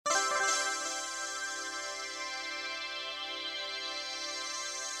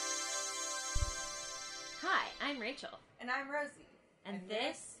I'm Rachel. And I'm Rosie. And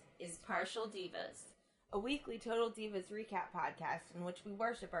this is Partial Divas, a weekly Total Divas recap podcast in which we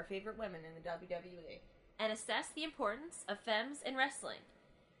worship our favorite women in the WWE. And assess the importance of femmes in wrestling.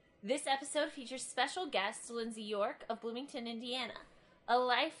 This episode features special guest Lindsay York of Bloomington, Indiana. A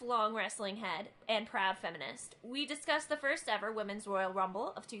lifelong wrestling head and proud feminist, we discuss the first ever Women's Royal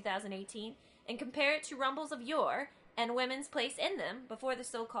Rumble of 2018 and compare it to Rumbles of yore and women's place in them before the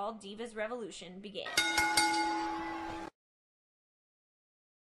so-called Divas Revolution began.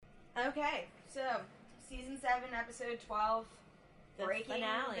 Okay, so Season 7, Episode 12, The Breaking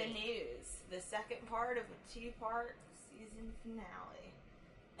finale. the News. The second part of a two-part season finale.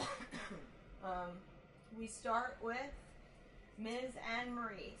 We start with Miz and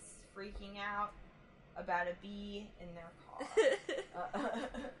Maurice freaking out about a bee in their car.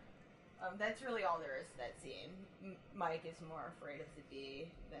 That's really all there is to that scene. Mike is more afraid of the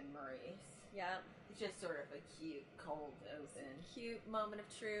bee than Maurice. Yep. It's just sort of a cute, cold open. Cute moment of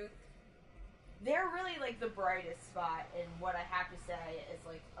truth. They're really like the brightest spot in what I have to say is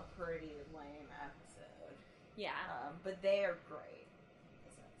like a pretty lame episode. Yeah. But they are great.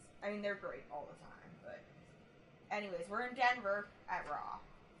 I mean, they're great all the time. But anyways, we're in Denver at Raw.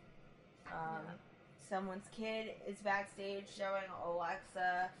 Someone's kid is backstage showing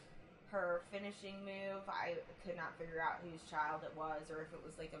Alexa her finishing move. I could not figure out whose child it was, or if it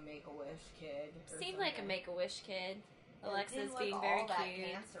was like a Make-A-Wish kid. Seemed like a Make-A-Wish kid. Alexa's it being look very all that cute.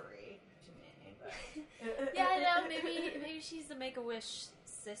 cancer-y to me, but Yeah, I know. Maybe she's the Make-A-Wish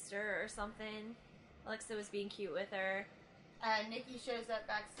sister or something. Alexa was being cute with her. Nikki shows up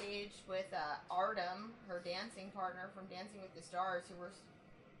backstage with Artem, her dancing partner from Dancing with the Stars, who were.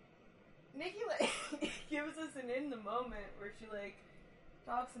 Nikki like gives us an in the moment where she like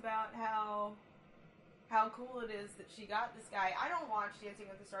talks about how cool it is that she got this guy. I don't watch Dancing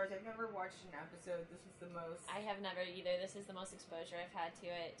with the Stars. I've never watched an episode. This is the most. I have never either. This is the most exposure I've had to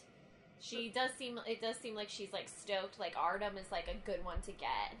it. It does seem like she's like stoked. Like Artem is like a good one to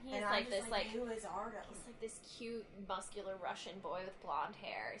get. He's like this like who is Artem? he's like this cute muscular Russian boy with blonde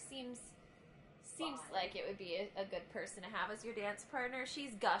hair. Seems like it would be a good person to have as your dance partner.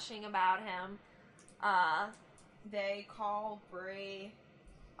 She's gushing about him. They call Brie,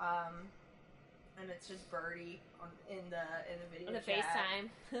 and it's just Birdie in the video On the chat.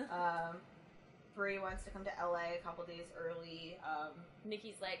 FaceTime. Brie wants to come to LA a couple days early.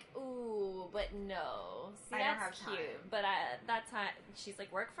 Nikki's like, ooh, but no. See, I don't that's have time. cute. But that's how she's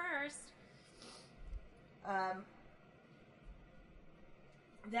like, work first.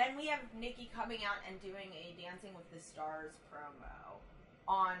 Then we have Nikki coming out and doing a Dancing with the Stars promo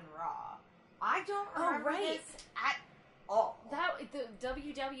on Raw. I don't remember this at all. The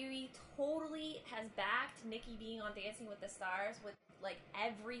WWE totally has backed Nikki being on Dancing with the Stars with like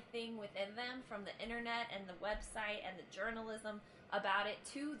everything within them, from the internet and the website and the journalism about it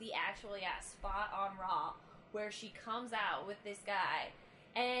to the actual spot on Raw where she comes out with this guy.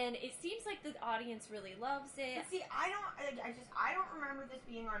 And it seems like the audience really loves it. But see, I don't remember this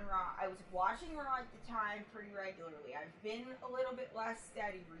being on Raw. I was watching Raw at the time pretty regularly. I've been a little bit less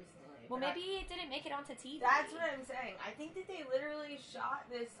steady recently. Well, maybe it didn't make it onto TV. That's what I'm saying. I think that they literally shot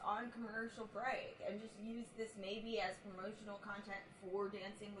this on commercial break and just used this maybe as promotional content for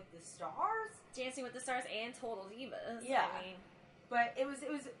Dancing with the Stars. Dancing with the Stars and Total Divas. Yeah. I mean, but it was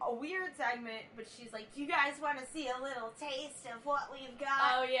a weird segment, but she's like, "Do you guys want to see a little taste of what we've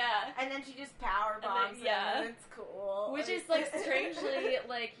got?" oh yeah. And then she just power bombs him, and it's cool. Which is like strangely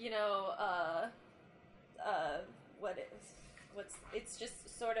like, it's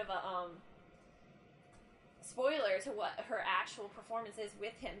just sort of a spoiler to what her actual performance is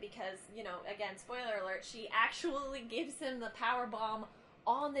with him, because, again, spoiler alert, she actually gives him the power bomb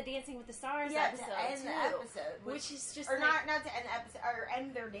on the Dancing with the Stars episode, to end the episode, which is just or like, not to end the episode, or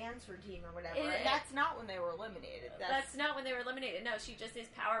end their dance routine or whatever. And that's not when they were eliminated. That's not when they were eliminated. No, she just is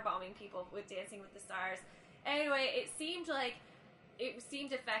power bombing people with Dancing with the Stars. Anyway, it seemed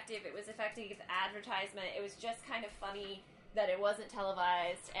effective. It was effective advertisement. It was just kind of funny that it wasn't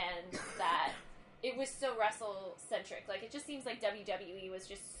televised and that it was so wrestle-centric. Like, it just seems like WWE was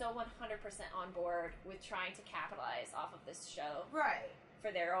just so 100% on board with trying to capitalize off of this show. Right.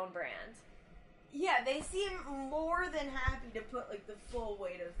 For their own brand. Yeah, they seem more than happy to put, like, the full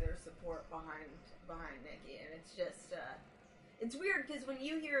weight of their support behind Nikki, and it's just, it's weird, because when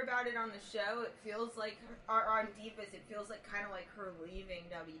you hear about it on the show, it feels like, or on Divas, it feels like kind of like her leaving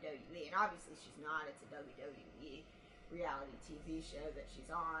WWE, and obviously she's not. It's a WWE reality TV show that she's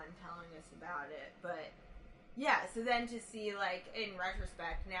on, telling us about it, but yeah, so then to see, like, in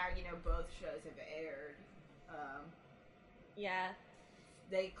retrospect, now, both shows have aired, yeah.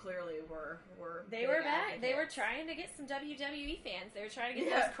 they clearly were They big were back. They were advocates. trying to get some WWE fans. They were trying to get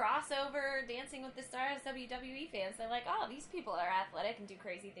those crossover Dancing with the Stars WWE fans. They're like, oh, these people are athletic and do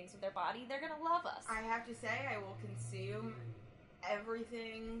crazy things with their body. They're gonna love us. I have to say, I will consume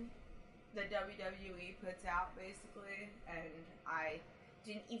everything the WWE puts out, basically, and I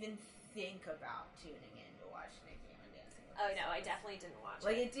didn't even think about tuning in to watch Nikki on Dancing with the no, I Stars. definitely didn't watch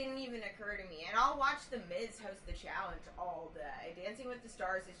Like, it. it didn't even occur to me. And I'll watch The Miz host the challenge all day. Dancing with the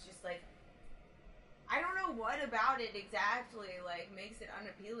Stars is just like, I don't know what about it exactly, like, makes it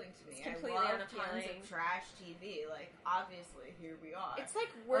unappealing to me. It's completely I love unappealing. tons of trash TV. Like, obviously, here we are. It's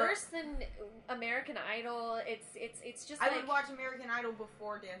like worse than American Idol. It's just I like, would watch American Idol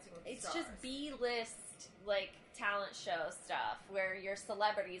before Dancing with the it's Stars. just B-list, like, talent show stuff where your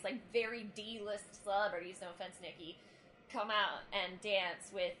celebrities, like very D-list celebrities, no offense, Nikki, come out and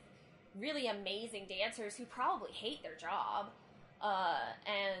dance with really amazing dancers who probably hate their job,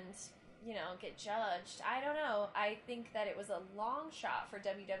 and, you know, get judged. I don't know. I think that it was a long shot for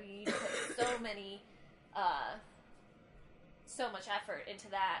WWE to put so much effort into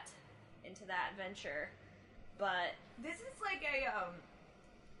that venture, but This is like a,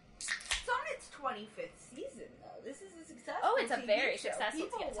 it's on its 25th season, though. This is a successful Oh, it's a TV very show. successful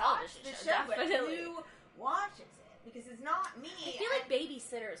People television watch the show, definitely. But who watches it? Because it's not me. I feel like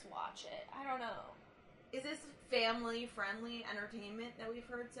babysitters watch it. I don't know. Is this family-friendly entertainment that we've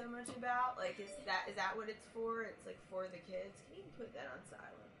heard so much about? Like, is that what it's for? It's like for the kids. Can you put that on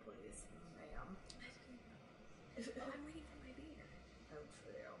silent, please, ma'am? I'm waiting for my beer. Oh,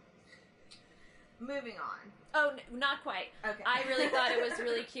 true. Moving on. Oh, not quite. Okay. I really thought it was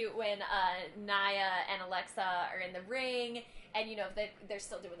really cute when Nia and Alexa are in the ring, and, you know, they're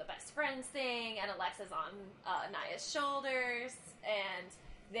still doing the best friends thing, and Alexa's on Nia's shoulders, and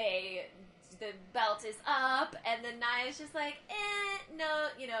the belt is up, and then Nia's just like, no,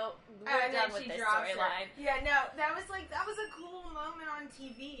 you know, we're And done then with she this drops her. storyline. Yeah, no, that was a cool moment on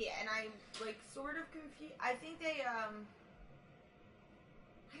TV, and I like sort of confused. I think they I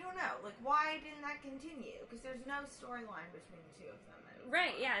don't know, like, why didn't that continue? Because there's no storyline between the two of them.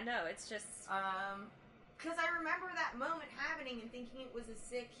 Right? Yeah. No, it's just Because I remember that moment happening and thinking it was a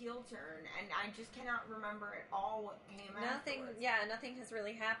sick heel turn, and I just cannot remember at all what came nothing. afterwards. Yeah, nothing has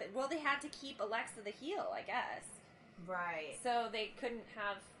really happened. Well, they had to keep Alexa the heel, I guess. Right. So they couldn't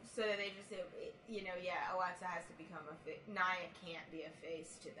have. So they just, Alexa has to become a face. Nia can't be a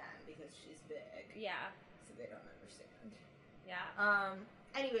face to them because she's big. Yeah. So they don't understand. Yeah.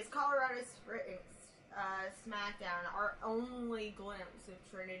 Anyways, Colorado Springs SmackDown, our only glimpse of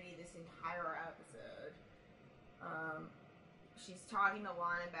Trinity this entire episode. She's talking to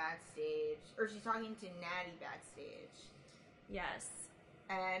Lana backstage, or she's talking to Natty backstage, Yes.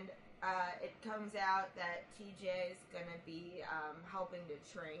 and it comes out that TJ is gonna be helping to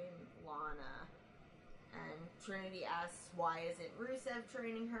train Lana. And Trinity asks, why isn't Rusev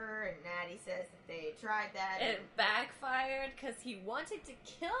training her? And Natty says that they tried that. It backfired because he wanted to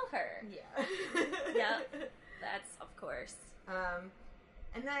kill her. Yeah. Yep. That's, of course.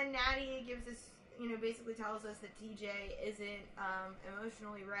 And then Natty gives us, basically tells us that TJ isn't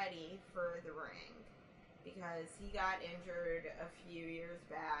emotionally ready for the ring because he got injured a few years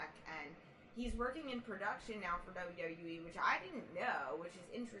back, and he's working in production now for WWE, which I didn't know, which is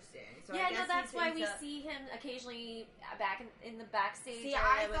interesting. So Yeah, I guess that's why we he's see him occasionally back in the backstage See, area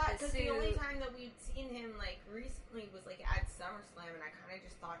I with thought, the because the only suit. time that we'd seen him, recently was, at SummerSlam, and I kind of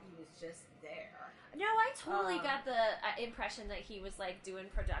just thought he was just there. No, I totally Um, got the impression that he was, doing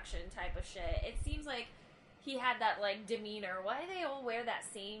production type of shit. It seems like he had that, demeanor. Why do they all wear that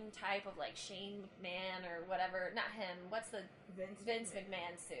same type of, Shane McMahon or whatever? Not him. What's the Vince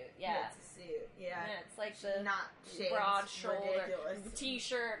McMahon suit? Yeah. It's a suit, yeah. Yeah, it's like the Not Shane's broad shoulder ridiculous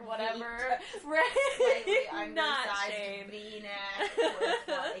t-shirt, whatever. Right? Slightly Not undersized Shane. V-neck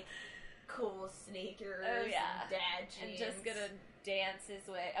with, cool sneakers Oh, yeah. and dad And jeans. just gonna dance his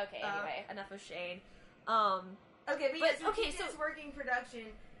way. Okay, anyway, enough of Shane. Okay, but yes, okay, so so working production,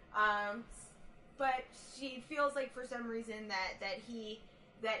 but she feels like for some reason that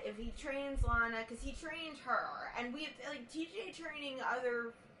if he trains Lana, because he trained her, and we TJ training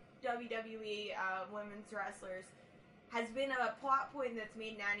other WWE women's wrestlers has been a plot point that's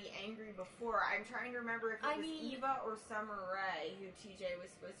made Natty angry before. I'm trying to remember if it was Eva or Summer Rae who TJ was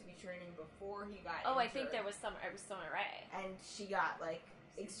supposed to be training before he got injured. I think it was Summer Rae. And she got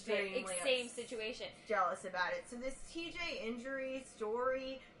extremely same situation. jealous about it. So this TJ injury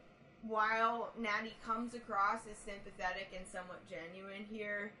story, while Natty comes across as sympathetic and somewhat genuine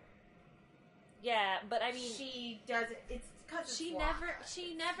here, Yeah, but I mean, she doesn't. It's because she never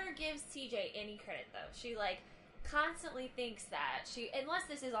gives TJ any credit though. She constantly thinks that unless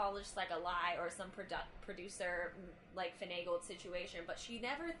this is all just like a lie or some producer like finagled situation, but she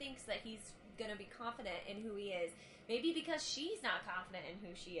never thinks that he's gonna be confident in who he is. Maybe because she's not confident in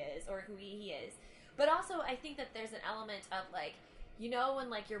who she is or who he is. But also, I think that there's an element of like, you know, when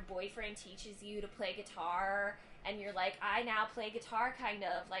like your boyfriend teaches you to play guitar and you're like, I now play guitar kind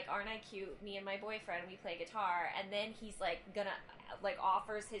of, like, aren't I cute? Me and my boyfriend, we play guitar. And then he's like gonna like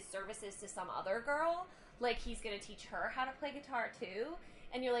offers his services to some other girl, like he's gonna teach her how to play guitar too.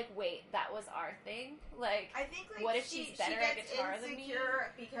 And you're like, wait, that was our thing? Like, I think, like, what if she's better at guitar than me?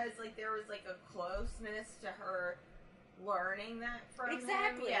 Because, like, there was, like, a closeness to her learning that from him.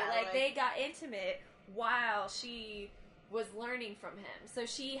 Exactly. Yeah, like, they got intimate while she was learning from him. So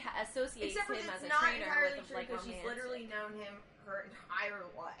she associates him as a trainer with, like, romance. She's literally known him her entire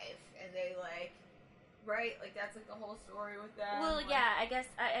life. And they, like... Right? Like, that's, like, the whole story with them. Well, like, yeah, I guess,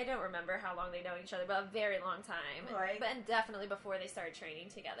 I don't remember how long they know each other, but a very long time. Right. But and definitely before they started training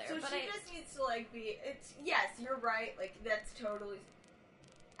together. So but she just needs to, like, be... Yes, you're right. Like, that's totally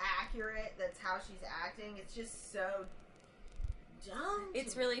accurate. That's how she's acting. It's just so dumb.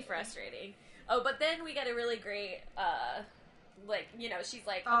 It's really frustrating. Oh, but then we get a really great, like, you know, she's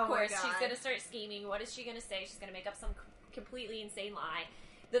like, of course, she's going to start scheming. What is she going to say? She's going to make up some completely insane lie.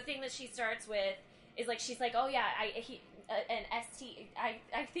 The thing that she starts with is like, she's like, oh yeah, an ST.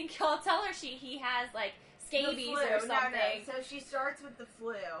 I think I'll tell her he has like scabies or something. No. So she starts with the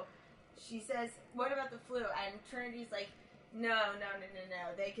flu. She says, "What about the flu?" And Trinity's like, "No.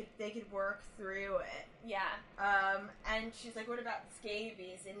 They could work through it." Yeah. And she's like, "What about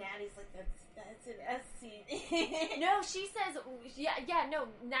scabies?" And Natty's like, "That's an STD." No, she says, no.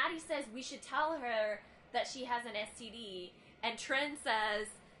 Natty says we should tell her that she has an STD, and Trin says,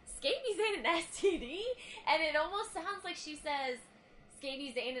 scabies ain't an STD, and it almost sounds like she says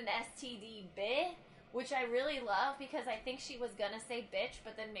scabies ain't an STD, bitch, which I really love because I think she was gonna say bitch,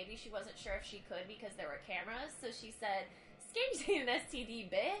 but then maybe she wasn't sure if she could because there were cameras, so she said scabies ain't an STD,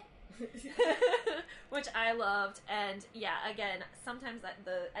 bitch, which I loved. And yeah, again, sometimes that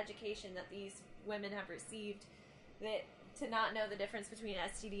the education that these women have received, that to not know the difference between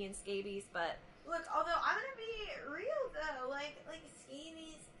STD and scabies, but look, although I'm gonna be real though, like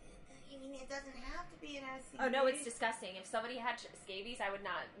scabies. I mean, it doesn't have to be an STD. Oh no, it's disgusting. If somebody had scabies, I would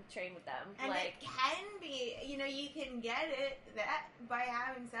not train with them. And it can be, you can get it that by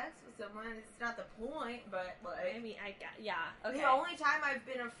having sex with someone. It's not the point, but like, I mean, yeah. Okay. The only time I've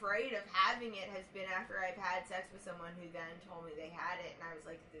been afraid of having it has been after I've had sex with someone who then told me they had it, and I was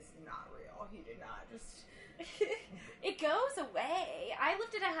like, "This is not real. He did not just." It goes away. I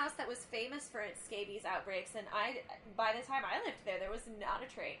lived in a house that was famous for its scabies outbreaks, and by the time I lived there was not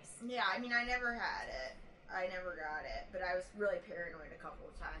a trace. Yeah, I mean, I never had it. I never got it, but I was really paranoid a couple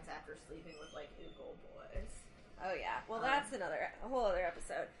of times after sleeping with like Oogle boys. Oh yeah, well that's a whole other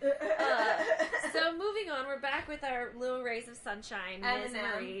episode. So moving on, we're back with our little rays of sunshine, Ms.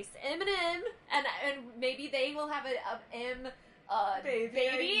 Maurice, Eminem, and maybe they will have a M.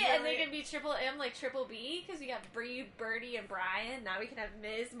 Baby, and they can be triple M, like triple B, because we got Bree, Birdie, and Brian. Now we can have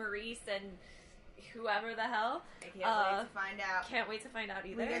Ms. Maurice and whoever the hell. I can't wait to find out. Can't wait to find out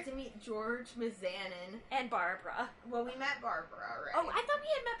either. We get to meet George Mizanin. And Barbara. Well, we met Barbara already. Oh, I thought we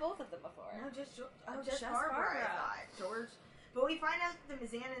had met both of them before. No, just Barbara. I thought. George. But we find out that the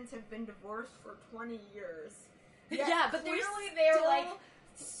Mizanins have been divorced for 20 years. Yeah, but clearly they're like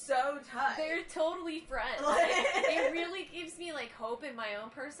so tight. They're totally friends. Like, it really gives me like hope in my own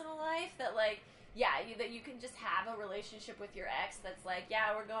personal life that like, yeah, that you can just have a relationship with your ex that's like,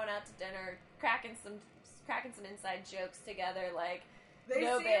 yeah, we're going out to dinner, cracking some inside jokes together, like they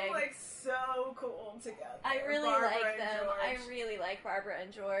no seem big. Like so cool together. I really Barbara like them. George. I really like Barbara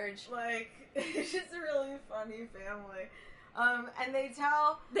and George. Like, it's just a really funny family. And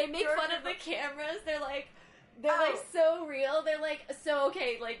they make George fun of the cameras. They're like so real. They're like so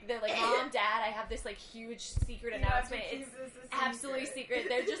okay. Like they're like, Mom, Dad, I have this like huge secret announcement. It's absolutely secret.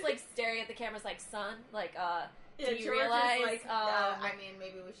 They're just like staring at the cameras, like, son, like, do you George realize? Like, I mean,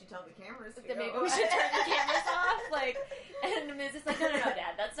 maybe we should tell the cameras. Maybe we should turn the cameras off. Like, and Miz is like, no,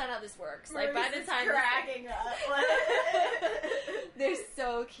 Dad, that's not how this works. Like, by the time cracking up, they're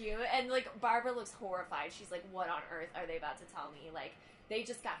so cute, and like Barbara looks horrified. She's like, what on earth are they about to tell me? Like, they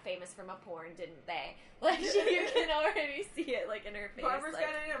just got famous from a porn, didn't they? Like, you can already see it, like, in her face. Barbara's like,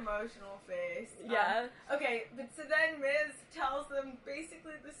 got an emotional face. Yeah. Okay, but so then Miz tells them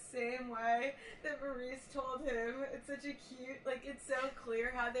basically the same way that Maurice told him. It's such a cute, like, it's so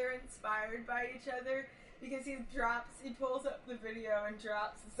clear how they're inspired by each other. because he pulls up the video and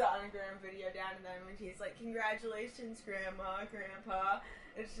drops the sonogram video down to them, and he's like, "Congratulations, Grandma, Grandpa."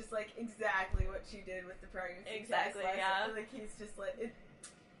 It's just like exactly what she did with the pregnancy test. Yeah. Like he's just like it's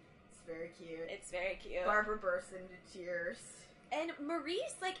very cute. It's very cute. Barbara bursts into tears. And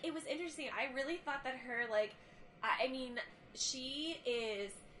Maurice, like, it was interesting. I really thought that her, like, I mean, she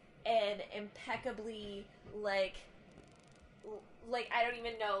is an impeccably, like, I don't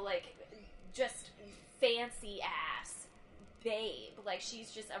even know, like, just fancy ass babe. Like,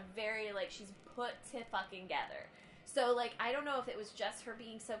 she's just a very, like, she's put to fucking together. So, like, I don't know if it was just her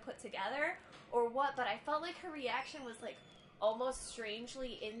being so put together or what, but I felt like her reaction was, like, almost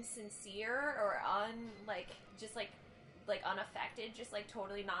strangely insincere or unaffected, just, like,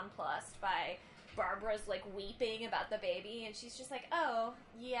 totally nonplussed by Barbara's, like, weeping about the baby, and she's just like, oh,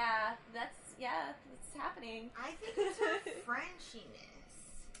 yeah, that's happening. I think it's her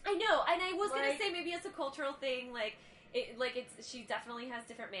Frenchiness. I know, and I was like, gonna say maybe it's a cultural thing, she definitely has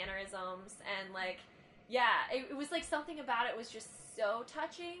different mannerisms, and, like, yeah, it was, like, something about it was just so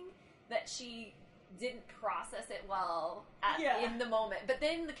touching that she didn't process it well in the moment. But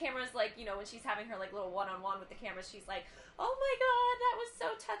then the camera's like, you know, when she's having her, like, little one-on-one with the camera, she's like, oh my god, that was so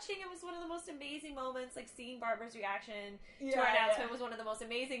touching. It was one of the most amazing moments. Like, seeing Barbara's reaction to our announcement was one of the most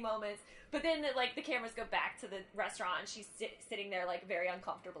amazing moments. But then, like, the cameras go back to the restaurant, and she's sitting there, like, very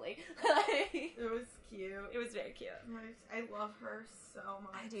uncomfortably. It was cute. It was very cute. I love her so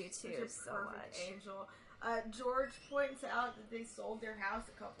much. I do too, so much. Angel. George points out that they sold their house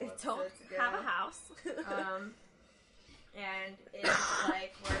a couple episodes ago. They don't have a house. And it's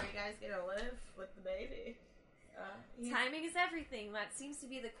like, where are you guys gonna live with the baby? Timing is everything. That seems to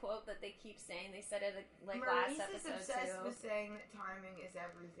be the quote that they keep saying. They said it like Maurice last episode is obsessed too. with saying that timing is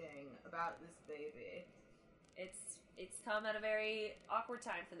everything about this baby. It's come at a very awkward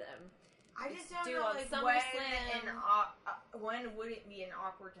time for them. I just don't know, like, when would it be an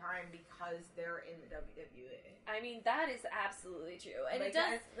awkward time because they're in the WWE? I mean, that is absolutely true, and like,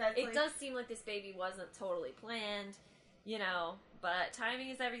 it does seem like this baby wasn't totally planned, you know. But timing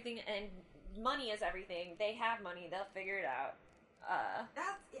is everything, and money is everything. They have money; they'll figure it out.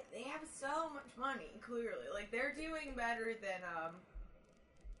 They have so much money. Clearly, like, they're doing better than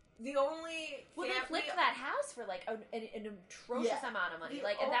the only they flipped that house for like an atrocious amount of money,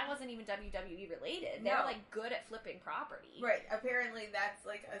 and that wasn't even WWE related. They're like good at flipping property, right? Apparently, that's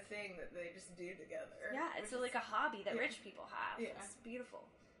like a thing that they just do together. Yeah, it's like a hobby that rich people have. Yeah. It's beautiful.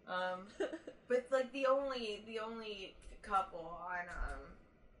 But like the only couple on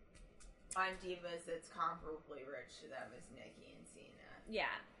Divas that's comparably rich to them is Nikki and Cena. Yeah.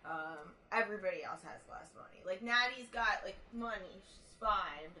 Everybody else has less money. Like, Natty's got like money.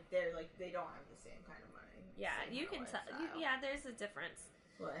 Fine, but they don't have the same kind of money. Yeah, you can tell. Yeah, there's a difference.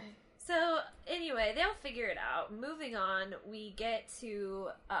 What? So anyway, they'll figure it out. Moving on, we get to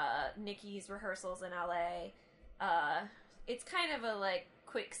Nikki's rehearsals in LA. It's kind of a like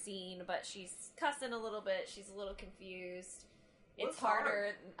quick scene, but she's cussing a little bit. She's a little confused. It's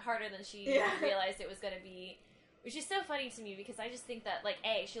harder than she realized it was going to be. Which is so funny to me because I just think that, like,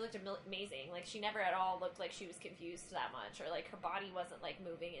 she looked amazing. Like, she never at all looked like she was confused that much, or, like, her body wasn't, like,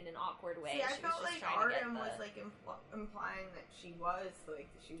 moving in an awkward way. See, I felt like Artem was, like, implying that she was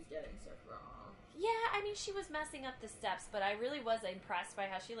getting stuff wrong. Yeah, I mean, she was messing up the steps, but I really was impressed by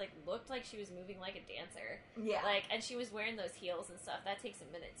how she, like, looked like she was moving like a dancer. Yeah. Like, and she was wearing those heels and stuff. That takes a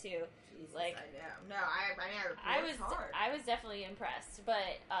minute, too. Jesus, like, I know. No, I was definitely impressed,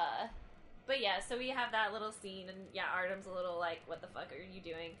 but yeah, so we have that little scene, and yeah, Artem's a little like, what the fuck are you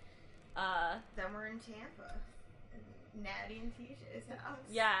doing? Then we're in Tampa. Natty and Tisha's house.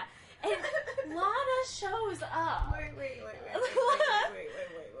 Yeah. And Lana shows up. Wait.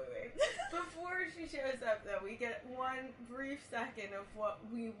 Before she shows up, though, we get one brief second of what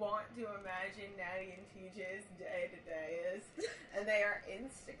we want to imagine Natty and TJ's day-to-day is. And they are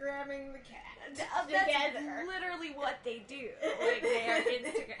Instagramming the cat That's literally what they do. Like, they are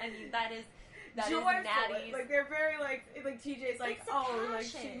Instagram. I mean, that is Natty's. Like, they're very, like TJ's like, oh, like,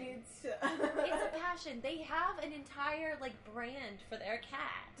 she needs to. It's a passion. They have an entire, like, brand for their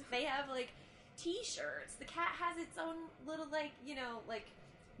cat. They have, like, t-shirts. The cat has its own little, like, you know, like,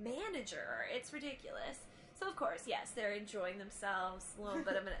 manager. It's ridiculous. So, of course, yes, they're enjoying themselves. A little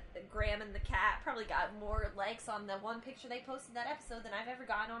bit of Graham and the cat probably got more likes on the one picture they posted that episode than I've ever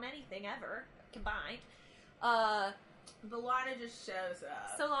gotten on anything ever combined. But Lana just shows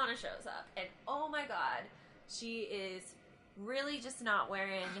up. So Lana shows up, and oh my god, she is really just not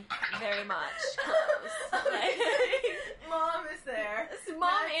wearing very much clothes. Mom is there. So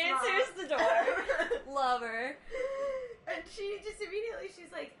Mom answers the door. Love her. And she just immediately,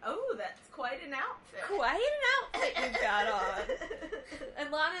 she's like, oh, that's quite an an outfit. Quite an outfit you've got on.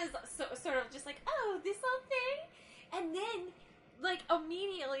 And Lana's sort of just like, oh, this whole thing? And then, like,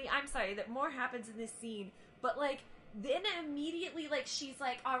 immediately, I'm sorry that more happens in this scene, but, like, then immediately, like, she's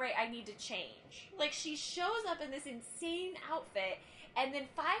like, all right, I need to change. Like, she shows up in this insane outfit, and then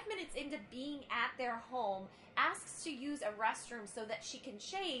 5 minutes into being at their home, asks to use a restroom so that she can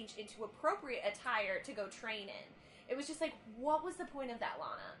change into appropriate attire to go train in. It was just like, what was the point of that,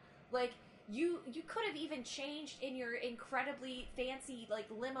 Lana? Like, you could have even changed in your incredibly fancy, like,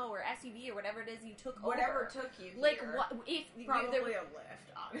 limo or SUV or whatever it is you took Whatever over. took you Like, here. what if... Probably a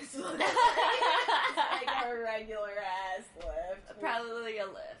lift, honestly. Like a regular ass lift. Probably a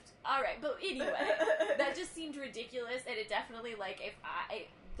lift. Alright, but anyway, that just seemed ridiculous, and it definitely, like, if I...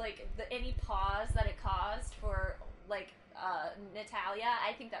 Like, any pause that it caused for, like, Natalia,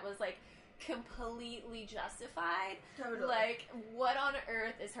 I think that was, like, completely justified. Totally. Like, what on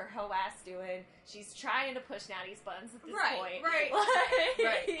earth is her hoe ass doing? She's trying to push Natty's buttons at this point. Right.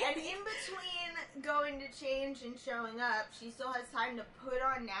 Like, And in between going to change and showing up, she still has time to put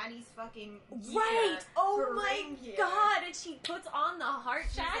on Natty's fucking gear. Right! Oh her my ring gear. god! And she puts on the heart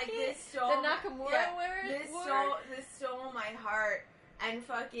She's jacket like, this stole that Nakamura wore. This stole my heart. And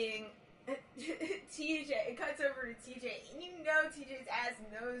fucking TJ, it cuts over to TJ, and you know TJ's ass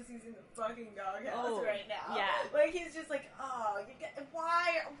knows he's in the fucking doghouse right now. Yeah. Like, he's just like, oh,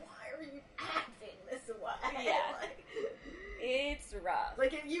 why are you acting this way? Yeah. Like, It's rough.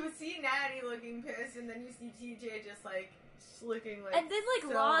 like, if you see Natty looking pissed, and then you see TJ just, like, looking, like, And then,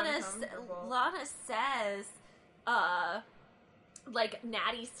 like, so Lana says, like,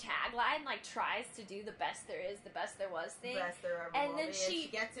 Natty's tagline, like, tries to do the best there is, the best there was thing. Best there ever And will then be, she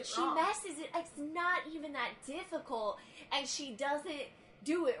gets it she wrong. messes it. It's not even that difficult, and she doesn't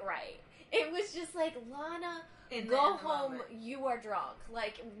do it right. It was just like, Lana, go home, you are drunk.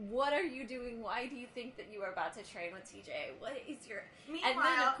 Like, what are you doing? Why do you think that you are about to train with TJ? What is your... Meanwhile, And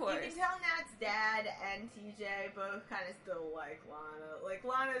then, of course... you can tell Nat's dad and TJ both kind of still like Lana. Like,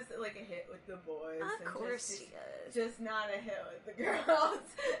 Lana's like a hit with the boys. Of and course just, she is. Just not a hit with the girls.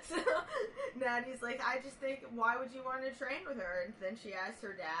 So, Natty's like, I just think, why would you want to train with her? And then she asked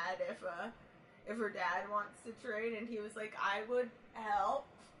her dad if her dad wants to train, and he was like, I would help.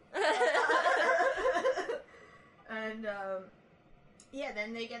 And, yeah,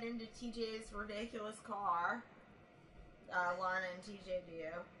 then they get into TJ's ridiculous car. Lana and TJ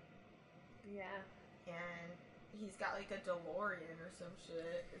do. Yeah. And he's got, like, a DeLorean or some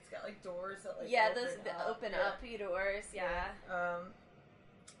shit. It's got, like, doors that, like, open up doors, yeah. Yeah.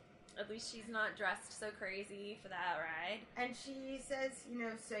 At least she's not dressed so crazy for that ride. And she says, you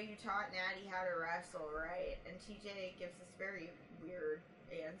know, so you taught Natty how to wrestle, right? And TJ gives this very weird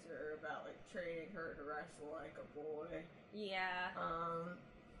answer about, like, training her to wrestle like a boy. Yeah.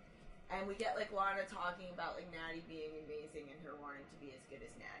 And we get, like, Lana talking about, like, Natty being amazing and her wanting to be as good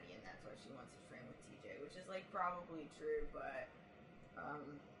as Natty, and that's why she wants to train with TJ, which is, like, probably true, but,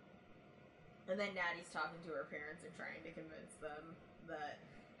 and then Natty's talking to her parents and trying to convince them that...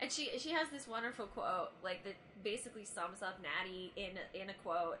 And she has this wonderful quote, like, that basically sums up Natty in a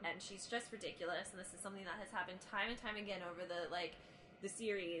quote, and she's just ridiculous, and this is something that has happened time and time again over the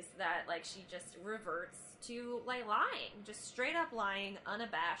series, that, like, she just reverts to, like, lying. Just straight up lying,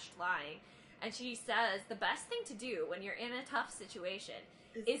 unabashed lying. And she says the best thing to do when you're in a tough situation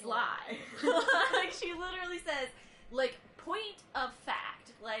is lie. Like, she literally says, like, point of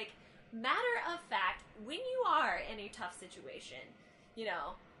fact, like, matter of fact, when you are in a tough situation, you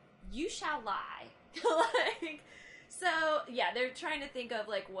know, you shall lie. Like, so, yeah, they're trying to think of,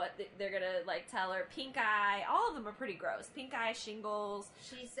 like, what they're gonna, like, tell her. Pink eye, all of them are pretty gross. Pink eye, shingles.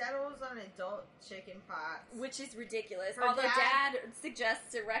 She settles on adult chicken pox. Which is ridiculous. Her Although dad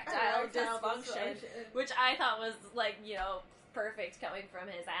suggests erectile dysfunction, which I thought was, like, you know, perfect coming from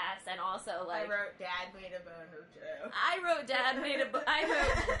his ass. And also, like... I wrote Dad made a boner too. I wrote I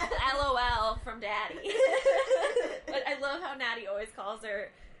wrote LOL from Daddy. But I love how Natty always calls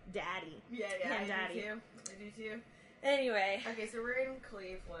her Daddy. Yeah, And I Daddy. do too. Anyway. Okay, so we're in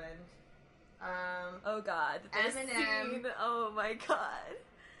Cleveland. Oh god. This Eminem. scene. Oh my god.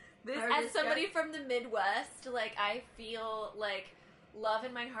 As somebody from the Midwest, like, I feel, like, love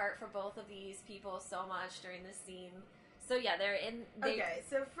in my heart for both of these people so much during this scene. So yeah, okay,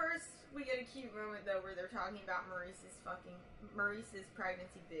 so first we get a cute moment though where they're talking about Maurice's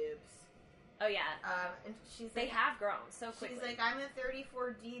pregnancy boobs. Oh yeah. And they have grown so quickly. She's like, I'm a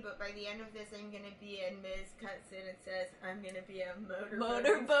 34D, but by the end of this, I'm gonna be. And Miz cuts in and says, I'm gonna be a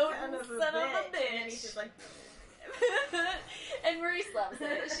motorboat son of a bitch. And then he's just like. And Maurice loves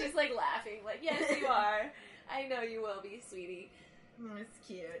it. She's like laughing, like, yes, you are. I know you will be, sweetie. It's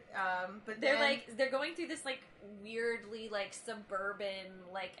cute. But they're going through this like weirdly like suburban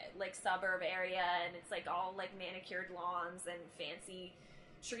like suburb area, and it's like all like manicured lawns and fancy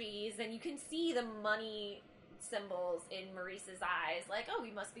trees, and you can see the money symbols in Maurice's eyes, like, oh,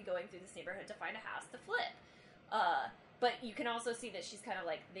 we must be going through this neighborhood to find a house to flip. But you can also see that she's kind of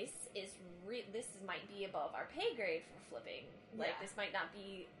like, this might be above our pay grade for flipping. Like, this might not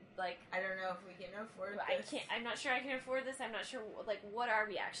be, like... I don't know if we can afford this. I'm not sure I can afford this. I'm not sure, like, what are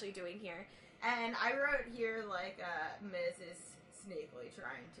we actually doing here? And I wrote here, like, Miz is sneakily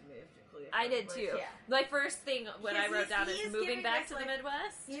trying to move to Cleveland. I did, too. Yeah. My first thing when I wrote down is moving back to the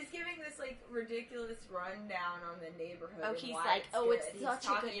Midwest. He's giving this, like, ridiculous rundown on the neighborhood. Oh, he's like, it's such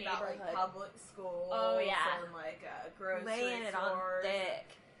a good neighborhood. He's talking about, like, public schools. Oh, yeah. And, like, grocery laying it on thick.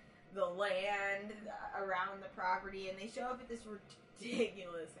 The land around the property, and they show up at this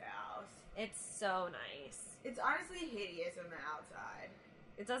ridiculous house. It's so nice. It's honestly hideous on the outside.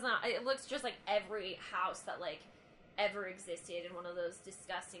 It does not. It looks just like every house that, like, ever existed in one of those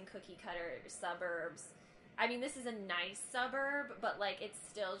disgusting cookie cutter suburbs. I mean, this is a nice suburb, but like it's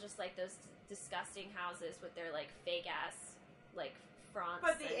still just like those disgusting houses with their like fake ass like fronts.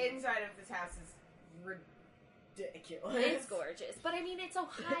 But the inside of this house is ridiculous. It's gorgeous, but I mean it's so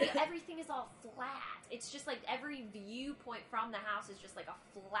high. Everything is all flat. It's just like every viewpoint from the house is just like a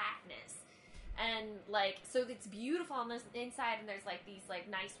flatness. And, like, so it's beautiful on the inside, and there's, like, these, like,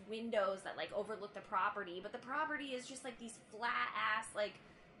 nice windows that, like, overlook the property, but the property is just, like, these flat-ass, like,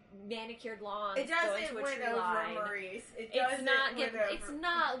 manicured lawns. It doesn't win over Maurice. It's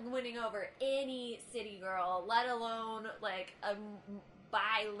not winning over any city girl, let alone, like, a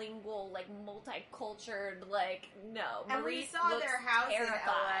bilingual, like, multicultural, like, no. And Maurice we saw their house terrified.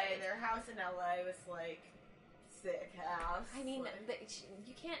 in L.A. Their house in L.A. was, like... sick house. I mean,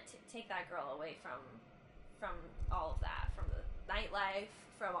 you can't take that girl away from all of that, from the nightlife,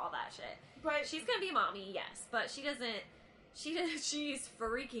 from all that shit. But she's gonna be a mommy, yes, but she doesn't. She's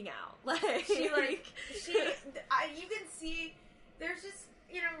freaking out. Like you can see. There's just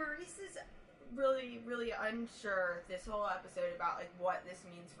Maurice is really, really unsure this whole episode about like what this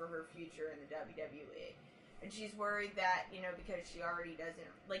means for her future in the WWE. And she's worried that, because she already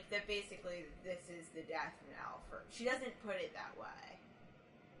doesn't, like, that basically this is the death knell for, she doesn't put it that way.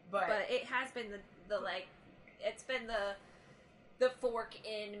 But it has been it's been the fork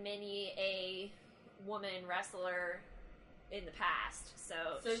in many a woman wrestler in the past.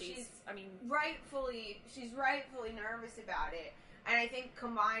 So she's rightfully nervous about it. And I think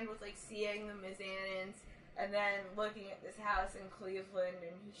combined with, like, seeing the Mizannons and then looking at this house in Cleveland,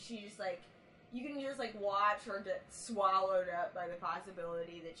 and she just, like, you can just, like, watch her get swallowed up by the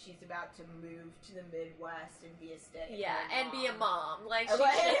possibility that she's about to move to the Midwest and be a stay-at-home and mom. be a mom. Like, she just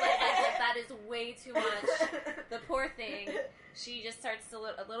realizes that is way too much. The poor thing. She just starts to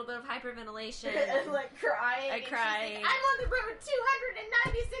a little bit of hyperventilation. And, like, crying. And crying. Like, I'm on the road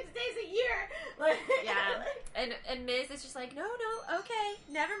 296 days a year! Like, yeah. And Miz is just like, no, okay,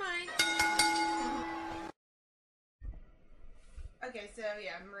 never mind. Okay, so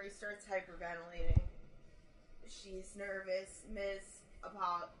yeah, Marie starts hyperventilating. She's nervous. Miz,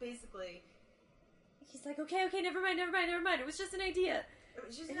 basically... He's like, okay, never mind. It was just an idea. It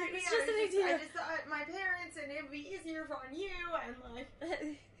was just an idea. I just thought my parents, and it would be easier on you, and like...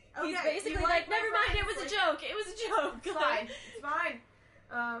 He's basically like, never mind, it was a joke. It was a joke. It's fine.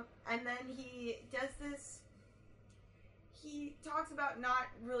 And then he does this... He talks about not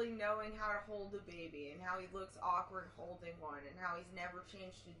really knowing how to hold a baby and how he looks awkward holding one and how he's never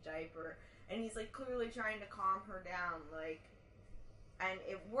changed a diaper. And he's, like, clearly trying to calm her down, like, and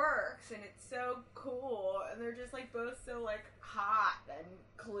it works and it's so cool. And they're just, like, both so, like, hot and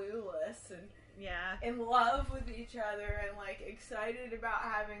clueless and in love with each other and, like, excited about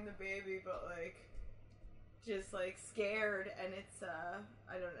having the baby, but, like, just, like, scared. And it's,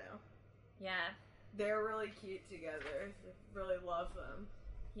 I don't know. Yeah. They're really cute together. I really love them.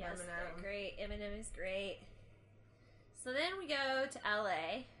 Yes, they're great. Eminem is great. So then we go to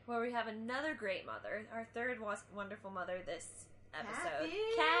LA, where we have another great mother. Our third wonderful mother this episode.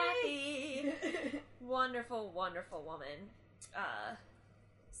 Kathy! Wonderful, wonderful woman.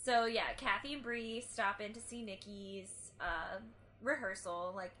 So yeah, Kathy and Bree stop in to see Nikki's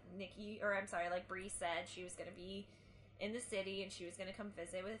rehearsal. Like Bree said she was going to be in the city and she was going to come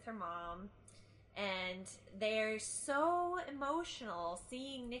visit with her mom. And they're so emotional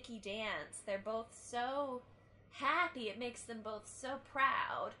seeing Nikki dance. They're both so happy. It makes them both so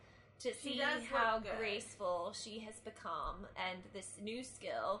proud to see how graceful she has become and this new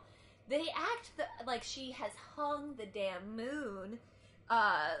skill. They act like she has hung the damn moon.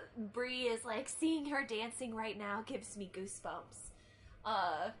 Bree is like, seeing her dancing right now gives me goosebumps.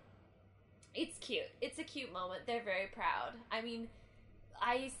 It's cute. It's a cute moment. They're very proud. I mean,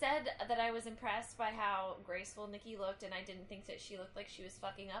 I said that I was impressed by how graceful Nikki looked, and I didn't think that she looked like she was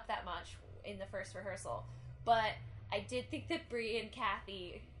fucking up that much in the first rehearsal. But I did think that Brie and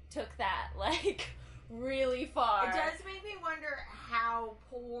Kathy took that, like, really far. It does make me wonder how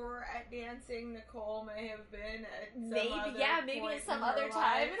poor at dancing Nicole may have been at some maybe point at some in other her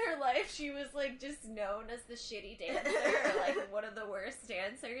time life. in her life she was, like, just known as the shitty dancer, or, like, one of the worst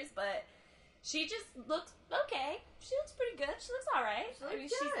dancers, but she just looks okay. She looks pretty good. She looks alright. She looks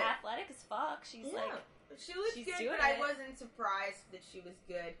she's good. athletic as fuck. She's like, she looked she's good, doing but I it. wasn't surprised that she was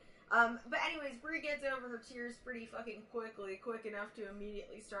good. But anyways, Brie gets over her tears pretty fucking quickly, quick enough to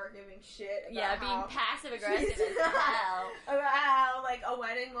immediately start giving shit about being how passive aggressive she's- as hell. about how, like, a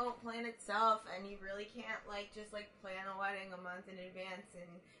wedding won't plan itself, and you really can't, like, just, like, plan a wedding a month in advance, and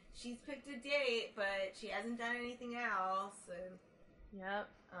she's picked a date, but she hasn't done anything else, and, Yep.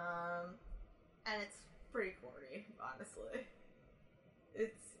 and it's pretty corny, honestly.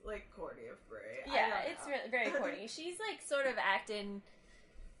 It's, like, corny of Brie. Yeah, it's very corny. She's, like, sort of acting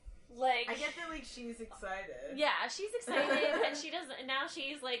like... I get that, like, she's excited. Yeah, she's excited, and she doesn't... And now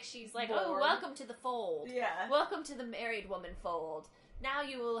she's like, oh, Bored. welcome to the fold. Yeah. Welcome to the married woman fold. Now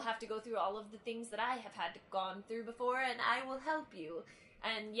you will have to go through all of the things that I have had gone through before, and I will help you.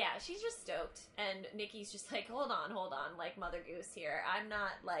 And yeah, she's just stoked. And Nikki's just like, hold on, like Mother Goose here. I'm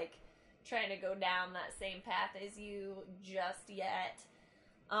not, like, trying to go down that same path as you just yet.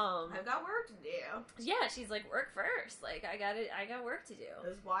 I've got work to do. Yeah, she's like, work first. Like, I got work to do.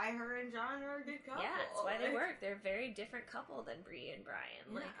 That's why her and John are a good couple. Yeah, that's why they Like, work. They're a very different couple than Brie and Brian.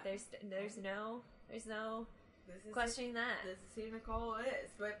 Like, Yeah. there's no This is questioning that. This is who Nicole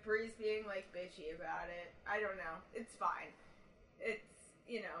is. But Brie's being, like, bitchy about it. I don't know. It's fine. It's,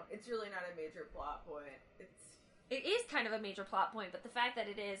 you know, it's really not a major plot point. It is kind of a major plot point, but the fact that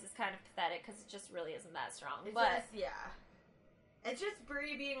it is kind of pathetic because it just really isn't that strong. It's But just, yeah. It's just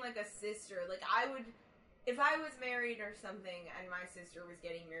Brie being, like, a sister. Like, I would... If I was married or something and my sister was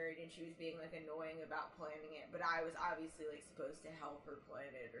getting married and she was being, like, annoying about planning it, but I was obviously, like, supposed to help her plan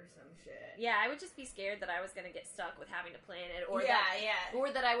it or some shit. yeah, I would just be scared that I was going to get stuck with having to plan it, or yeah. or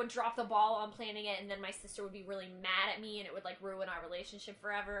that I would drop the ball on planning it, and then my sister would be really mad at me, and it would, like, ruin our relationship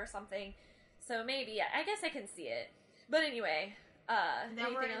forever or something. So maybe, I guess I can see it. But anyway,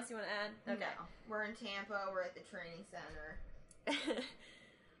 anything else you want to add? Okay. No. We're in Tampa. We're at the training center.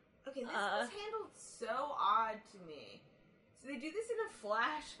 Okay, this was handled so odd to me. So they do this in a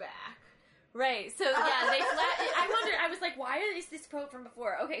flashback. Right, so yeah, I wonder, I was like, why is this quote from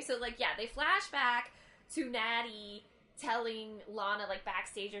before? Okay, so like, yeah, they flash back to Natty telling Lana, like,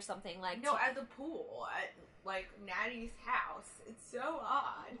 backstage or something, like... No, at the pool, at, like, Natty's house. It's so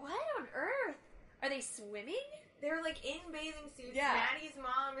odd. What on earth? Are they swimming? They're, like, in bathing suits. Yeah. Natty's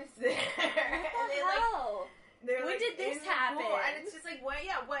mom is there. What the hell? They're, When like, did this in the happen? pool, and it's just like, what?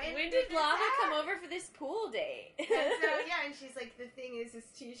 Yeah, when When did did this Lana come happen? over for this pool date? And so, yeah, and she's like, the thing is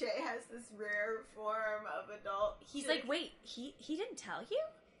TJ has this rare form of adult. He's chick. like, wait, he didn't tell you?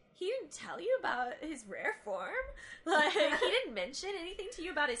 He didn't tell you about his rare form? Like, he didn't mention anything to you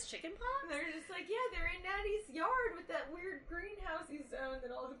about his chicken pox? They're just like, yeah, they're in Natty's yard with that weird greenhousey zone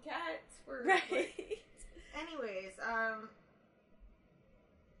that all the cats were. Right. Like. Anyways,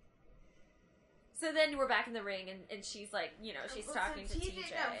 So then we're back in the ring, and she's like, you know, she's talking to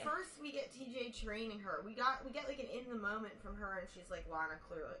TJ. No, first we get TJ training her. We get like an in the moment from her, and she's like,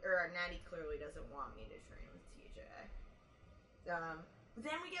 Natty clearly doesn't want me to train with TJ. But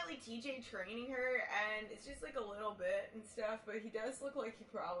then we get like TJ training her, and it's just like a little bit and stuff. But he does look like he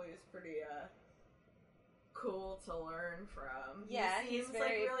probably is pretty cool to learn from. Yeah, he seems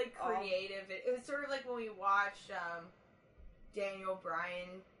like really creative. It was sort of like when we watched Daniel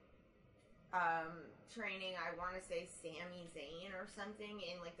Bryan training, I want to say Sami Zayn or something,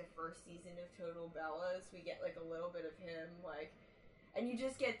 in like the first season of Total Bellas. We get like a little bit of him, like, and you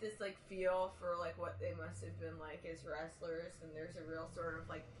just get this like feel for like what they must have been like as wrestlers, and there's a real sort of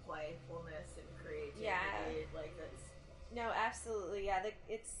like playfulness and creativity. Yeah. Like that's No, absolutely, yeah.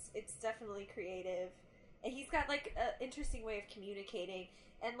 It's definitely creative, and he's got like an interesting way of communicating.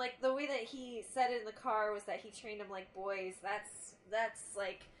 And like the way that he said it in the car was that he trained them like boys. That's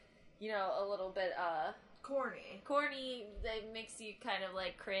like, you know, a little bit corny. That makes you kind of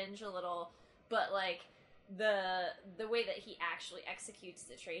like cringe a little, but like the way that he actually executes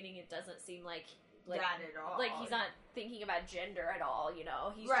the training, it doesn't seem like that at all. Like he's not thinking about gender at all. You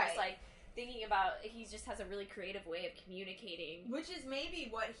know, he's Right. just like thinking about. He just has a really creative way of communicating. Which is maybe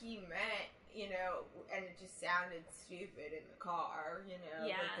what he meant, you know, and it just sounded stupid in the car, you know,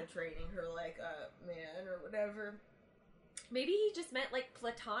 Yeah. like the training her like a man or whatever. Maybe he just meant, like,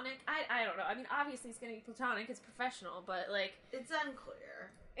 platonic. I don't know. I mean, obviously it's gonna be platonic. It's professional, but, like... It's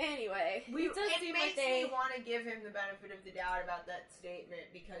unclear. Anyway, It makes me want to give him the benefit of the doubt about that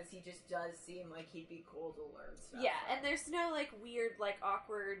statement because he just does seem like he'd be cool to learn stuff. Yeah, from. and there's no, like, weird, like,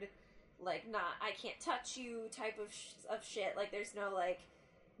 awkward, like, not, I can't touch you type of shit. Like, there's no, like...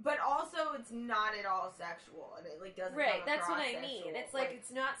 But also, it's not at all sexual, and it, like, doesn't Right, come that's what across I mean. sexual. It's, like,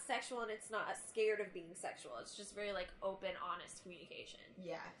 it's not sexual, and it's not scared of being sexual. It's just very, like, open, honest communication.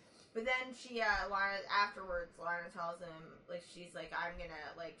 Yeah. But then she, afterwards, Lana tells him, like, she's like, I'm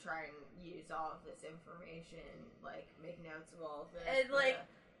gonna, like, try and use all of this information, like, make notes of all of this. And, like...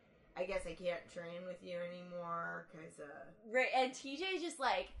 I guess I can't train with you anymore, because, Right, and TJ just,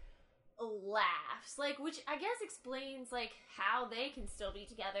 like... laughs, like, which I guess explains, like, how they can still be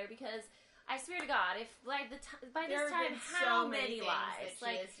together, because I swear to God, if, like, by this time, how many lies?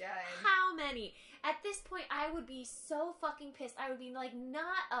 Like, how many? At this point, I would be so fucking pissed. I would be like,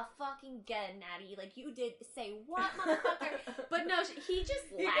 not a fucking again, Natty. Like, you did say what, motherfucker? But no, he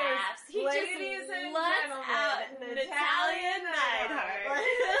just laughs. He just lets out Natalia Neidhart.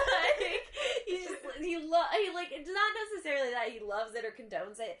 Like, it's not necessarily that he loves it or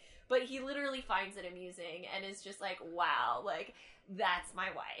condones it, but he literally finds it amusing and is just like, wow, like, that's my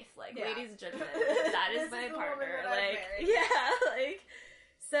wife. Like, ladies and gentlemen, that is my partner. Like, yeah, like,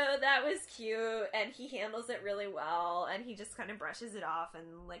 so that was cute, and he handles it really well, and he just kind of brushes it off,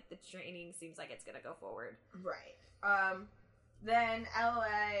 and, like, the training seems like it's gonna go forward. Right. Then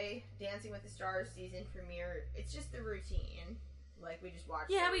LA, Dancing with the Stars season premiere, it's just the routine. Like, we just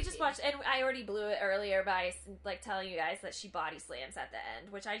watched. Yeah, we just watched, and I already blew it earlier by, like, telling you guys that she body slams at the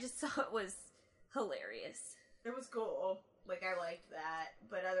end, which I just thought was hilarious. It was cool. Like, I liked that,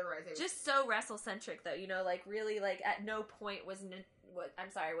 but otherwise it was... Just so wrestle-centric, though, you know, like, really, like, at no point was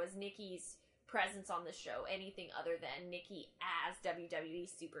Nikki's presence on the show anything other than Nikki as WWE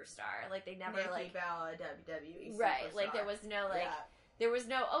superstar. Like, they never, Nikki like... Bella, WWE superstar. Right, like, there was no, like... Yeah. There was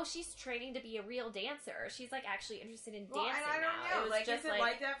no, oh, she's training to be a real dancer. She's, like, actually interested in dancing and I don't now. know. It was like, just, is it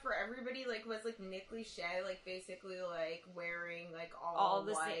like that for everybody? Like, was, like, Nick Lachey, like, basically, like, wearing, like, all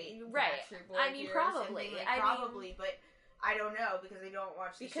the white same... Right. I mean, probably. Like, probably, but... I don't know because I don't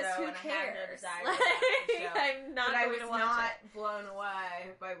watch the show who and cares? I have no desire like, to watch the show. I'm not but going to watch I was not it. blown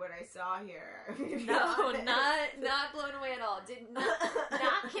away by what I saw here. No, not blown away at all.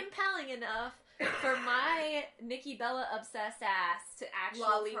 Not compelling enough for my Nikki Bella obsessed ass to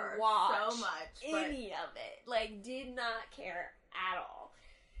actually watch so much, any of it. Like, did not care at all.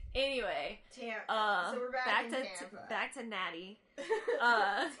 Anyway, so we're back in Tampa. Back to Natty.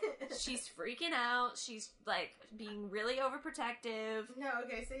 She's freaking out. She's, like, being really overprotective. No,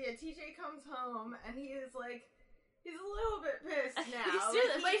 okay, so yeah, TJ comes home and he is like, he's a little bit pissed now.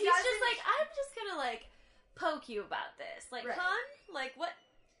 But he's just like, I'm just gonna, like, poke you about this. Like, right. Hun? Like, what?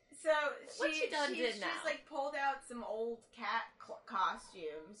 So she's like pulled out some old cat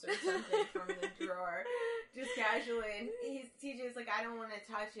costumes or something from the drawer, just casually. And TJ's like, I don't want to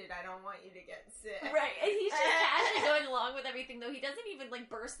touch it. I don't want you to get sick. Right, and he's just casually going along with everything. Though he doesn't even like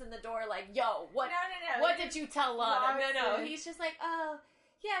burst in the door like, "Yo, what? No. What did you tell Lana?" No. He's just like, "Oh,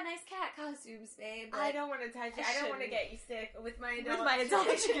 yeah, nice cat costumes, babe." I Like, don't want to touch it. I don't want to get you sick with my adult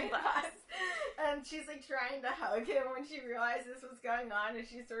chicken box. And she's like trying to hug him when she realizes what's going on, and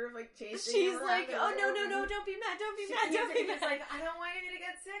she's sort of like chasing She's him like, around "Oh no, don't be mad, don't be mad." He's like, "I don't want you to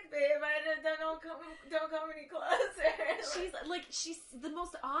get sick, babe. Don't come any closer." She's the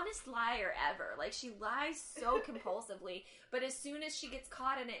most honest liar ever. Like, she lies so compulsively, but as soon as she gets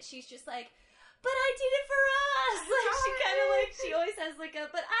caught in it, she's just like, "But I did it for us." Like, she kind of like, she always has like a,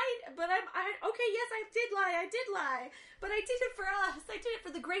 okay, yes, I did lie, but I did it for us. I did it for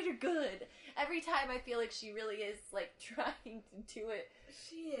the greater good. Every time I feel like she really is like trying to do it.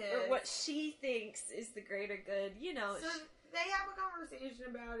 She is. For what she thinks is the greater good, you know. So they have a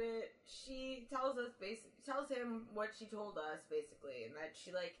conversation about it. She tells him what she told us, basically, and that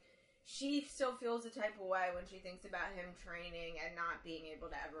she still feels a type of way when she thinks about him training and not being able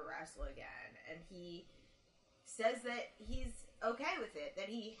to ever wrestle again. And he says that he's okay with it, that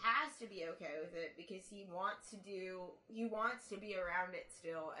he has to be okay with it because he wants to be around it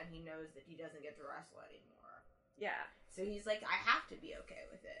still, and he knows that he doesn't get to wrestle anymore. Yeah. So he's like, I have to be okay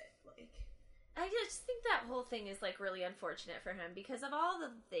with it. Like, I just think that whole thing is, like, really unfortunate for him because of all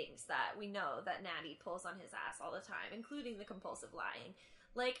the things that we know that Natty pulls on his ass all the time, including the compulsive lying.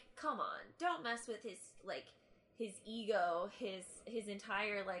 Like, come on. Don't mess with his ego, his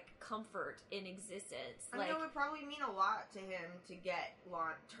entire, like, comfort in existence. I know it would probably mean a lot to him to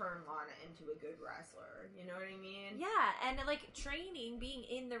turn Lana into a good wrestler. You know what I mean? Yeah, and, like, training, being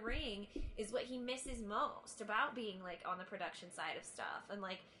in the ring is what he misses most about being, like, on the production side of stuff. And,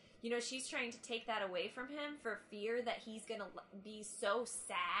 like, you know, she's trying to take that away from him for fear that he's gonna be so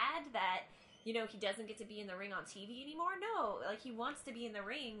sad that, you know, he doesn't get to be in the ring on TV anymore. No, like, he wants to be in the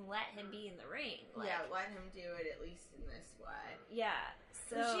ring, let him be in the ring. Like, yeah, let him do it at least in this way. Yeah,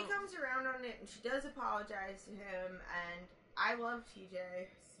 so... And she comes around on it, and she does apologize to him, and I love TJ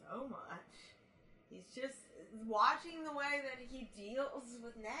so much. He's just... Watching the way that he deals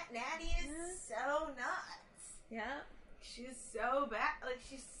with Natty is so nuts. Yeah. She's so bad. Like,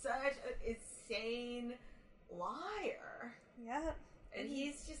 she's such an insane liar. Yeah. And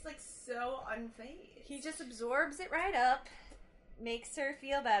he's just, like, so unfazed. He just absorbs it right up, makes her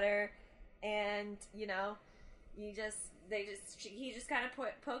feel better, and, you know, he just kind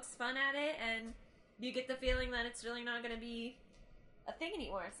of pokes fun at it, and you get the feeling that it's really not going to be a thing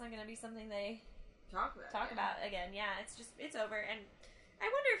anymore. It's not going to be something they talk about again. Yeah, it's over, and I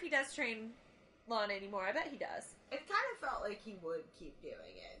wonder if he does train Lana anymore. I bet he does. It kind of felt like he would keep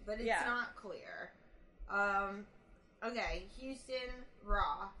doing it, but it's not clear. Okay, Houston,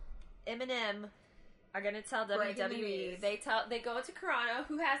 Raw. Eminem are gonna tell WWE. They go to Carano,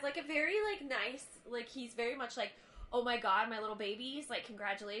 who has like a very like nice, like he's very much like, oh my god, my little babies, like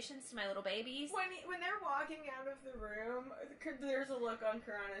congratulations to my little babies. When they're walking out of the room, there's a look on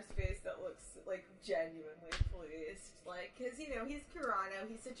Carano's face that looks like genuinely pleased, like because you know he's Carano,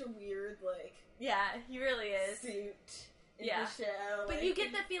 he's such a weird like he really is suit. In the show, but you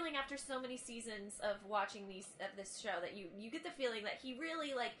get the feeling after so many seasons of watching this show that you get the feeling that he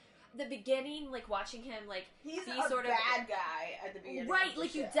really like the beginning, like watching him like he's be a sort bad guy at the beginning, right?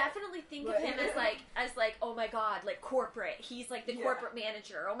 Like you definitely think of him as like oh my god, like corporate. He's like the corporate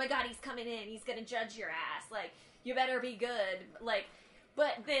manager. Oh my god, he's coming in. He's gonna judge your ass. Like you better be good. Like,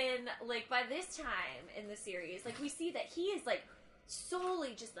 but then like by this time in the series, like we see that he is like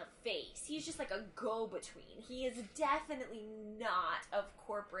solely just a face. He's just like a go-between. He is definitely not of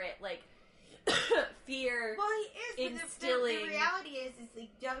corporate like fear. Well, he is. Instilling. But the reality is like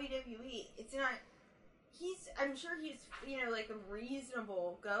WWE. It's not. I'm sure he's like a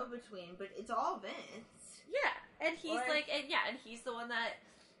reasonable go-between, but it's all Vince. Yeah, and he's and he's the one that.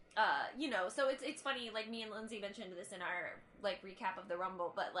 So it's funny. Like me and Lindsay mentioned this in our like recap of the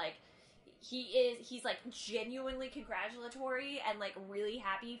Rumble, but like. He's like genuinely congratulatory and like really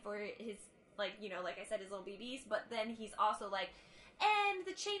happy for his like like I said his little BBs, but then he's also like, and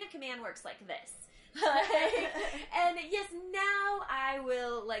the chain of command works like this. And yes, now I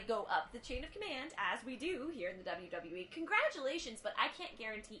will like go up the chain of command as we do here in the WWE. Congratulations, but I can't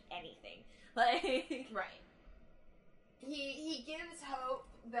guarantee anything. Like right. He gives hope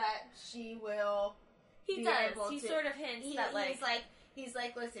that she will. He does. He sort of hints that like. He's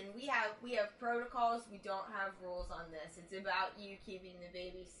like, listen, we have protocols. We don't have rules on this. It's about you keeping the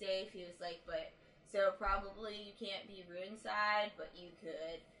baby safe. He was like, but so probably you can't be ringside, but you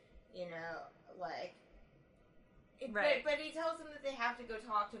could, like. Right. But he tells them that they have to go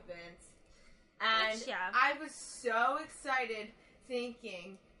talk to Vince, and I was so excited,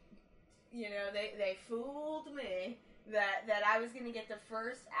 thinking, they fooled me. That I was going to get the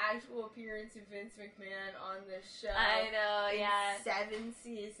first actual appearance of Vince McMahon on this show. I know, 7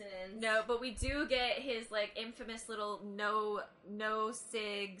 seasons. No, but we do get his, like, infamous little no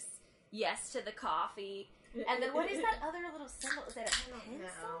cigs, yes to the coffee. And then what is that other little symbol? Is that a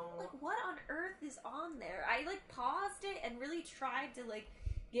pencil? Like, what on earth is on there? I, like, paused it and really tried to, like,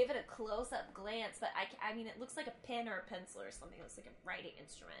 give it a close-up glance, but I mean, it looks like a pen or a pencil or something. It looks like a writing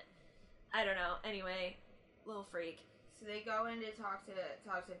instrument. I don't know. Anyway, little freak. So they go in to talk to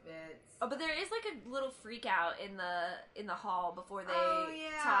Vince. Oh, but there is like a little freak out in the hall before they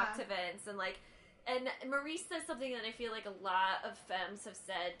talk to Vince, and Maurice says something that I feel like a lot of femmes have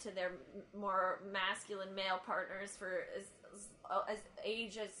said to their more masculine male partners for as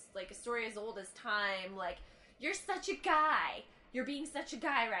age as like a story as old as time. Like, you're such a guy. You're being such a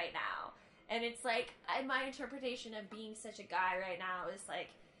guy right now, and it's like my interpretation of being such a guy right now is like.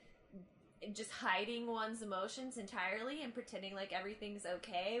 Just hiding one's emotions entirely and pretending like everything's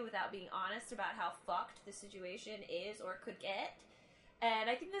okay without being honest about how fucked the situation is or could get. And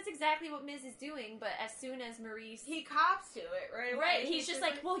I think that's exactly what Miz is doing, but as soon as Maurice... He cops to it right away. Right, he's just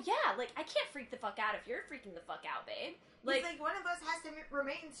like, well, yeah, like, I can't freak the fuck out if you're freaking the fuck out, babe. Like, he's like, one of us has to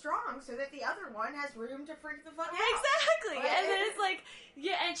remain strong so that the other one has room to freak the fuck out. Exactly! And then it's like,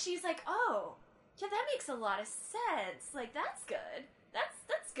 yeah, and she's like, oh, yeah, that makes a lot of sense. Like, that's good.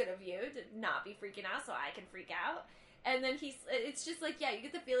 That's good of you to not be freaking out so I can freak out. And then it's just like, yeah, you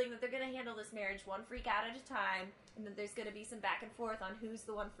get the feeling that they're going to handle this marriage one freak out at a time, and then there's going to be some back and forth on who's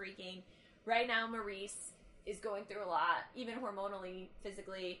the one freaking. Right now, Maurice is going through a lot, even hormonally,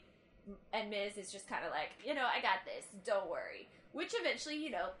 physically, and Miz is just kind of like, I got this, don't worry. Which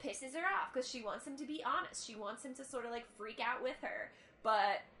eventually, pisses her off, because she wants him to be honest. She wants him to sort of, like, freak out with her.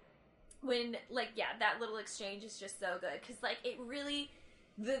 But when, like, yeah, that little exchange is just so good, because, like, it really,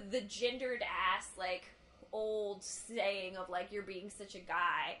 the gendered ass, like, old saying of, like, you're being such a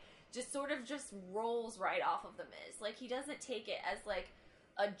guy, just sort of just rolls right off of the Miz. Like, he doesn't take it as, like,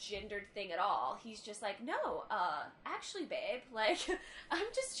 a gendered thing at all. He's just like, no, actually, babe, like, I'm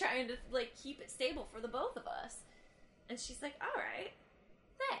just trying to, like, keep it stable for the both of us. And she's like, alright,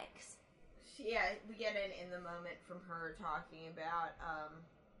 thanks. Yeah, we get an in the moment from her talking about,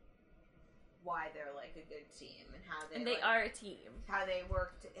 why they're, like, a good team, and how they, and they, like, are a team. How they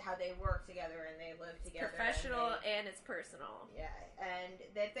work together, and they live together. It's professional, and it's personal. Yeah, and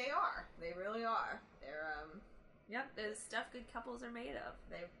that they are. They really are. They're, Yep, the stuff good couples are made of.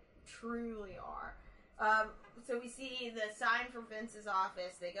 They truly are. So we see the sign from Vince's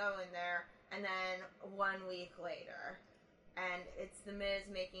office. They go in there, and then 1 week later, and it's the Miz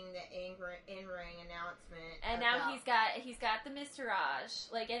making the in-ring announcement. And now he's got the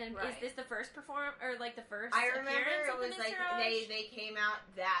Miztourage. Like, and right. Is this the first or like the first? I remember it was like they came out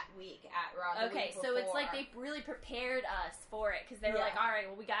that week at Raw. Okay, so it's like they really prepared us for it, because they were like, all right,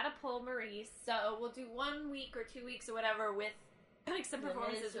 well, we got to pull Maryse, so we'll do 1 week or 2 weeks or whatever with, like, some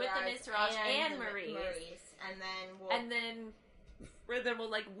performances with the Miztourage and Maryse. And then we'll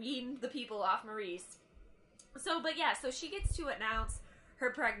like wean the people off Maryse. So, but yeah, so she gets to announce her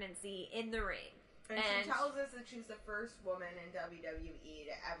pregnancy in the ring. And she tells us that she's the first woman in WWE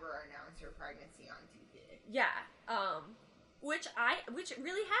to ever announce her pregnancy on TV. Yeah. Which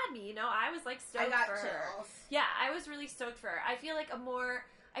really had me, I was, like, stoked for her. I got chills. Yeah, I was really stoked for her. I feel like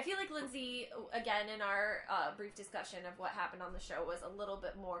Lindsay, again, in our brief discussion of what happened on the show, was a little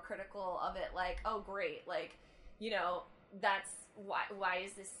bit more critical of it, like, oh, great, like, that's why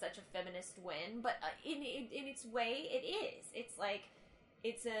is this such a feminist win? But in its way, it is. It's like,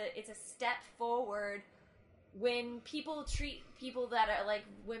 it's a step forward when people treat people that are, like,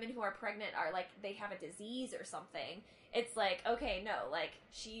 women who are pregnant are, like, they have a disease or something. It's like, okay, no, like,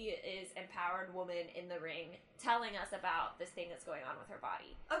 she is empowered woman in the ring telling us about this thing that's going on with her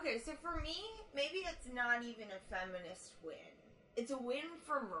body. Okay, so for me, maybe it's not even a feminist win. It's a win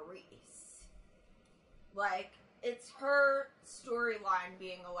for Maryse. Like, it's her storyline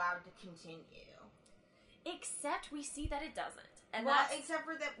being allowed to continue. Except we see that it doesn't. And except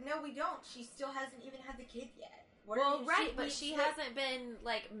for that, no, we don't. She still hasn't even had the kid yet. She hasn't been,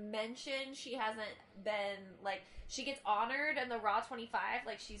 like, mentioned. She hasn't been, like, she gets honored in the Raw 25,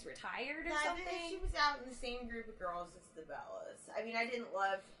 like, she's retired or something. She was out in the same group of girls as the Bellas. I mean, I didn't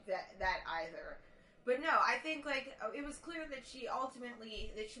love that either. But no, I think, like, it was clear that she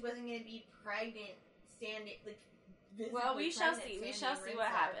wasn't going to be pregnant standing, like, well, we shall see. We shall see what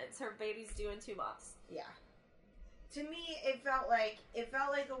happens. Her baby's due in 2 months. Yeah. To me, it felt like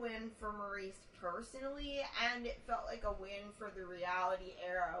a win for Maryse personally, and it felt like a win for the reality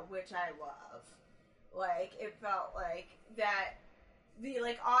era, which I love. Like, it felt like that, the,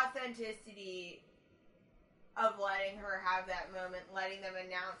 like, authenticity of letting her have that moment, letting them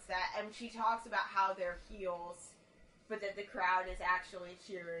announce that, and she talks about how they're heels, but that the crowd is actually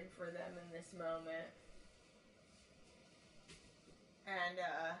cheering for them in this moment. And,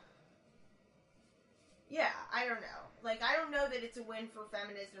 yeah, I don't know. Like, I don't know that it's a win for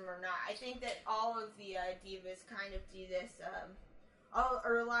feminism or not. I think that all of the divas kind of do this,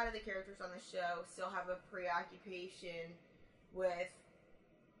 or a lot of the characters on the show still have a preoccupation with,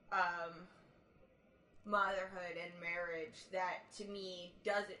 motherhood and marriage that, to me,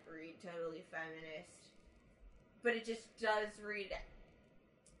 doesn't read totally feminist. But it just does read...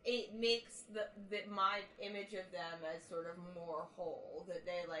 It makes my image of them as sort of more whole, that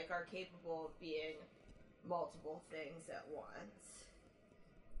they, like, are capable of being multiple things at once.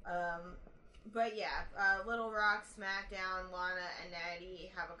 But yeah, Little Rock, SmackDown, Lana and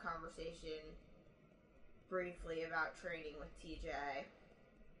Natty have a conversation briefly about training with TJ.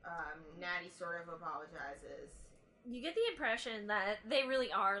 Natty sort of apologizes. You get the impression that they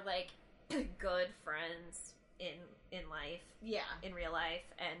really are, like, good friends in life. Yeah. In real life,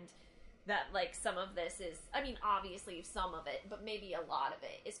 and that, like, some of this is, I mean, obviously some of it, but maybe a lot of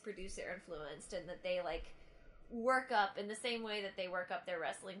it is producer influenced, and that they, like, work up in the same way that they work up their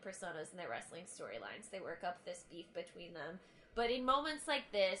wrestling personas and their wrestling storylines. They work up this beef between them. But in moments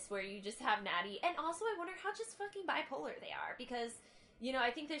like this, where you just have Natty, and also I wonder how just fucking bipolar they are, because,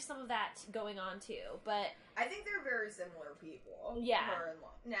 I think there's some of that going on too, but... I think they're very similar people. Yeah. Her and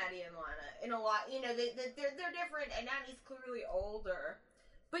Natty and Lana. In a lot, they're different, and Natty's clearly older,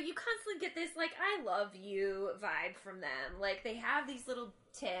 But you constantly get this, like, I love you vibe from them. Like, they have these little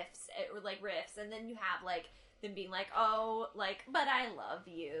tiffs, or, like, riffs, and then you have, like, them being like, oh, like, but I love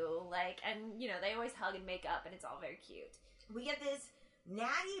you. Like, and, you know, they always hug and make up, and it's all very cute. We get this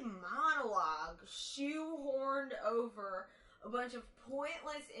natty monologue shoehorned over a bunch of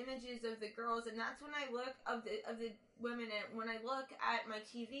pointless images of the girls, and that's when I look of the women, and when I look at my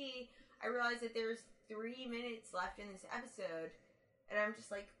TV, I realize that there's 3 minutes left in this episode, and I'm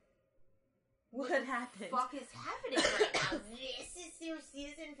just like, What happened? Fuck is happening right now? This is their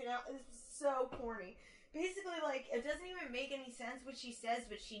season finale. This is so corny. Basically, like, it doesn't even make any sense what she says,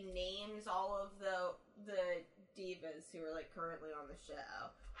 but she names all of the divas who are, like, currently on the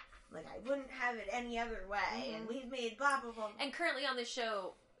show. Like, I wouldn't have it any other way, and we've made blah, blah, blah. And currently on the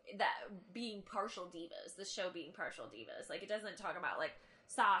show, that being partial divas, the show being partial divas. Like, it doesn't talk about, like,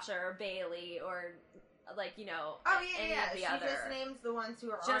 Sasha or Bailey or, like, you know, any of the She other. just names the ones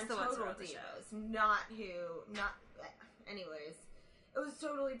who are Just on the ones who are Total on the show. Divas, anyways. It was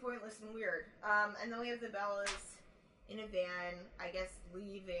totally pointless and weird. And then we have the Bellas in a van, I guess,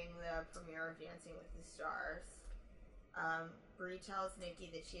 leaving the premiere of Dancing with the Stars. Brie tells Nikki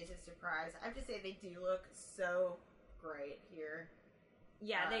that she has a surprise. I have to say, they do look so great here.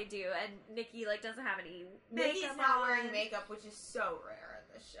 Yeah, they do. And Nikki, like, doesn't have any Nikki's makeup not on. wearing makeup, which is so rare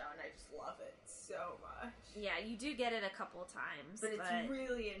in this show, and I just love it so much. Yeah, you do get it a couple times. But it's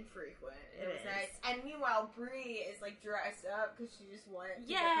really infrequent. It was is. nice. And meanwhile, Brie is, like, dressed up because she just went to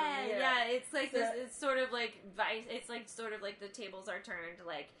the Yeah, premiere. yeah, it's like So- this, it's sort of like Vice, it's like sort of like the tables are turned,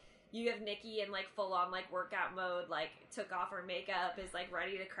 like, you have Nikki in, like, full-on, like, workout mode, like, took off her makeup, is, like,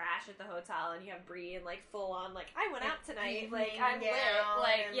 ready to crash at the hotel, and you have Brie in, like, full-on, like, I went out tonight, like, I'm lit,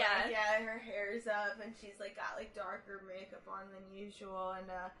 like, and, yeah. like, yeah, her hair's up, and she's, like, got, like, darker makeup on than usual,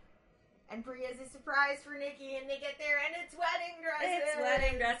 and Brie has a surprise for Nikki, and they get there, and it's wedding dresses! It's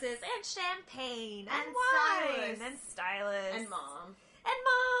wedding dresses, and champagne, and wine, stylists. and stylists. And Mom. And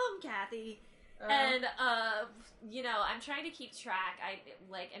Mom, Kathy. And, you know, I'm trying to keep track. I,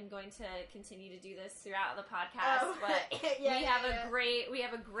 like, am going to continue to do this throughout the podcast, but we have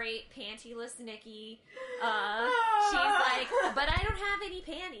a great pantyless Nikki. She's like, but I don't have any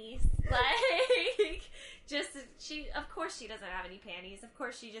panties. Like, of course she doesn't have any panties. Of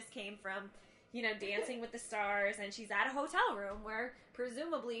course she just came from, you know, Dancing with the Stars, and she's at a hotel room where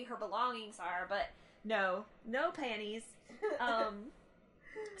presumably her belongings are, but no panties.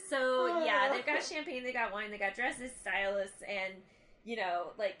 So, yeah, they've got champagne, they got wine, they got dresses, stylists, and, you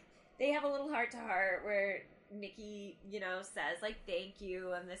know, like, they have a little heart-to-heart where Nikki, you know, says, like, thank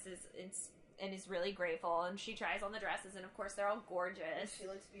you, and is really grateful, and she tries on the dresses, and of course they're all gorgeous. She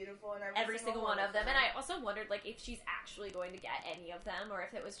looks beautiful in Every single one of them. And I also wondered, like, if she's actually going to get any of them, or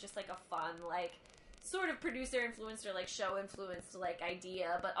if it was just, like, a fun, like, sort of producer-influenced or, like, show-influenced, like,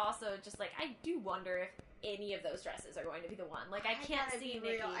 idea, but also just, like, I do wonder if any of those dresses are going to be the one. Like, I can't see Nikki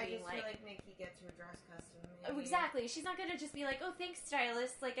being I just like... feel like Nikki gets her dress custom made. Oh, exactly. She's not going to just be like, oh, thanks,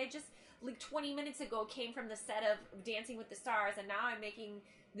 stylist. Like, I just, like, 20 minutes ago came from the set of Dancing with the Stars, and now I'm making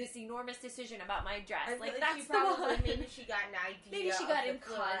this enormous decision about my dress. Like, that's the one. Maybe she got an idea. Maybe she got of the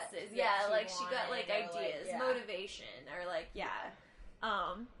impulses. look Yeah, that like, she got, like, wanted, or, ideas, like, yeah. motivation, or, like, yeah.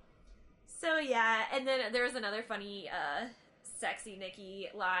 So, yeah, and then there was another funny, sexy Nikki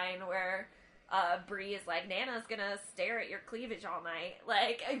line where... Brie is like, Nana's gonna stare at your cleavage all night.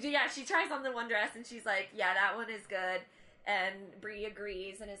 Like, yeah, she tries on the one dress and she's like, yeah, that one is good. And Brie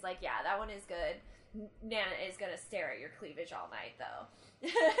agrees and is like, yeah, that one is good. Nana is gonna stare at your cleavage all night, though.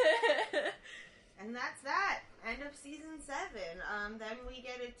 And that's that. End of season 7. Then we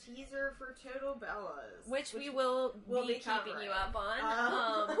get a teaser for Total Bellas. Which we will we'll be be keeping covering. you up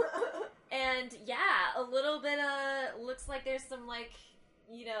on. And yeah, a little bit of, looks like there's some, like,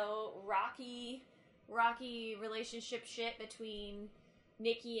 you know, rocky relationship shit between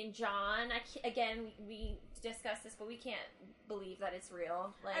Nikki and John. Again, we discussed this, but we can't believe that it's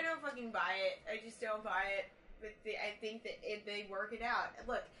real. Like, I don't fucking buy it. I just don't buy it. But I think that if they work it out.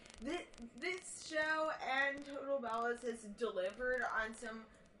 Look, this show and Total Bellas has delivered on some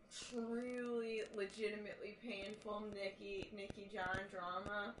truly, legitimately painful Nikki John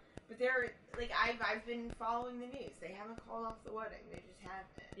drama. But they're, like, I've been following the news. They haven't called off the wedding. They just haven't.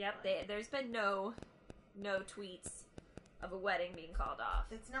 Yep, there's been no tweets of a wedding being called off.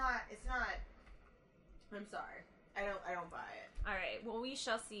 It's not, I'm sorry. I don't buy it. Alright, well, we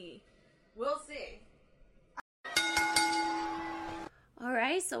shall see. We'll see.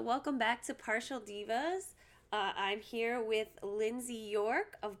 Alright, so welcome back to Partial Divas. I'm here with Lindsay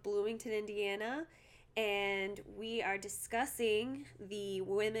York of Bloomington, Indiana, and we are discussing the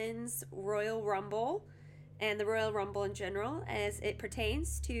Women's Royal Rumble and the Royal Rumble in general as it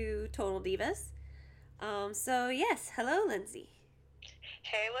pertains to Total Divas. So yes, hello, Lindsay.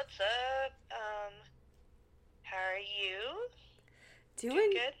 Hey, what's up? How are you?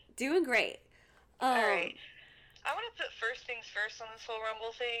 Doing good? Doing great. Alright. I want to put first things first on this whole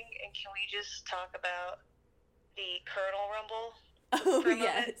Rumble thing, and can we just talk about the Colonel Rumble? Oh, for a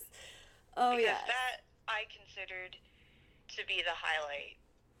yes. moment? Oh, because yes. that I considered to be the highlight,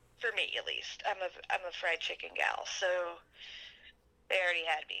 for me at least. I'm a fried chicken gal, so they already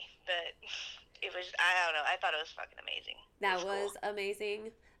had me, but it was, I don't know, I thought it was fucking amazing. That was was amazing,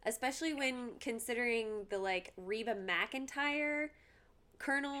 especially when considering the, like, Reba McEntire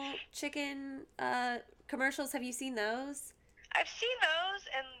Colonel Chicken commercials. Have you seen those? I've seen those,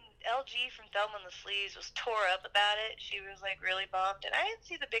 and LG from Thelma and the Sleaze was tore up about it. She was, like, really bummed, and I didn't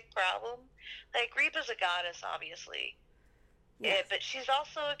see the big problem. Like, Reba's a goddess, obviously. Yes. Yeah, but she's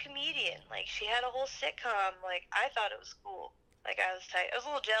also a comedian. Like, she had a whole sitcom. Like, I thought it was cool. Like, I was tight. I was a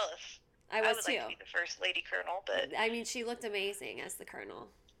little jealous. I was would too. like to be the first lady colonel, but... I mean, she looked amazing as the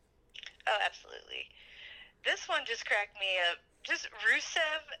Colonel. Oh, absolutely. This one just cracked me up. Just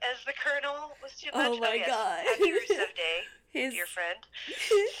Rusev as the colonel was too much. Oh my God. Happy Rusev Day, His dear friend.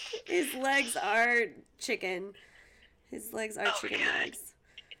 his legs are chicken. His legs are chicken God. legs.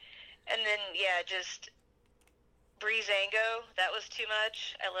 And then, yeah, just Breezango. That was too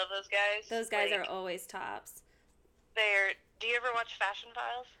much. I love those guys. Those guys Like, are always tops. They're... Do you ever watch Fashion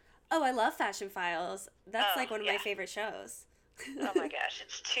Files? Oh, I love Fashion Files. That's Oh, like one of yeah. my favorite shows. Oh my gosh,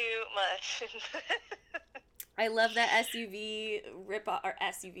 it's too much. I love that SUV ripoff, or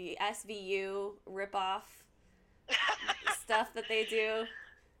SVU ripoff stuff that they do.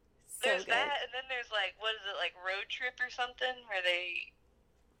 So There's good. that, and then there's like, what is it, like Road Trip or something, where they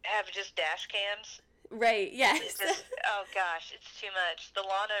have just dash cams. Right, yes. It's just, oh gosh, it's too much. The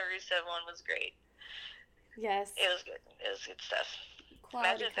Lana Rusev one was great. Yes. It was good. It was good stuff. Quality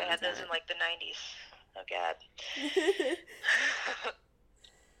Imagine if they had those in content. like the 90s. Oh god.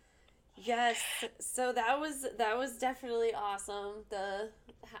 Yes, so that was definitely awesome. The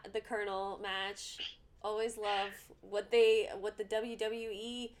Colonel match. Always love what the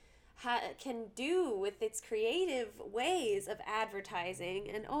WWE can do with its creative ways of advertising,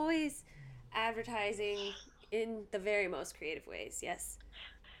 and always advertising in the very most creative ways. Yes.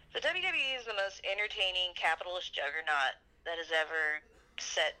 The WWE is the most entertaining capitalist juggernaut that has ever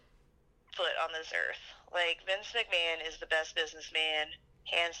set foot on this earth. Like, Vince McMahon is the best businessman,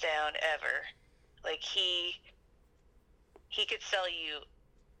 hands down, ever. Like, he could sell you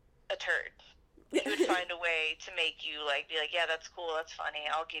a turd. He would find a way to make you, like, be like, yeah, that's cool, that's funny,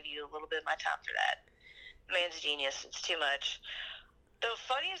 I'll give you a little bit of my time for that. Man's a genius. It's too much. The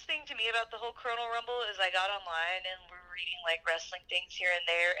funniest thing to me about the whole Colonel Rumble is I got online and we're reading, like, wrestling things here and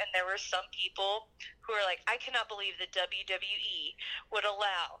there were some people who are like, I cannot believe the WWE would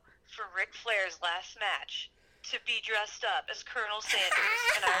allow for Ric Flair's last match to be dressed up as Colonel Sanders.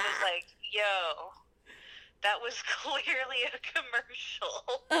 And I was like, yo, that was clearly a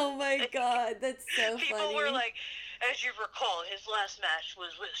commercial. Oh my god, that's so People funny. were like, as you recall, his last match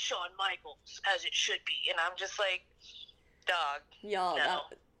was with Shawn Michaels, as it should be. And I'm just like, dog. Y'all, no.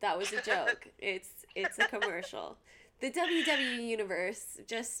 that was a joke. It's a commercial. The WWE universe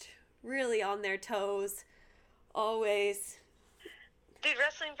just really on their toes, always. Dude,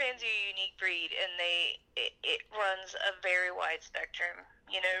 wrestling fans are a unique breed, and it runs a very wide spectrum.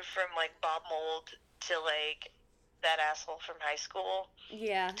 You know, from like Bob Mould to like that asshole from high school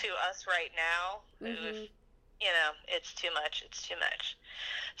Yeah. to us right now. Mhm. You know, it's too much. It's too much.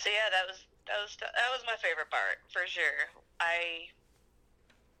 So yeah, that was my favorite part for sure.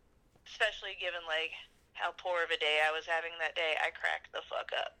 Especially given like how poor of a day I was having that day, I cracked the fuck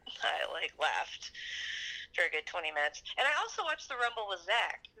up. I like laughed for a good 20 minutes. And I also watched the Rumble with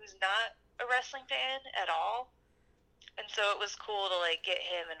Zach, who's not a wrestling fan at all. And so it was cool to like get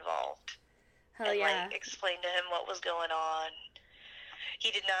him involved. Hell and yeah. like explain to him what was going on. He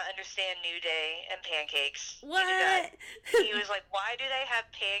did not understand New Day and pancakes. What? He was like, why do they have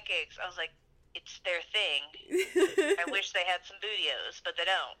pancakes? I was like, it's their thing. I wish they had some bootios, but they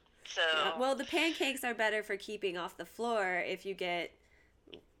don't. So Yeah, well, the pancakes are better for keeping off the floor if you get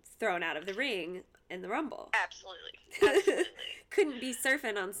thrown out of the ring in the Rumble. absolutely. Absolutely. Couldn't be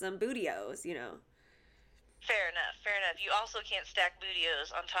surfing on some bootios, you know. Fair enough. Fair enough. You also can't stack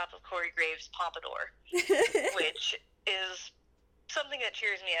bootios on top of Corey Graves' pompadour, which is something that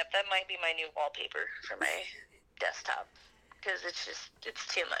cheers me up. That might be my new wallpaper for my desktop, because it's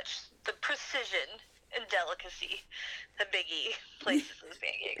too much. The precision and delicacy that Big E places those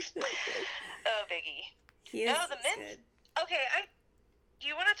pancakes. Oh, Big E. He is No, the is men's. good. Okay, do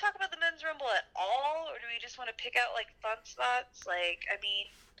you want to talk about the men's rumble at all, or do we just want to pick out like fun spots? Like, I mean,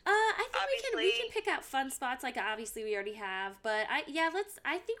 I think we obviously- can pick out fun spots. Like obviously we already have, but I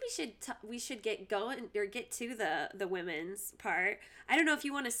think we should get going or get to the women's part. I don't know if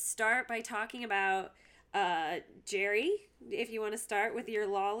you want to start by talking about Jerry. If you want to start with your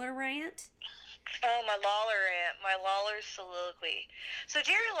Lawler rant. Oh, my Lawler rant, my Lawler soliloquy. So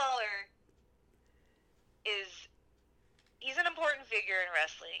Jerry Lawler he's an important figure in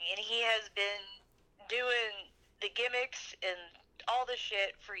wrestling, and he has been doing the gimmicks and all the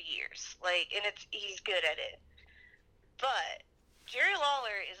shit for years. Like, and he's good at it. But Jerry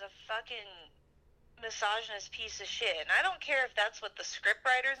Lawler is a fucking misogynist piece of shit, and I don't care if that's what the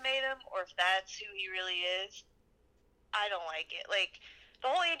scriptwriters made him or if that's who he really is. I don't like it. Like, the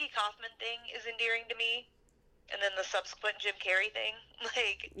whole Andy Kaufman thing is endearing to me, and then the subsequent Jim Carrey thing.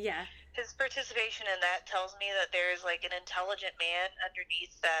 Like, Yeah. his participation in that tells me that there is, like, an intelligent man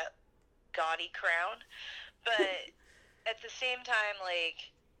underneath that gaudy crown. But at the same time,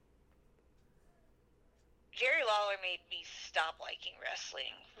 like, Jerry Lawler made me stop liking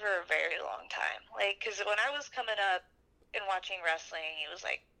wrestling for a very long time. Like, because when I was coming up and watching wrestling, it was,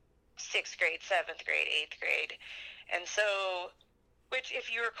 like, 6th grade, 7th grade, 8th grade. And so, which,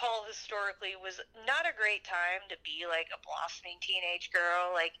 if you recall, historically was not a great time to be, like, a blossoming teenage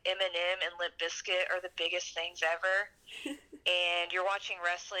girl. Like, Eminem and Limp Bizkit are the biggest things ever. And you're watching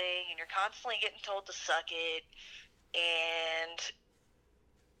wrestling, and you're constantly getting told to suck it. And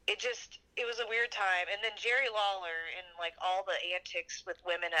it was a weird time. And then Jerry Lawler and, like, all the antics with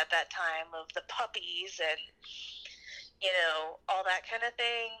women at that time of the puppies and, you know, all that kind of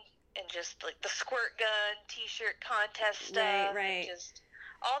thing. And just, like, the squirt gun t-shirt contest stuff. Right. And just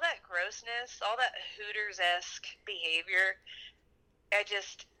all that grossness, all that Hooters-esque behavior. I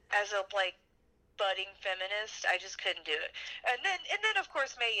just, as a, like, budding feminist, I just couldn't do it. And then of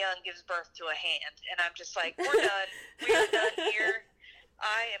course, Mae Young gives birth to a hand. And I'm just like, we're done. We are done here.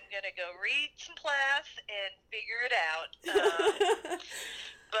 I am going to go read some Plath and figure it out.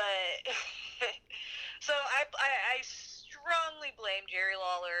 But, so I strongly blame Jerry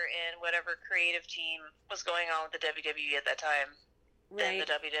Lawler and whatever creative team was going on with the WWE at that time and the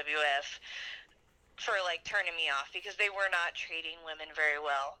WWF for, like, turning me off, because they were not treating women very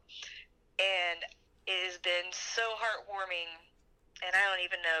well. And it has been so heartwarming, and I don't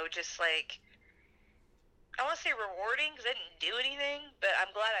even know, just, like, I want to say rewarding, because I didn't do anything, but I'm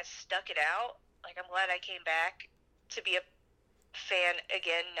glad I stuck it out. Like, I'm glad I came back to be a fan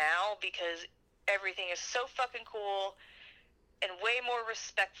again now, because everything is so fucking cool and way more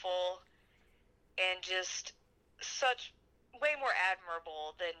respectful and just such way more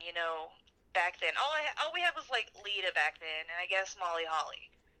admirable than, you know, back then. All we had was, like, Lita back then, and I guess Molly Holly.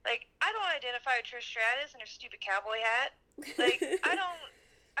 Like, I don't identify with Trish Stratus and her stupid cowboy hat. Like, I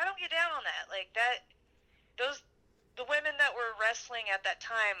don't get down on that. Like, the women that were wrestling at that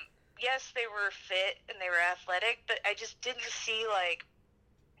time, yes, they were fit and they were athletic, but I just didn't see, like,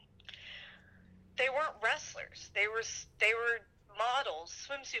 they weren't wrestlers. They were models,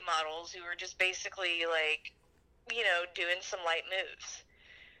 swimsuit models, who were just basically, like, you know, doing some light moves.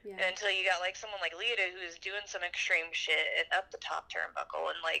 Yeah. Until you got, like, someone like Lita who's doing some extreme shit and up the top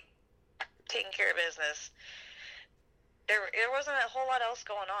turnbuckle and, like, taking care of business. There wasn't a whole lot else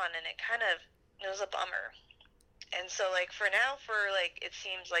going on, and it was a bummer. And so, like, for now, like, it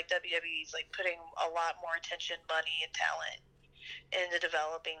seems like WWE's, like, putting a lot more attention, money, and talent into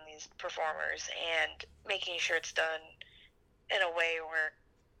developing these performers and making sure it's done in a way where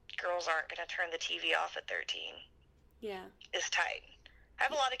girls aren't going to turn the TV off at 13. Yeah. Is tight. I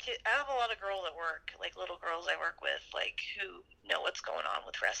have a lot of girls at work, like, little girls I work with, like, who know what's going on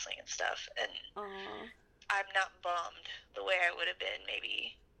with wrestling and stuff, and Aww. I'm not bummed the way I would have been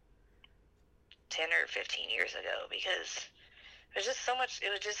maybe 10 or 15 years ago, because there's just so much.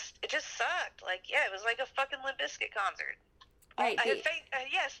 It just sucked. Like, yeah, it was like a fucking Limp Bizkit concert. Right.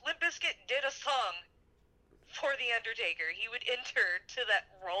 Yes, Limp Bizkit did a song for The Undertaker. He would enter to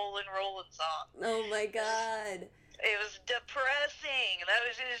that Rollin' song. Oh my God. It was depressing.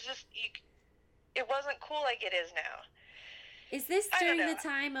 It wasn't cool like it is now. Is this I don't during the know.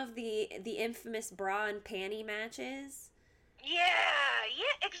 time of the infamous bra and panty matches? Yeah,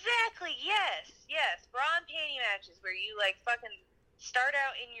 exactly. Yes. Bra and panty matches where you, like, fucking start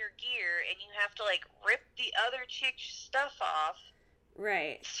out in your gear and you have to, like, rip the other chick's stuff off.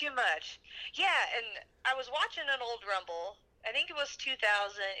 Right. It's too much. Yeah, and I was watching an old Rumble. I think it was 2000.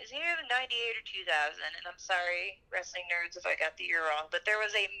 It was either 98 or 2000, and I'm sorry, wrestling nerds, if I got the year wrong, but there was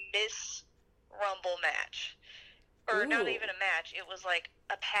a Miss Rumble match. Or not Ooh. even a match. It was like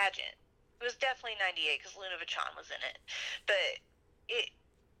a pageant. It was definitely 98 because Luna Vachon was in it. But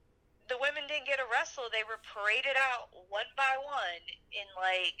the women didn't get to wrestle. They were paraded out one by one in,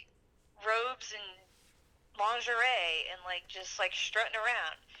 like, robes and lingerie and, like, just, like, strutting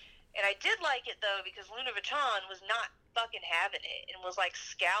around. And I did like it, though, because Luna Vachon was not fucking having it and was, like,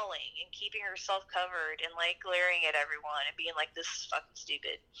 scowling and keeping herself covered and, like, glaring at everyone and being like, this is fucking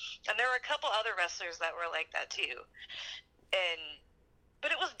stupid. And there were a couple other wrestlers that were like that, too. But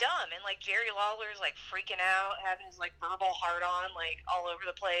it was dumb, and, like, Jerry Lawler's, like, freaking out, having his, like, verbal hard-on, like, all over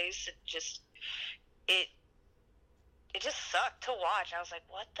the place. It just sucked to watch. I was like,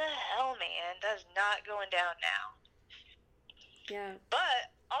 what the hell, man? That's not going down now. Yeah.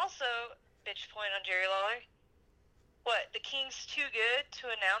 But, also, bitch point on Jerry Lawler, what, the King's too good to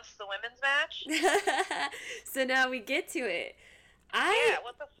announce the women's match? So now we get to it. Yeah,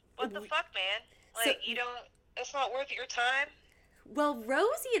 what the fuck, man? Like, you don't, it's not worth your time? Well,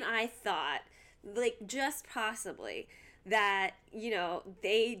 Rosie and I thought, like, just possibly, that, you know,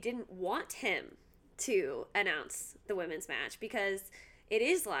 they didn't want him to announce the women's match because it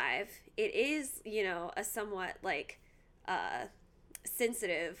is live. It is, you know, a somewhat, like,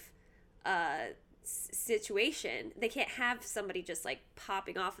 sensitive situation. They can't have somebody just, like,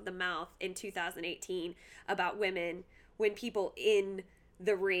 popping off of the mouth in 2018 about women when people in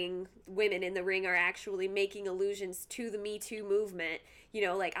the ring, women in the ring, are actually making allusions to the Me Too movement. You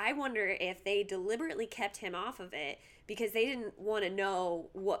know, like, I wonder if they deliberately kept him off of it because they didn't want to know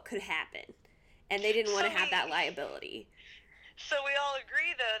what could happen. And they didn't want to have that liability. So we all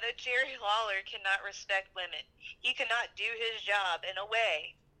agree, though, that Jerry Lawler cannot respect women. He cannot do his job in a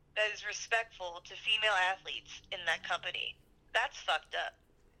way that is respectful to female athletes in that company. That's fucked up.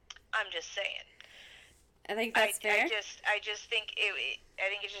 I'm just saying. I think that's fair. I just think I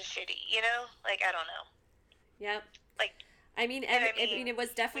think it's just shitty, you know? Like, I don't know. Yep. Like, I mean, it was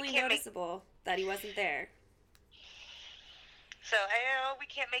definitely noticeable that he wasn't there. So, I know we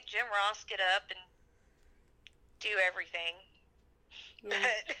can't make Jim Ross get up and do everything.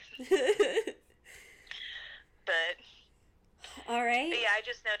 Yeah. But all right. But yeah, I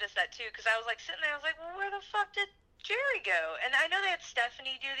just noticed that too, because I was like sitting there, I was like, well, where the fuck did Jerry go? And I know they had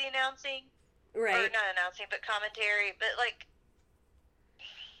Stephanie do the announcing. Right. Or not announcing, but commentary. But, like,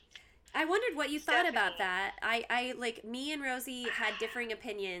 I wondered what you thought about that. I like, me and Rosie had differing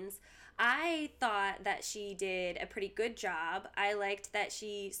opinions. I thought that she did a pretty good job. I liked that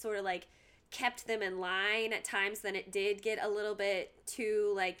she sort of, like, kept them in line at times. Then it did get a little bit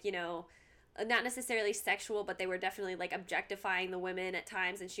too, like, you know, not necessarily sexual, but they were definitely, like, objectifying the women at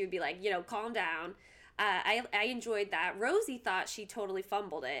times. And she would be like, you know, calm down. I enjoyed that. Rosie thought she totally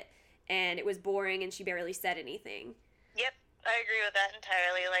fumbled it. And it was boring, and she barely said anything. Yep, I agree with that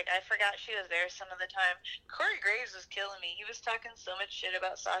entirely. Like, I forgot she was there some of the time. Corey Graves was killing me. He was talking so much shit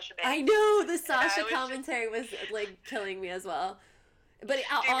about Sasha Banks. I know, the Sasha commentary was, like, killing me as well. But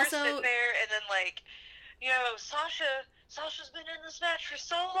also... We're sitting there, and then, like, you know, Sasha's been in this match for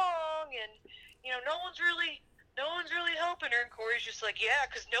so long, and, you know, no one's really helping her. And Corey's just like, yeah,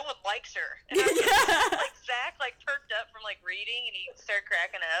 because no one likes her. And I was like, Zach, like, perked up from, like, reading, and he started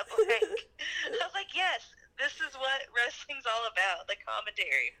cracking up. Like, I was like, yes, this is what wrestling's all about, the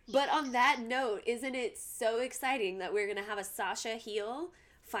commentary. But on that note, isn't it so exciting that we're going to have a Sasha heel,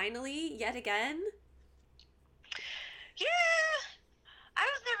 finally, yet again? Yeah. I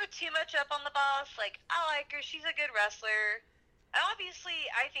was never too much up on the boss. Like, I like her. She's a good wrestler. And obviously,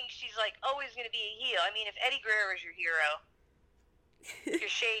 I think she's, like, always going to be a heel. I mean, if Eddie Guerrero is your hero, you're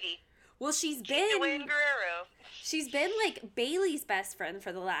shady. Well, she's been like Bayley's best friend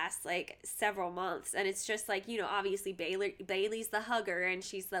for the last, like, several months, and it's just like, you know, obviously Bayley's the hugger, and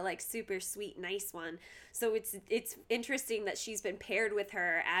she's the, like, super sweet, nice one. So it's interesting that she's been paired with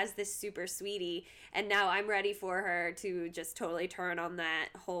her as this super sweetie, and now I'm ready for her to just totally turn on that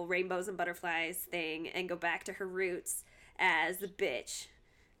whole rainbows and butterflies thing and go back to her roots as the bitch.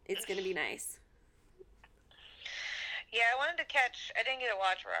 It's gonna be nice. Yeah, I didn't get to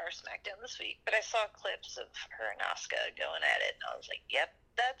watch Raw or SmackDown this week, but I saw clips of her and Asuka going at it, and I was like, yep,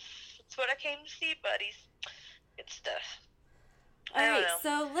 that's what I came to see, buddies. Good stuff. All right,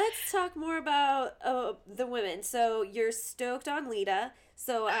 so let's talk more about the women. So you're stoked on Lita.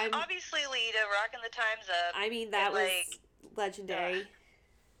 So I'm... Obviously Lita, rocking the times up. I mean, that was legendary.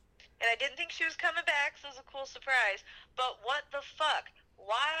 And I didn't think she was coming back, so it was a cool surprise. But what the fuck?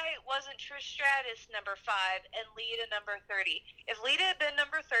 Why wasn't Trish Stratus number 5 and Lita number 30? If Lita had been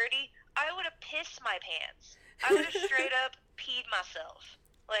number 30, I would have pissed my pants. I would have straight up peed myself.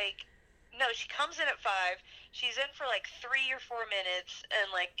 Like, no, she comes in at 5. She's in for like 3 or 4 minutes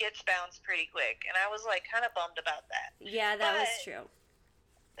and like gets bounced pretty quick. And I was like kind of bummed about that. Yeah, that was true.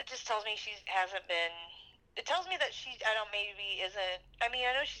 It just tells me she hasn't been it tells me that she, I don't, maybe isn't, I mean,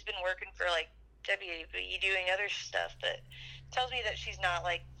 I know she's been working for, like, WWE doing other stuff, but it tells me that she's not,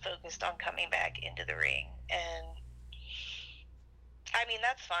 like, focused on coming back into the ring. And, I mean,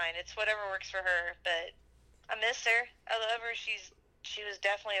 that's fine. It's whatever works for her, but I miss her. I love her. She was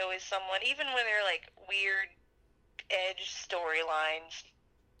definitely always someone, even when they're, like, weird edge storylines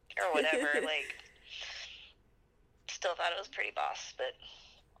or whatever, like, still thought it was pretty boss, but...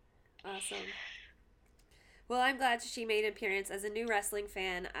 Awesome. Well, I'm glad she made an appearance. As a new wrestling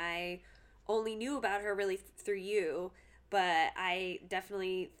fan, I only knew about her really through you, but I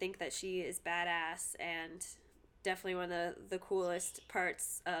definitely think that she is badass and definitely one of the coolest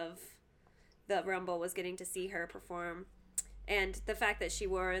parts of the Rumble was getting to see her perform. And the fact that she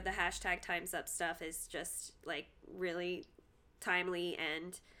wore the hashtag Time's Up stuff is just, like, really timely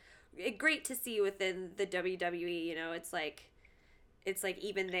and great to see within the WWE. You know, it's like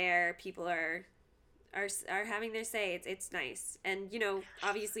even there, people are having their say. It's nice. And, you know,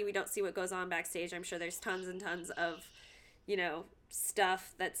 obviously we don't see what goes on backstage. I'm sure there's tons and tons of, you know,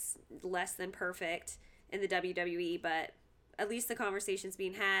 stuff that's less than perfect in the WWE, but at least the conversation's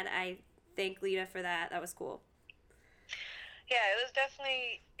being had. I thank Lita for that. That was cool. Yeah, it was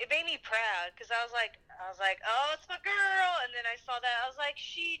definitely, it made me proud, because I was like, oh, it's my girl, and then I saw that, I was like,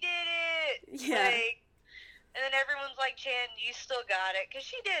 she did it! Yeah. Like, and then everyone's like, Chan, you still got it, because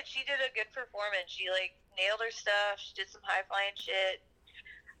she did a good performance, she, like, nailed her stuff, she did some high-flying shit.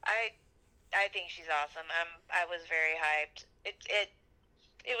 I think she's awesome. I was very hyped. It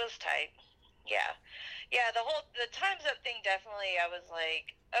was tight. Yeah. Yeah, the Time's Up thing, definitely, I was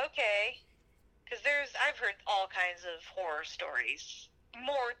like, okay. Because I've heard all kinds of horror stories.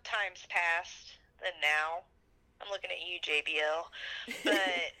 More times past than now. I'm looking at you, JBL.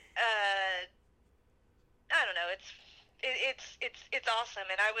 But, I don't know, it's awesome.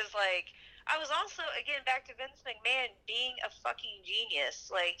 And I was also, again, back to Vince McMahon being a fucking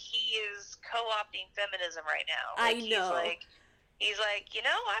genius. Like, he is co-opting feminism right now. Like, I know. He's like, you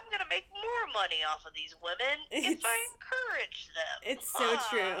know, I'm going to make more money off of these women if I encourage them. It's so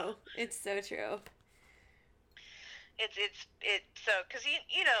true. It's so true. It's so, because,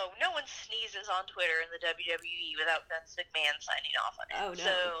 you know, no one sneezes on Twitter in the WWE without Vince McMahon signing off on it. Oh, no.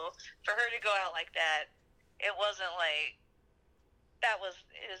 So, for her to go out like that, it wasn't like, it was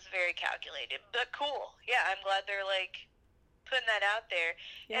very calculated. But cool. Yeah, I'm glad they're, like, putting that out there.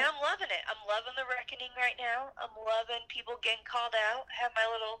 Yeah. And I'm loving it. I'm loving the reckoning right now. I'm loving people getting called out. I have my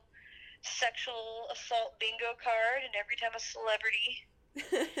little sexual assault bingo card, and every time a celebrity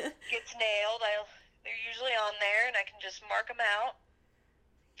gets nailed, they're usually on there, and I can just mark them out.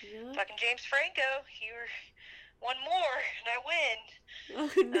 Yeah. Fucking James Franco, you were one more, and I win.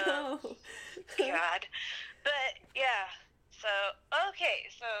 Oh, no. God. But, yeah. So, okay,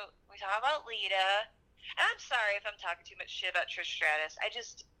 so we talk about Lita. And I'm sorry if I'm talking too much shit about Trish Stratus.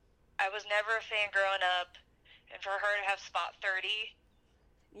 I was never a fan growing up, and for her to have spot 30,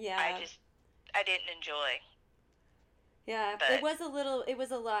 yeah, I didn't enjoy. Yeah, but it was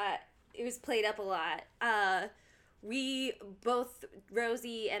a lot. It was played up a lot. We both,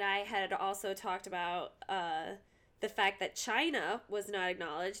 Rosie and I, had also talked about the fact that China was not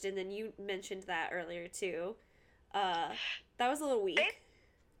acknowledged, and then you mentioned that earlier too. That was a little weak.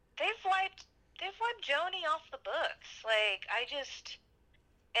 They've wiped Joni off the books. Like,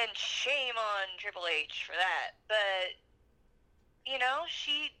 and shame on Triple H for that. But, you know,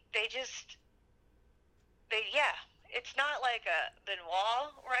 it's not like a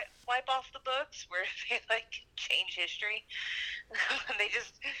Benoit wipe off the books where they, like, change history. they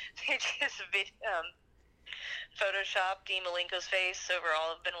just Photoshop Dean Malenko's face over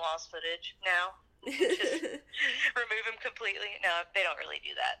all of Benoit's footage now. Just remove him completely. No, they don't really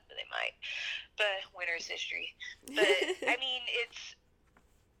do that, but they might. But winner's history. But, I mean,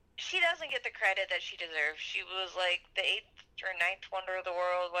 she doesn't get the credit that she deserves. She was, like, the 8th or 9th wonder of the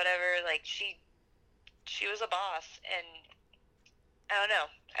world, whatever. Like, she was a boss, and I don't know.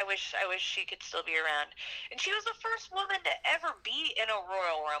 I wish she could still be around. And she was the first woman to ever be in a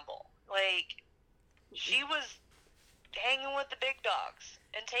Royal Rumble. Like, she was hanging with the big dogs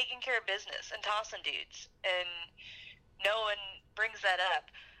and taking care of business and tossing dudes, and no one brings that up.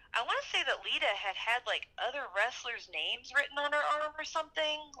 I want to say that Lita had like other wrestlers' names written on her arm or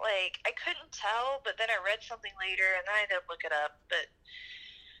something. Like, I couldn't tell, but then I read something later, and I had to look it up. But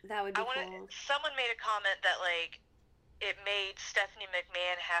that would be cool. Someone made a comment that, like, it made Stephanie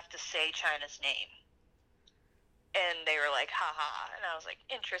McMahon have to say Chyna's name. And they were like, haha. And I was like,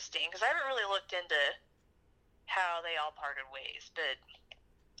 interesting, because I haven't really looked into how they all parted ways, but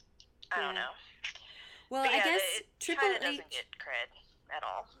I don't know. Well, but yeah, I guess Chyna doesn't get cred at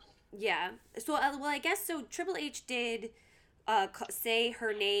all. Yeah. So, well, I guess so. Triple H did say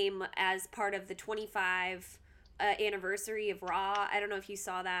her name as part of the 25 anniversary of Raw. I don't know if you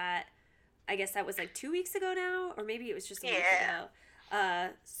saw that. I guess that was like 2 weeks ago now, or maybe it was just a week ago.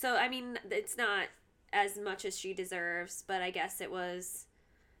 So, I mean, it's not as much as she deserves, but I guess it was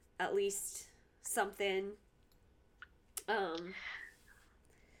at least something.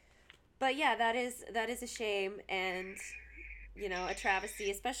 But yeah, that is a shame, and you know, a travesty,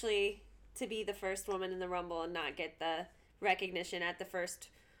 especially to be the first woman in the Rumble and not get the recognition at the first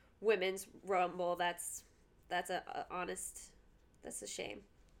women's Rumble. That's a shame.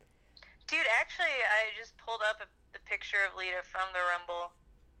 Dude, actually, I just pulled up the picture of Lita from the Rumble,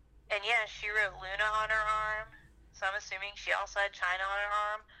 and yeah, she wrote Luna on her arm, so I'm assuming she also had China on her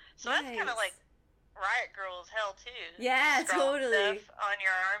arm. So Nice. That's kind of like Riot Girl as hell, too. Yeah, Strong totally. stuff on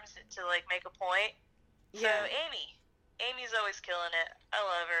your arms to, like, make a point. So, Yeah. Amy's always killing it. I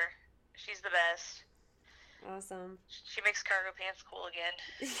love her. She's the best. Awesome. She makes cargo pants cool again.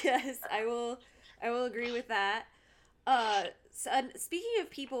 Yes, I will agree with that. Speaking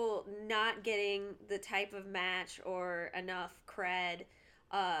of people not getting the type of match or enough cred,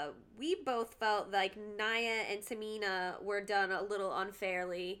 we both felt like Nia and Tamina were done a little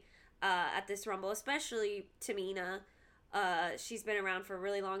unfairly at this Rumble, especially Tamina. She's been around for a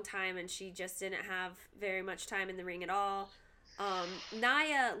really long time, and she just didn't have very much time in the ring at all.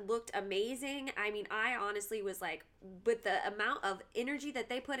 Nia looked amazing. I mean, I honestly was like, with the amount of energy that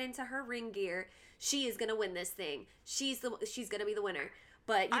they put into her ring gear, she is gonna win this thing. She's gonna be the winner.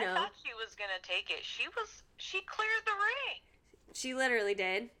 But you know, I thought she was gonna take it. She cleared the ring. She literally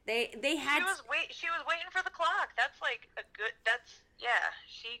did. They had. She was waiting for the clock. That's like a good. That's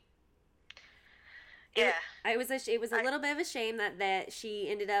She. Yeah. It was a little bit of a shame that she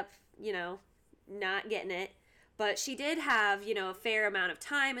ended up, you know, not getting it. But she did have, you know, a fair amount of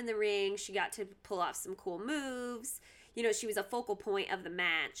time in the ring. She got to pull off some cool moves. You know, she was a focal point of the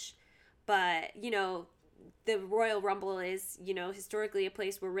match. But, you know, the Royal Rumble is, you know, historically a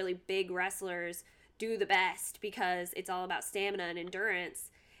place where really big wrestlers do the best because it's all about stamina and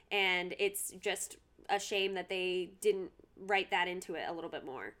endurance. And it's just a shame that they didn't write that into it a little bit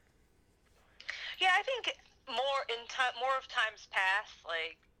more. Yeah, I think more of times past,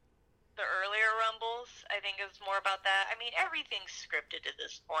 like the earlier Rumbles, I think is more about that. I mean, everything's scripted at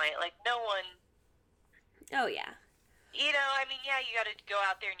this point. Like, no one... Oh, yeah. You know, I mean, yeah, you got to go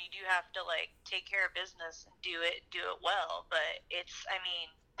out there and you do have to, like, take care of business and do it well. But it's, I mean,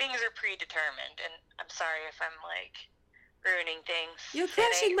 things are predetermined. And I'm sorry if I'm, like, ruining things. You're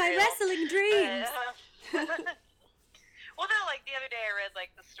crushing my wrestling dreams! Well, no, like, the other day I read,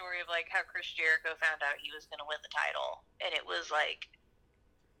 like, the story of, like, how Chris Jericho found out he was going to win the title. And it was, like,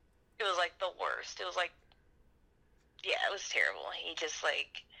 the worst. It was, like, yeah, it was terrible. He just,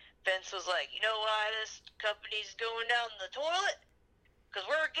 like, Vince was like, you know why this company's going down the toilet? Because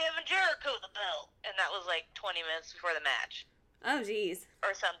we're giving Jericho the belt. And that was, like, 20 minutes before the match. Oh, jeez.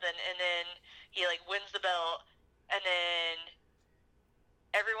 Or something. And then he, like, wins the belt. And then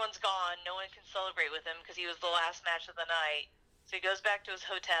everyone's gone. No one can celebrate with him because he was the last match of the night. So he goes back to his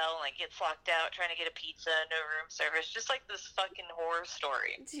hotel and, like, gets locked out trying to get a pizza, no room service. Just, like, this fucking horror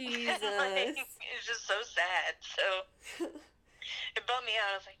story. Jesus. Like, it's just so sad. So it bummed me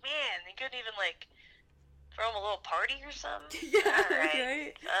out. I was like, man, they couldn't even, like, throw him a little party or something? Yeah, all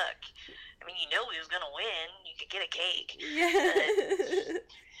right. right. Fuck. I mean, you know he was going to win. You could get a cake. Yeah.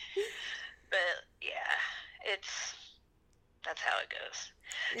 But yeah, that's how it goes.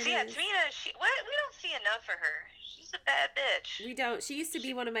 It So yeah, is. Tamina, we don't see enough of her. She's a bad bitch. We don't. She used to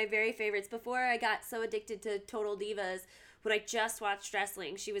be one of my very favorites. Before I got so addicted to Total Divas, when I just watched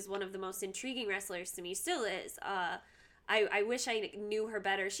wrestling, she was one of the most intriguing wrestlers to me. Still is. I wish I knew her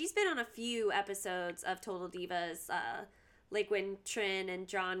better. She's been on a few episodes of Total Divas, like when Trin and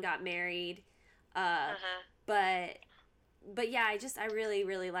John got married. But yeah, I really,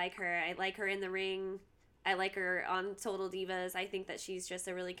 really like her. I like her in the ring. I like her on Total Divas. I think that she's just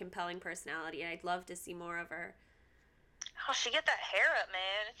a really compelling personality, and I'd love to see more of her. Oh, she get that hair up,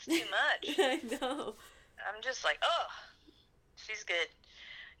 man. It's too much. I know. I'm just like, oh, she's good.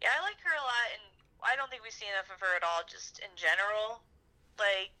 Yeah, I like her a lot, and I don't think we see enough of her at all, just in general,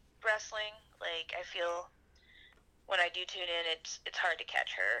 like, wrestling. Like, I feel when I do tune in, it's hard to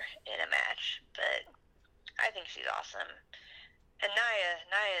catch her in a match, but I think she's awesome. And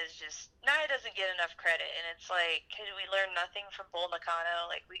Nia doesn't get enough credit, and it's like, can we learn nothing from Bull Nakano?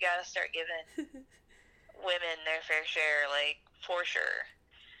 Like, we gotta start giving women their fair share, like, for sure.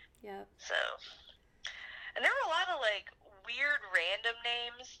 Yep. So, and there were a lot of, like, weird random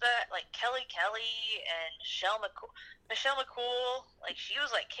names that, like Kelly and Michelle McCool, like she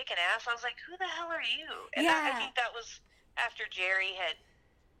was like kicking ass. I was like, who the hell are you? And I think that was after Jerry had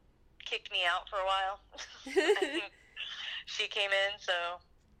kicked me out for a while. I think she came in, so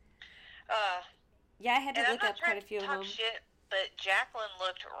yeah, I had to look up quite a few of them. Shit, but Jacqueline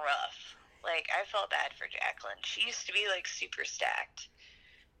looked rough. Like, I felt bad for Jacqueline. She used to be like super stacked,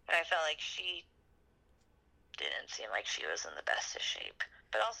 and I felt like she didn't seem like she was in the best of shape.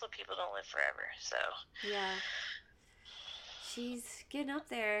 But also, people don't live forever, so yeah, she's getting up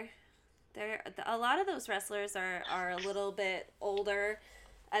there. A lot of those wrestlers are a little bit older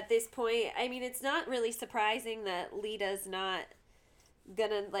at this point. I mean, it's not really surprising that Lita's not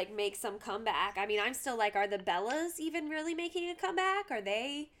gonna like make some comeback. I mean, I'm still like, are the Bellas even really making a comeback? Are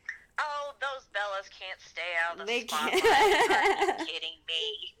they? Oh, those Bellas can't stay out of the They spotlight. can't. Are you kidding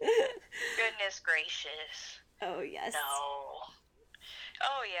me? Goodness gracious. Oh yes. No.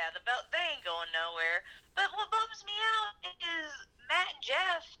 Oh yeah, they ain't going nowhere. But what bums me out is Matt and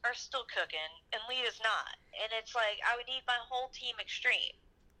Jeff are still cooking, and Lita's not. And it's like, I would need my whole team Extreme.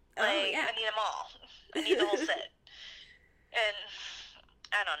 Like, I need them all. I need the whole set. And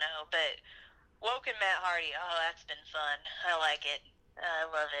I don't know, but Woken Matt Hardy, oh, that's been fun. I like it. I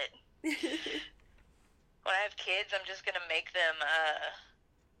love it. When I have kids, I'm just gonna make them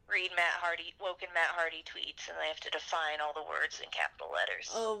read Woken Matt Hardy tweets, and they have to define all the words in capital letters.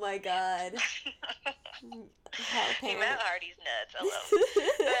 Oh my god. Matt Hardy's nuts. I love him.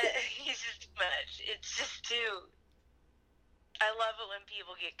 But he's just too much. It's just too... I love it when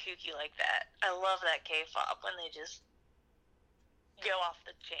people get kooky like that. I love that K-pop when they just go off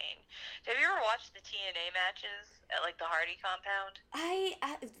the chain. Have you ever watched the TNA matches at like the Hardy compound?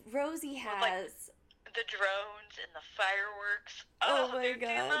 Rosie has. With, like, the drones and the fireworks. Oh my they're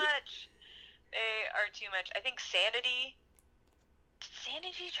god. too much. They are too much. I think Sanity. Did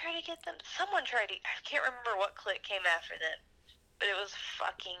Sanity try to get them? Someone tried to. I can't remember what clique came after them, but it was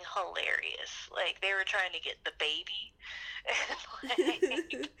fucking hilarious. Like, they were trying to get the baby and like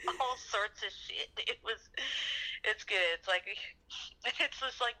all sorts of shit. It's good. It's like, it's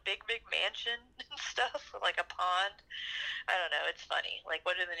this like big mansion and stuff with like a pond. I don't know. It's funny. Like,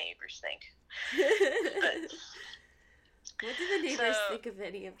 what do the neighbors think? But, what do the neighbors think of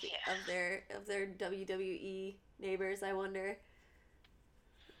any of their WWE neighbors? I wonder.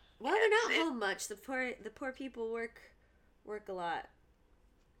 Well, they're not home much. The poor people work a lot.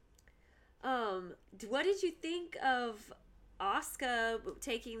 What did you think of Asuka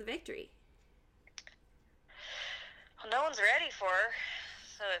taking the victory? Well, no one's ready for her,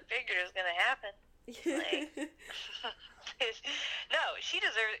 so I figured it was gonna happen. Like, no, she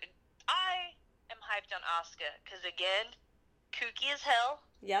deserves it. I am hyped on Asuka because, again, kooky as hell.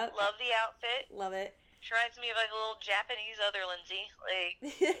 Yep. Love the outfit. Love it. She reminds me of like a little Japanese other Lindsay. Like,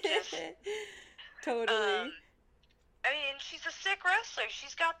 just totally. I mean, she's a sick wrestler.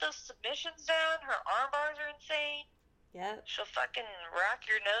 She's got those submissions down. Her arm bars are insane. Yeah. She'll fucking rock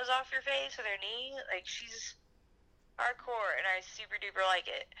your nose off your face with her knee. Like, she's hardcore, and I super duper like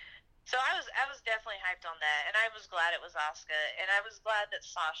it. So I was definitely hyped on that, and I was glad it was Asuka, and I was glad that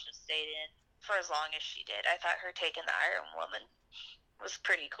Sasha stayed in for as long as she did. I thought her taking the Iron Woman was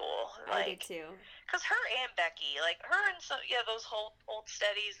pretty cool. Like, I did too. Because her and Becky, like her and those whole old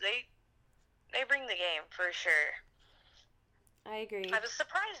steadies, they bring the game for sure. I agree. I was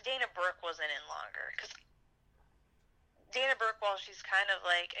surprised Dana Brooke wasn't in longer, because Dana Brooke, while she's kind of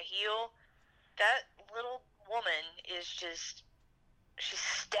like a heel, that little woman is just, she's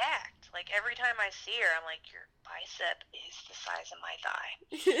stacked. Like, every time I see her, I'm like, your bicep is the size of my thigh.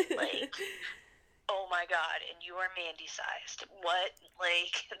 Like, oh my god, and you are Mandy-sized. What?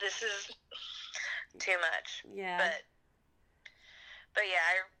 Like, this is too much. Yeah. But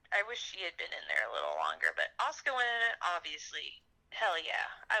yeah, I wish she had been in there a little longer. But Asuka winning it, obviously, hell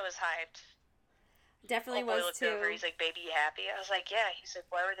yeah. I was hyped. Definitely was was too. too. Over, he's like, baby, you happy? I was like, yeah. He's like,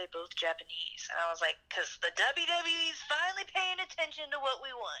 why were they both Japanese? And I was like, because the WWE's finally paying attention to what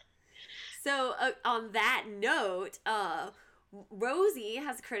we want. So, on that note, Rosie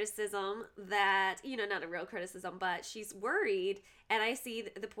has criticism that, not a real criticism, but she's worried, and I see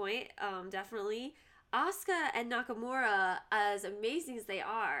the point, definitely. Asuka and Nakamura, as amazing as they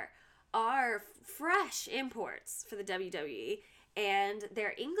are fresh imports for the WWE, and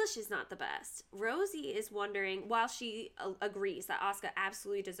their English is not the best. Rosie is wondering, while she agrees that Asuka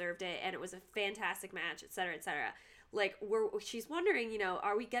absolutely deserved it, and it was a fantastic match, etc., etc., like, she's wondering,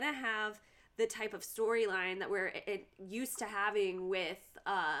 are we gonna have the type of storyline that we're used to having with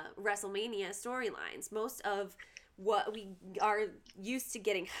WrestleMania storylines? Most of what we are used to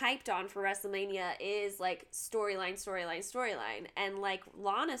getting hyped on for WrestleMania is like storyline. And like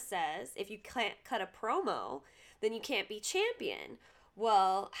Lana says, if you can't cut a promo, then you can't be champion.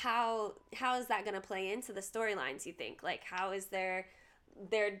 Well, how is that going to play into the storylines, you think? Like, how is their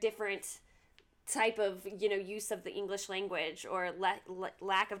different type of, use of the English language or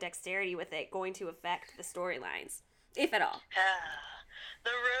lack of dexterity with it going to affect the storylines, if at all? The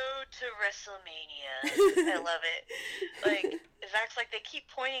road to WrestleMania. I love it. Like, it acts like they keep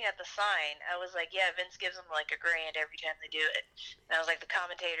pointing at the sign. I was like, yeah, Vince gives them like $1,000 every time they do it. And I was like, the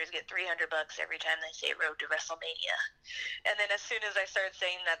commentators get $300 every time they say road to WrestleMania. And then as soon as I started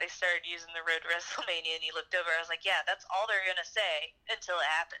saying that, they started using the road to WrestleMania, and he looked over. I was like, yeah, that's all they're gonna say until it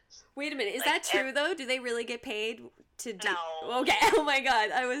happens. Wait a minute, is that true though? Do they really get paid to do? No. Okay. Oh my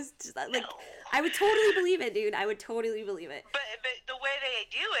God, I was just like, No. I would totally believe it, dude. I would totally believe it. But the way they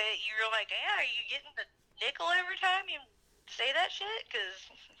do it, you're like, yeah, are you getting the nickel every time you say that shit? Because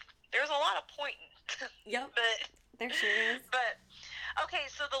there's a lot of pointing. Yep. But there sure is. But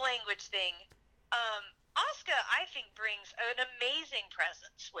okay, so the language thing, Asuka, I think, brings an amazing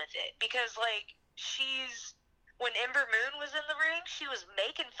presence with it because, like, when Ember Moon was in the ring, she was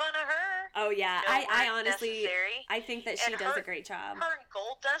making fun of her. Oh yeah, No I word honestly, necessary. I think that she And does a great job. Her and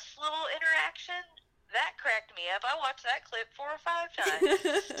Goldust's little interaction, that cracked me up. I watched that clip 4 or 5 times.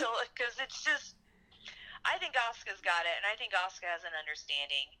 Still, because it's just, I think Asuka's got it, and I think Asuka has an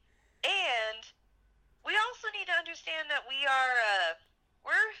understanding. And we also need to understand that we are,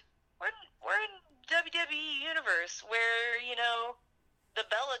 we're in WWE universe where, the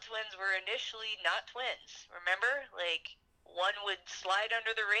Bella twins were initially not twins. Remember? Like, one would slide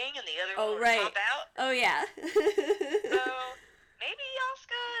under the ring and the other one would pop out. Oh yeah. So maybe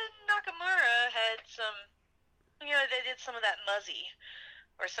Asuka and Nakamura had some, they did some of that Muzzy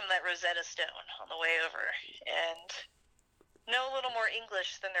or some of that Rosetta Stone on the way over and know a little more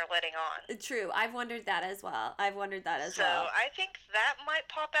English than they're letting on. True. I've wondered that as well. So I think that might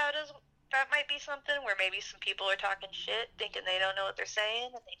pop out that might be something where maybe some people are talking shit, thinking they don't know what they're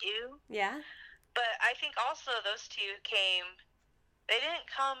saying, and they do. Yeah. But I think also those two they didn't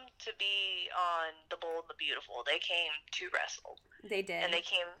come to be on The Bold and the Beautiful. They came to wrestle. They did. And they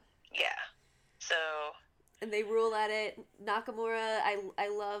came, yeah. So. And they rule at it. Nakamura, I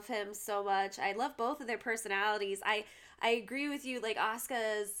love him so much. I love both of their personalities. I agree with you. Like,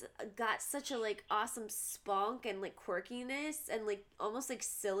 Asuka's got such a, like, awesome spunk and, like, quirkiness and, like, almost, like,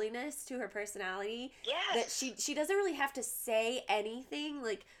 silliness to her personality. Yes. That she doesn't really have to say anything.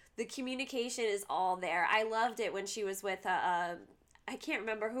 Like, the communication is all there. I loved it when she was with, I can't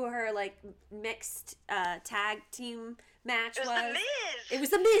remember who her, like, mixed tag team match was. It was The Miz. It was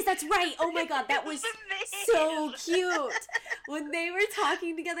The Miz, that's right. Oh my God, that was The Miz. so cute. When they were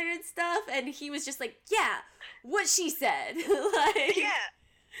talking together and stuff, and he was just like, yeah, what she said. Like, yeah.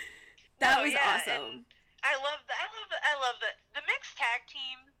 That was awesome. I love the mixed tag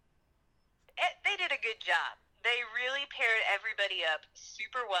team. They did a good job. They really paired everybody up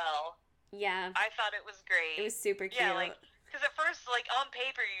super well. Yeah. I thought it was great. It was super cute. Yeah, like, because at first, like, on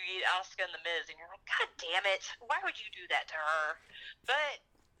paper, you read Asuka and The Miz, and you're like, God damn it, why would you do that to her? But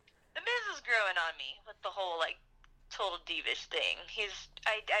The Miz is growing on me with the whole, like, total divish thing.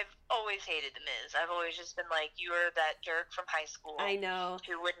 I've always hated The Miz. I've always just been like, you are that jerk from high school. I know.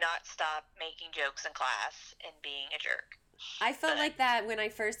 Who would not stop making jokes in class and being a jerk. I felt like that when I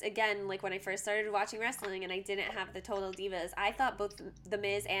first started watching wrestling and I didn't have the Total Divas. I thought both The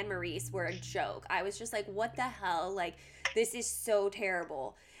Miz and Maurice were a joke. I was just like, what the hell? Like, this is so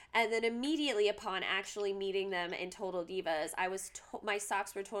terrible. And then immediately upon actually meeting them in Total Divas, my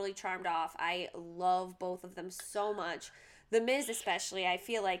socks were totally charmed off. I love both of them so much. The Miz especially, I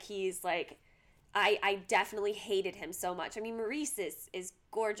feel like he's like, I definitely hated him so much. I mean, Maurice is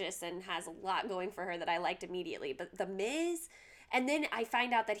gorgeous and has a lot going for her that I liked immediately. But The Miz, and then I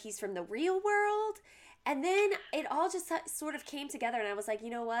find out that he's from the real world. And then it all just sort of came together and I was like, you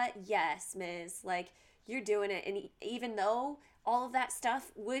know what? Yes, Miz, like, you're doing it. And even though all of that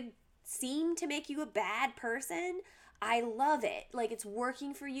stuff would seem to make you a bad person, I love it. Like, it's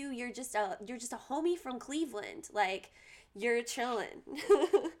working for you. You're just a homie from Cleveland. Like, you're chilling.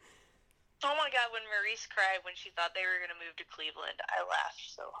 Oh my God, when Maurice cried when she thought they were going to move to Cleveland, I laughed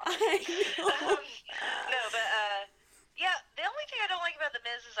so hard. Yeah, the only thing I don't like about The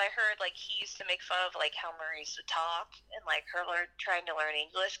Miz is I heard, like, he used to make fun of, like, how Maurice would talk and, like, her trying to learn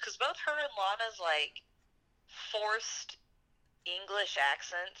English, because both her and Lana's, like, forced English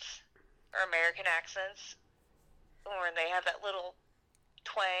accents, or American accents, or they have that little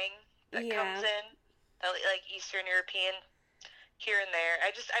twang that comes in, like, Eastern European here and there.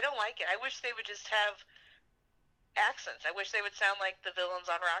 I don't like it. I wish they would just have accents. I wish they would sound like the villains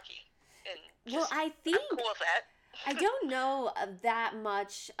on Rocky. And Well, I think I'm cool with that. I don't know that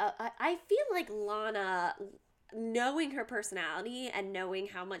much. I feel like Lana, knowing her personality and knowing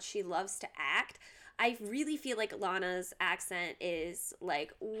how much she loves to act, I really feel like Lana's accent is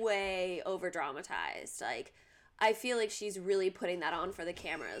like way over dramatized. Like, I feel like she's really putting that on for the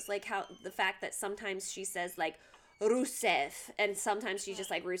cameras. Like how the fact that sometimes she says like Rusev and sometimes she's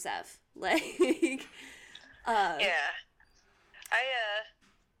just like Rusev. Like, Yeah.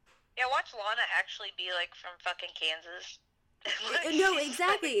 Watch Lana actually be like from fucking Kansas. Like, no, she's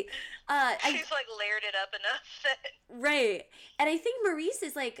exactly. She's like layered it up enough that Right. And I think Maurice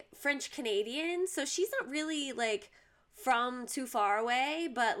is like French Canadian, so she's not really like from too far away,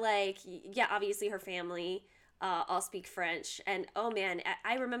 but like, yeah, obviously her family all speak French. And oh man,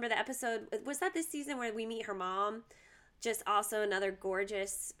 I remember the episode, was that this season where we meet her mom? Just also another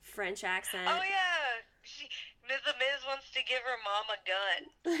gorgeous French accent. Oh yeah, the Miz wants to give her mom a gun.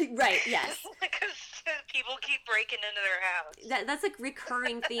 Right, yes. Because people keep breaking into their house. That's a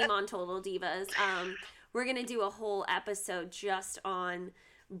recurring theme on Total Divas. We're going to do a whole episode just on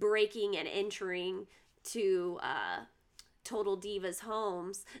breaking and entering to Total Divas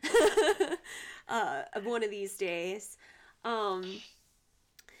homes one of these days.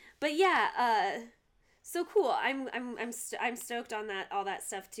 But yeah, so cool. I'm stoked on that, all that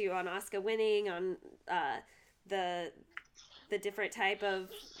stuff too, on Asuka winning, on the different type of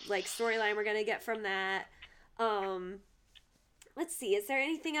like storyline we're gonna get from that. Let's see, is there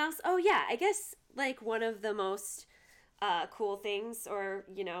anything else? Oh yeah, I guess like one of the most cool things, or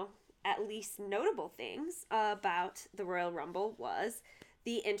you know, at least notable things about the Royal Rumble was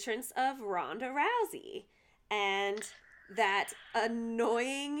the entrance of Ronda Rousey and that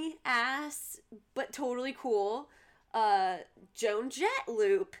annoying ass but totally cool Joan Jett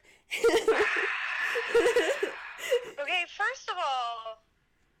loop. Okay, first of all,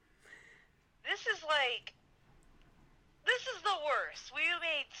 this is the worst. We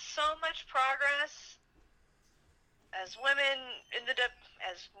made so much progress as women in the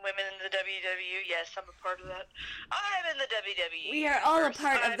WWE. Yes, I'm a part of that. I'm in the WWE. We are all a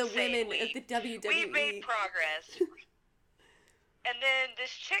part of I'm the saying women of the WWE. We've made progress. And then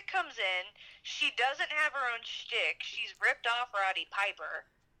this chick comes in. She doesn't have her own shtick. She's ripped off Roddy Piper,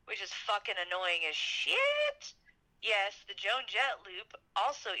 which is fucking annoying as shit. Yes, the Joan Jett loop,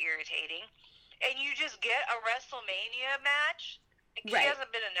 also irritating. And you just get a WrestleMania match. She Right. hasn't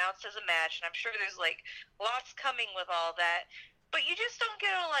been announced as a match, and I'm sure there's like lots coming with all that. But you just don't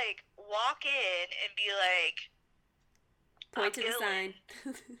get to like walk in and be like, Point to the Billy. sign.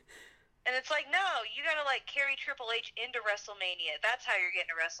 And it's like, no, you gotta like carry Triple H into WrestleMania. That's how you're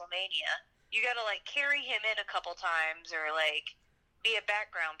getting to WrestleMania. You gotta like carry him in a couple times, or like be a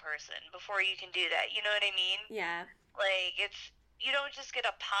background person before you can do that. You know what I mean? Yeah. Like, you don't just get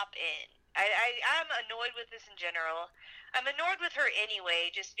to pop in. I'm annoyed with this in general. I'm annoyed with her anyway,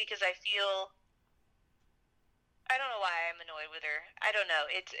 just because I feel, I don't know why I'm annoyed with her. I don't know.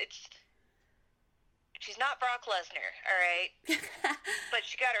 She's not Brock Lesnar, alright? But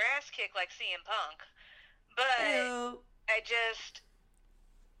she got her ass kicked like CM Punk. But Ew.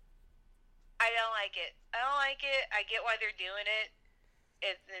 I don't like it. I get why they're doing it.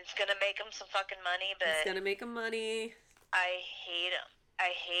 It's gonna make them some fucking money, but It's gonna make them money. I hate them.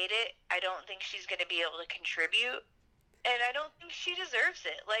 I hate it. I don't think she's gonna be able to contribute, and I don't think she deserves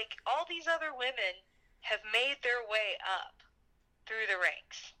it. Like, all these other women have made their way up through the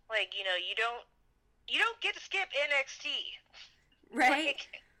ranks. Like, you know, you don't get to skip NXT. Right? Like,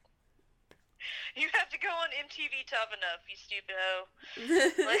 you have to go on MTV Tough Enough, you stupid hoe.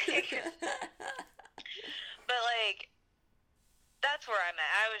 But, like, that's where I'm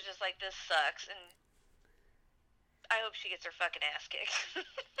at. I was just like, this sucks, and I hope she gets her fucking ass kicked.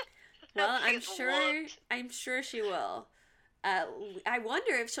 Well, She gets whooped. I'm sure she will. I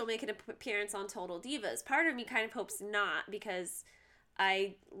wonder if she'll make an appearance on Total Divas. Part of me kind of hopes not, because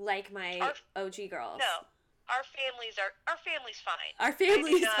I like my OG girls. No, our family's fine. Our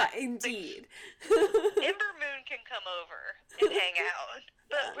family's not- fine, indeed. Ember Moon can come over and hang out,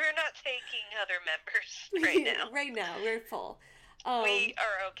 but we're not taking other members right now. Right now, we're full. We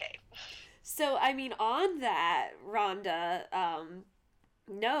are okay. So, I mean, on that, Rhonda,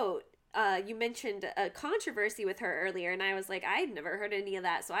 note, you mentioned a controversy with her earlier, and I was like, I'd never heard any of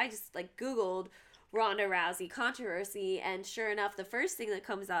that, so I just, like, Googled Ronda Rousey controversy, and sure enough, the first thing that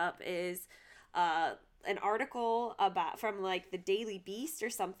comes up is an article from, like, the Daily Beast or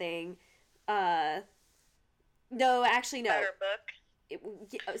something. No, actually, no. About her book.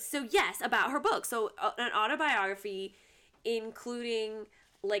 So yes, about her book. So an autobiography, including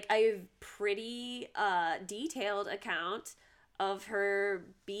like a pretty detailed account of her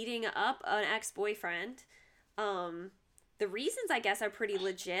beating up an ex-boyfriend. The reasons, I guess, are pretty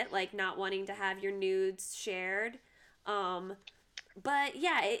legit, like not wanting to have your nudes shared. But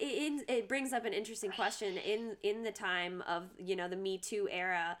yeah, it brings up an interesting question in the time of, you know, the Me Too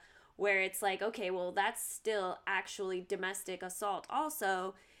era, where it's like, okay, well, that's still actually domestic assault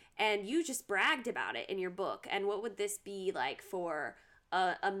also, and you just bragged about it in your book. And what would this be like for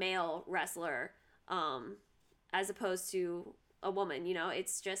a male wrestler, as opposed to a woman? You know,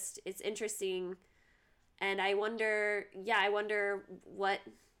 it's interesting. And I wonder what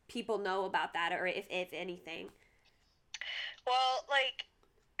people know about that, or if anything. Well, like,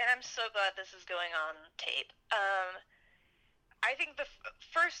 and I'm so glad this is going on tape. I think the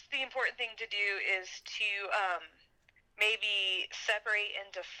important thing to do is to maybe separate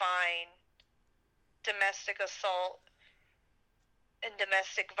and define domestic assault and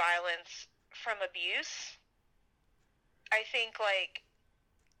domestic violence from abuse. I think, like,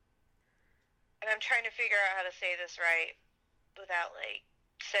 and I'm trying to figure out how to say this right without, like,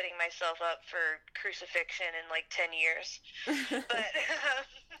 setting myself up for crucifixion in, like, 10 years. But,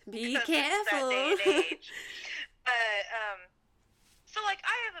 be careful. That day and age. But, so, like,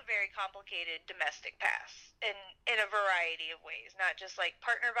 I have a very complicated domestic past in a variety of ways. Not just, like,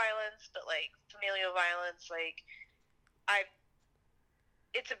 partner violence, but, like, familial violence. Like,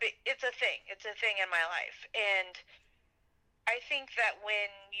 it's a thing. It's a thing in my life. And I think that when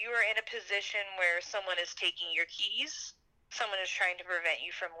you are in a position where someone is taking your keys, someone is trying to prevent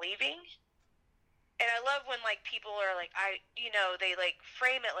you from leaving. And I love when, like, people are like, they, like,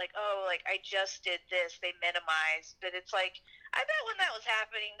 frame it like, oh, like, I just did this. They minimize. But it's like, I bet when that was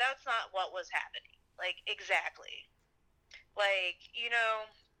happening, that's not what was happening. Like, exactly. Like, you know,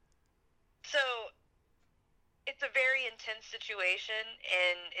 so it's a very intense situation,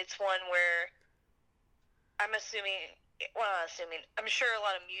 and it's one where I'm sure a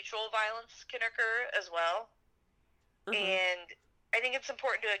lot of mutual violence can occur as well. Uh-huh. And I think it's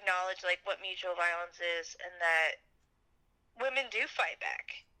important to acknowledge, like, what mutual violence is, and that women do fight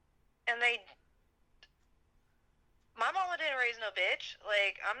back. And my mama didn't raise no bitch.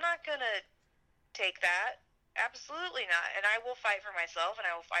 Like, I'm not gonna take that. Absolutely not. And I will fight for myself, and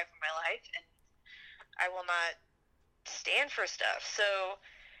I will fight for my life, and I will not stand for stuff. So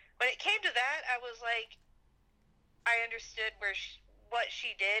when it came to that, I was like, I understood what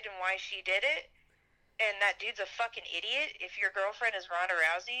she did and why she did it. And that dude's a fucking idiot. If your girlfriend is Ronda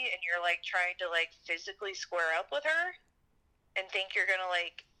Rousey and you're, like, trying to, like, physically square up with her and think you're gonna,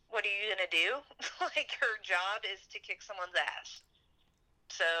 like, what are you gonna do? Like, her job is to kick someone's ass.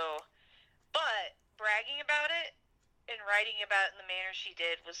 So, but bragging about it and writing about it in the manner she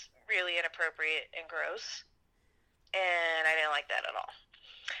did was really inappropriate and gross. And I didn't like that at all.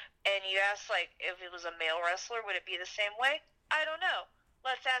 And you asked, like, if it was a male wrestler, would it be the same way? I don't know.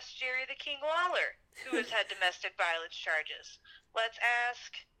 Let's ask Jerry the King Lawler, who has had domestic violence charges. Let's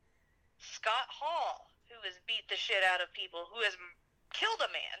ask Scott Hall, who has beat the shit out of people, who has killed a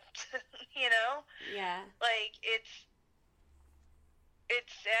man. You know? Yeah. Like, it's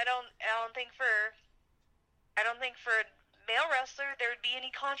I don't think for a male wrestler there would be any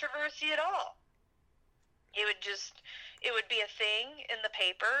controversy at all. It would be a thing in the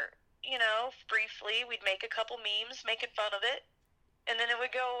paper, you know, briefly. We'd make a couple memes making fun of it, and then it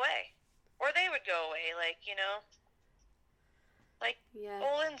would go away. Or they would go away, like, you know, like, yeah.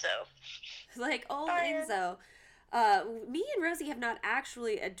 old Enzo. Like old Enzo. Me and Rosie have not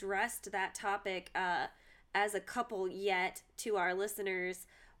actually addressed that topic as a couple yet to our listeners,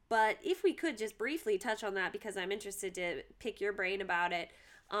 but if we could just briefly touch on that, because I'm interested to pick your brain about it.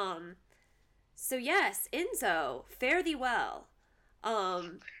 So yes, Enzo, fare thee well.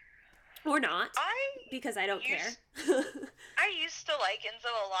 Or not, because I don't care. I used to like Enzo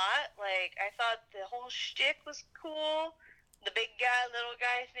a lot. Like, I thought the whole shtick was cool. The big guy, little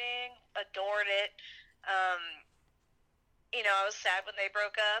guy thing, adored it. You know, I was sad when they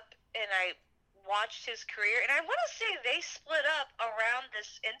broke up, and I watched his career. And I want to say they split up around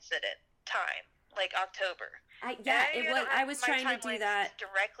this incident time, like October. I was trying to do that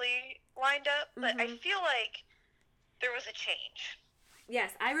directly lined up, but I feel like there was a change.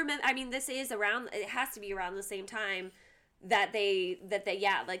 Yes, I remember. I mean, this is around. It has to be around the same time that they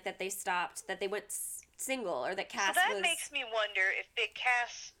stopped, that they went single, or that Cass. So that makes me wonder if Big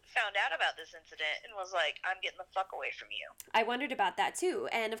Cass found out about this incident and was like, "I'm getting the fuck away from you." I wondered about that too,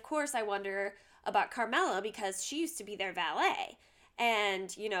 and of course, I wonder about Carmella, because she used to be their valet,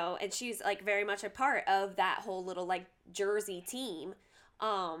 and you know, and she's like very much a part of that whole little like Jersey team.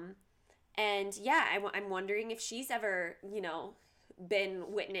 And yeah, I'm wondering if she's ever, you know,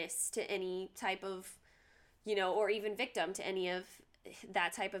 been witness to any type of, you know, or even victim to any of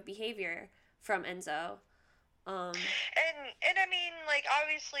that type of behavior from Enzo. And I mean, like,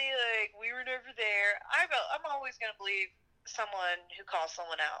 obviously, like, we were never there. I'm always gonna believe someone who calls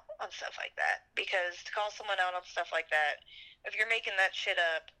someone out on stuff like that, because to call someone out on stuff like that, if you're making that shit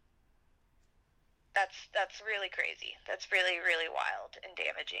up, that's really crazy. That's really, really wild and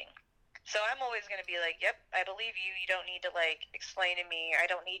damaging. So I'm always gonna be like, yep, I believe you. You don't need to, like, explain to me. I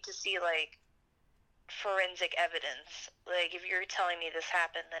don't need to see, like, forensic evidence. Like, if you're telling me this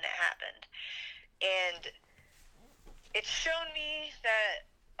happened, then it happened. And it's shown me that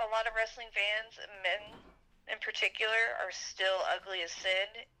a lot of wrestling fans, men in particular, are still ugly as sin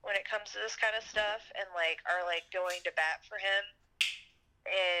when it comes to this kind of stuff, and, like, are, like, going to bat for him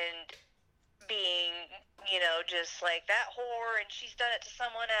and being, you know, just like, that whore, and she's done it to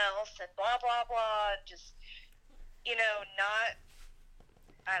someone else, and blah, blah, blah, and just, you know, not,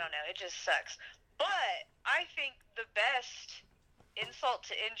 I don't know, it just sucks. But I think the best insult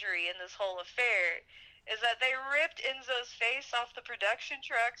to injury in this whole affair is that they ripped Enzo's face off the production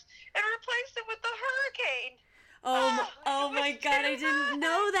trucks and replaced him with the Hurricane. Oh my God, I didn't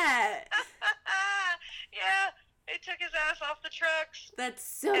know that. Yeah, they took his ass off the trucks. That's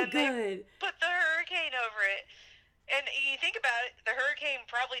so and good. They put the Hurricane over it. And you think about it, the Hurricane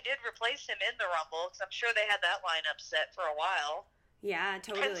probably did replace him in the Rumble, because I'm sure they had that lineup set for a while. Yeah,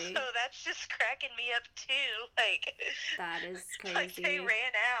 totally. And so that's just cracking me up too. Like, that is crazy. Like, they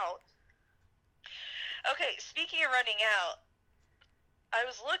ran out. Okay, speaking of running out, I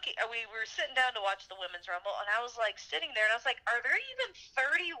was looking, we were sitting down to watch the Women's Rumble, and I was, like, sitting there, and I was like, are there even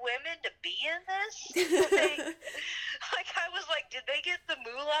 30 women to be in this? Like, I was like, did they get the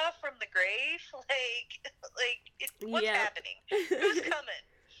moolah from the grave? What's happening? Who's coming?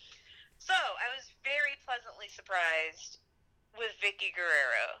 So, I was very pleasantly surprised with Vicky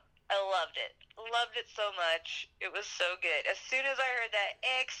Guerrero. I loved it. Loved it so much. It was so good. As soon as I heard that,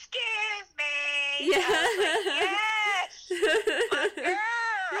 excuse me, yeah. I was like, yes, my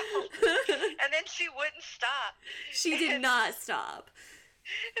girl. And then she wouldn't stop. She did not stop.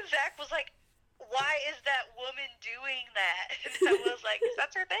 And Zach was like, why is that woman doing that? And I was like,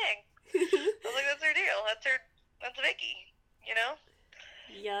 that's her thing. I was like, that's her deal. That's Vicky, you know?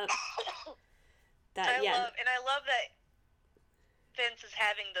 Yep. I love that Vince is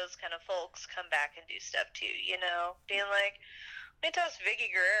having those kind of folks come back and do stuff too, you know, being like, let me toss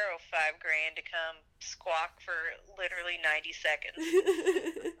Vicky Guerrero $5,000 to come squawk for literally 90 seconds.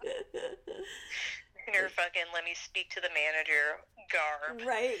 In her fucking let me speak to the manager garb.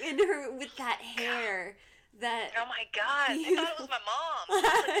 Right, and her with that hair. That, oh my God, I thought it was my mom. I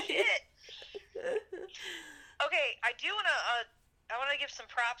was like, shit. Okay, I want to give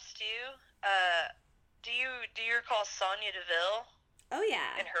some props to you. Do you recall Sonya Deville? Oh,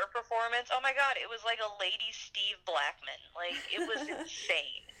 yeah. In her performance? Oh, my God. It was like a lady Steve Blackman. Like, it was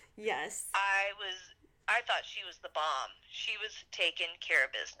insane. Yes. I thought she was the bomb. She was taking care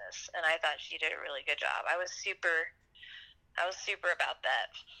of business, and I thought she did a really good job. I was super about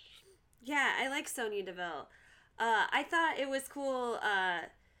that. Yeah, I like Sonya Deville. I thought it was cool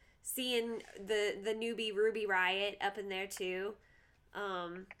seeing the newbie Ruby Riott up in there, too.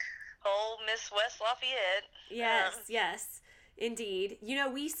 Miss West Lafayette. Yes, indeed. You know,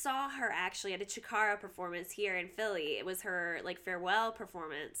 we saw her actually at a Chikara performance here in Philly. It was her, like, farewell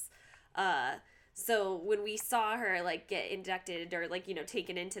performance. So when we saw her, like, get inducted or, like, you know,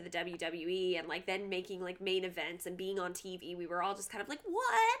 taken into the WWE and, like, then making, like, main events and being on TV, we were all just kind of like,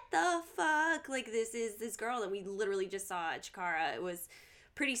 what the fuck? Like, this is this girl that we literally just saw at Chikara. It was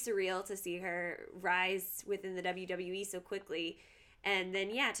pretty surreal to see her rise within the WWE so quickly. And then,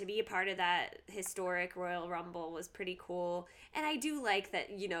 yeah, to be a part of that historic Royal Rumble was pretty cool. And I do like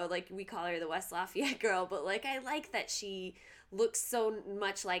that, you know, like, we call her the West Lafayette girl, but, like, I like that she looks so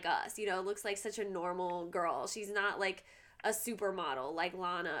much like us, you know, looks like such a normal girl. She's not, like, a supermodel like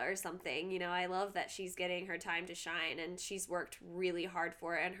Lana or something, you know. I love that she's getting her time to shine, and she's worked really hard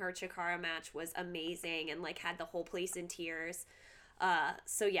for it, and her Chikara match was amazing and, like, had the whole place in tears.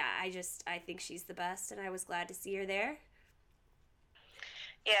 So, yeah, I think she's the best, and I was glad to see her there.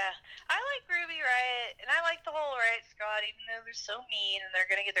 Yeah, I like Ruby Riott, and I like the whole Riott squad, even though they're so mean, and they're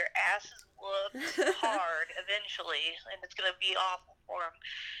going to get their asses whooped hard eventually, and it's going to be awful for them.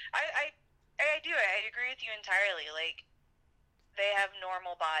 I agree with you entirely. Like, they have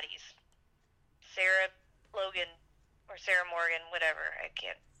normal bodies. Sarah Logan, or Sarah Morgan, whatever,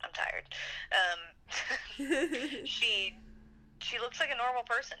 I'm tired. She looks like a normal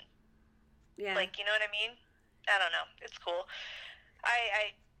person. Yeah. Like, you know what I mean? I don't know. It's cool.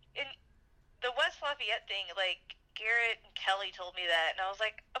 In the West Lafayette thing, like, Garrett and Kelly told me that, and I was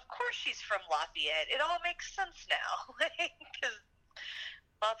like, of course she's from Lafayette. It all makes sense now. Because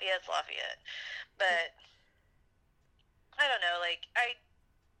Lafayette's Lafayette. But, I don't know, like, I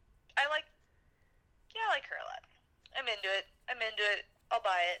like her a lot. I'm into it. I'll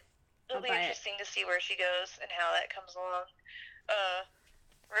buy it. It'll be interesting to see where she goes and how that comes along.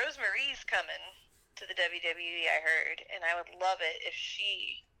 Rosemary's coming to the WWE, I heard, and I would love it if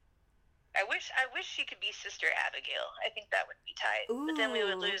she... I wish she could be Sister Abigail. I think that would be tight. Ooh. But then we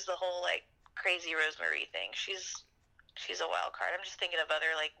would lose the whole, like, crazy Rosemary thing. She's a wild card. I'm just thinking of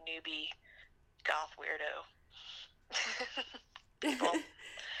other, like, newbie goth weirdo people.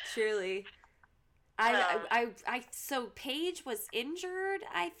 Truly. So Paige was injured,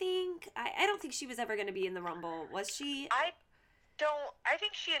 I think. I don't think she was ever going to be in the Rumble. Was she? I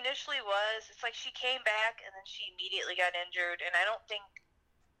think she initially was. It's like she came back and then she immediately got injured, and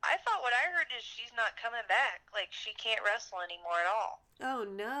I thought what I heard is she's not coming back. Like, she can't wrestle anymore at all. Oh,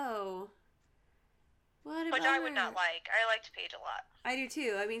 no. What about Which I would not like. I liked Paige a lot. I do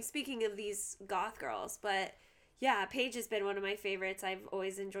too. I mean, speaking of these goth girls, but yeah, Paige has been one of my favorites. I've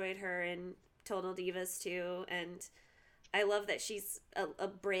always enjoyed her in Total Divas too, and I love that she's a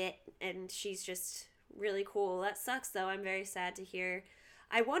Brit and she's just really cool. That sucks though. I'm very sad to hear.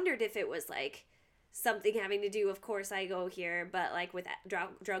 I wondered if it was like something having to do, of course I go here, but like with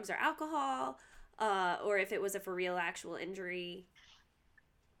drugs or alcohol, or if it was a for real actual injury.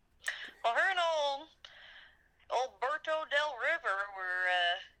 Well, her and old Berto Del River were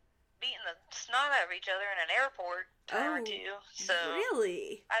beating the snot out of each other in an airport time or two. So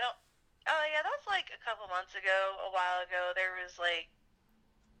really? Oh yeah, that was like a couple months ago, a while ago. There was like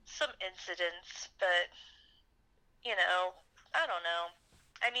some incidents, but you know, I don't know.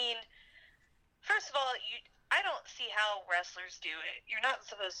 I mean, first of all, I don't see how wrestlers do it. You're not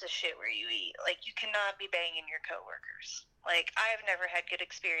supposed to shit where you eat. Like, you cannot be banging your coworkers. Like, I've never had good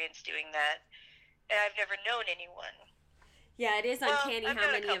experience doing that, and I've never known anyone. Yeah, it is uncanny how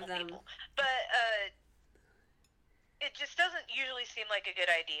many of them. People, but it just doesn't usually seem like a good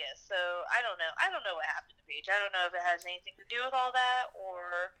idea. So I don't know. I don't know what happened to Paige. I don't know if it has anything to do with all that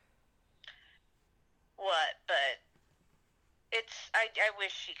or what. But I wish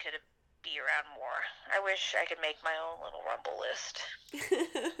she could be around more. I wish I could make my own little Rumble list.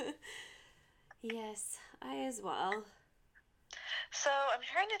 Yes, I as well. So I'm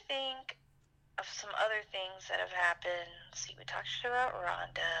trying to think of some other things that have happened. Let's see, we talked about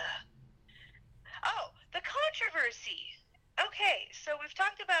Ronda. Oh, the controversy. Okay, so we've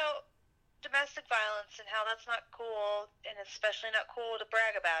talked about domestic violence and how that's not cool, and especially not cool to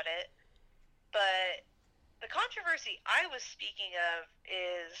brag about it. But the controversy I was speaking of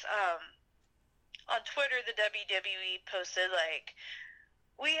is on Twitter, the WWE posted, like,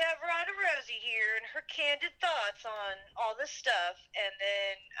 we have Ronda Rousey here and her candid thoughts on all this stuff. And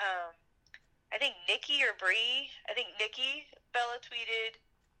then I think Nikki or Brie, Bella tweeted,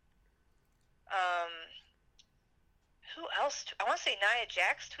 who else? I want to say Nia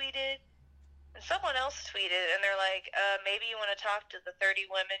Jax tweeted, and someone else tweeted, and they're like, maybe you want to talk to the 30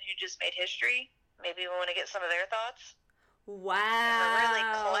 women who just made history? Maybe we want to get some of their thoughts? Wow. And we're really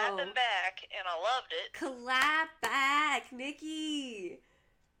clapping back, and I loved it. Clap back, Nikki.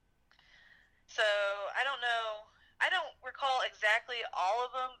 So, I don't know. I don't recall exactly all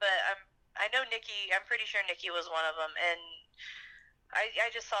of them, but I know Nikki, I'm pretty sure Nikki was one of them, and I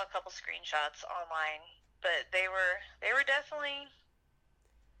just saw a couple screenshots online, but they were definitely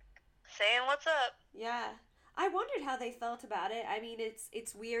saying what's up. Yeah. I wondered how they felt about it. I mean,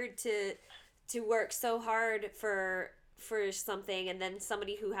 it's weird to work so hard for something and then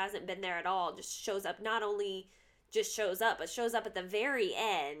somebody who hasn't been there at all just shows up, not only just shows up, but shows up at the very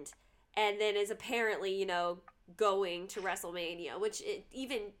end and then is apparently, you know, going to WrestleMania, which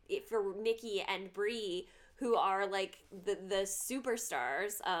for Nikki and Brie, who are like the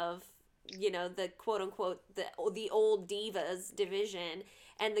superstars of, you know, the quote unquote the old divas division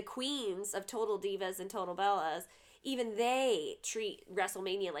and the queens of Total Divas and Total Bellas, even they treat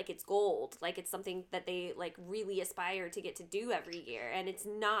WrestleMania like it's gold, like it's something that they like really aspire to get to do every year, and it's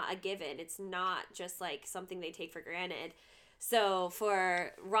not a given. It's not just like something they take for granted. So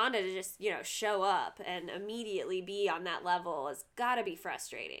for Ronda to just, you know, show up and immediately be on that level has got to be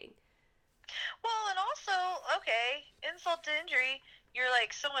frustrating. Well, and also, okay, insult to injury, you're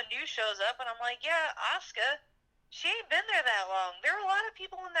like, someone new shows up, and I'm like, yeah, Asuka, she ain't been there that long. There are a lot of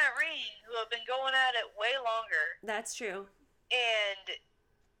people in that ring who have been going at it way longer. That's true. And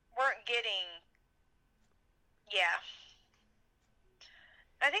weren't getting, yeah.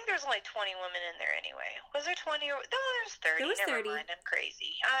 I think there's only 20 women in there anyway. Was there 20 or... No, there's 30. There was Never 30. mind. I'm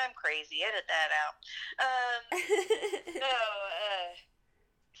crazy. Edit that out.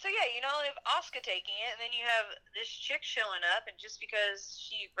 So yeah, you know, if Asuka taking it, and then you have this chick showing up, and just because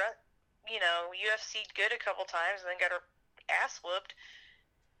she, you know, UFC'd good a couple times and then got her ass whooped,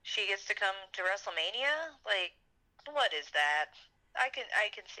 she gets to come to WrestleMania? Like, what is that? I can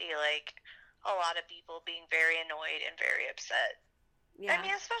see, like, a lot of people being very annoyed and very upset. Yeah. I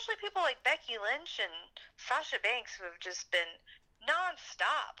mean, especially people like Becky Lynch and Sasha Banks, who have just been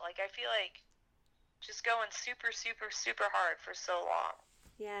non-stop. Like, I feel like just going super, super, super hard for so long.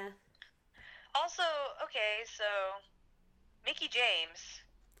 Yeah. Also, okay, so Mickie James.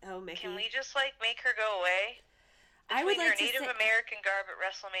 Oh, Mickey. Can we just, like, make her go away? I would Between like her to Native say, American garb at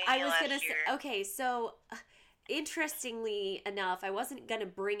WrestleMania I was last gonna year. say, okay, so interestingly enough, I wasn't gonna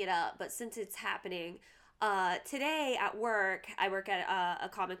bring it up, but since it's happening, today at work, I work at a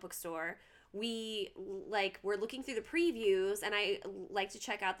comic book store. We're looking through the previews, and I like to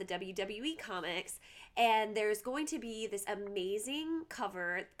check out the WWE comics, and there's going to be this amazing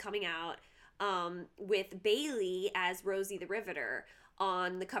cover coming out with Bayley as Rosie the Riveter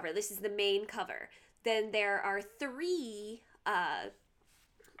on the cover. This is the main cover. Then there are 3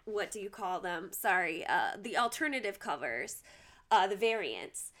 what do you call them? Sorry, the alternative covers, the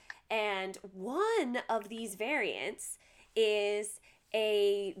variants. And one of these variants is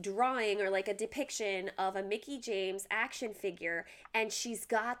a drawing or like a depiction of a Mickie James action figure, and she's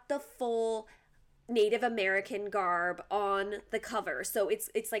got the full Native American garb on the cover. So it's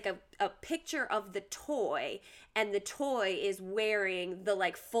like a picture of the toy, and the toy is wearing the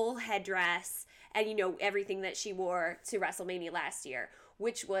like full headdress and, you know, everything that she wore to WrestleMania last year,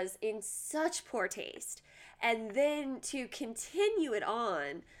 which was in such poor taste. And then to continue it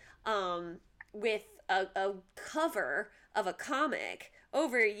on with a cover of a comic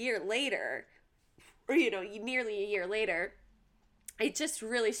over a year later, or, you know, nearly a year later, it just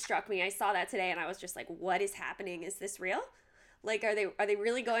really struck me. I saw that today and I was just like, what is happening? Is this real? Like, are they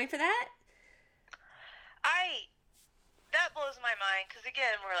really going for that? That blows my mind, because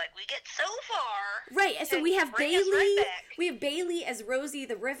again, we're like, we get so far. Right, and so we have bring us Bayley. right back. We have Bayley as Rosie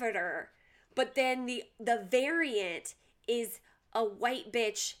the Riveter, but then the variant is a white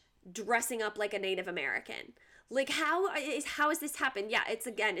bitch dressing up like a Native American. Like, how has this happened? Yeah, it's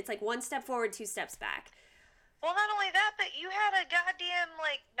like 1 step forward, 2 steps back. Well, not only that, but you had a goddamn,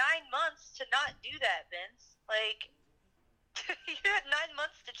 like, 9 months to not do that, Vince. Like, you had 9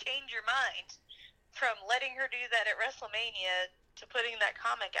 months to change your mind from letting her do that at WrestleMania to putting that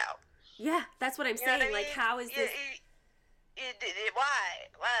comic out. Yeah, that's what I'm saying. Like, how is this? Why?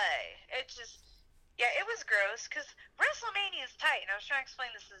 It just, yeah, it was gross, because WrestleMania is tight, and I was trying to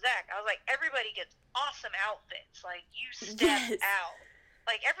explain this to Zach. I was like, everybody gets awesome outfits. Like, you step out.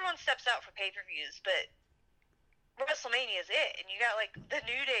 Like, everyone steps out for pay-per-views, but WrestleMania is it, and you got, like, the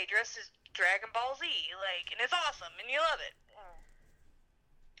New Day dressed as Dragon Ball Z, like, and it's awesome, and you love it.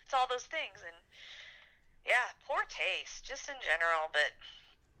 It's all those things, and yeah, poor taste, just in general, but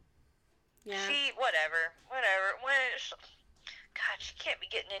Yeah. whatever. God, she can't be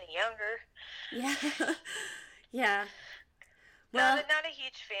getting any younger. Yeah. Yeah. Well, No, not a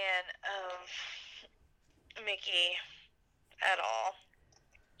huge fan of Mickie at all.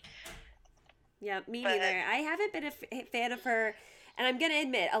 yeah, me But- neither. I haven't been a fan of her, and I'm gonna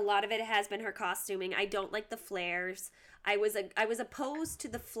admit a lot of it has been her costuming. I don't like the flares. I was opposed to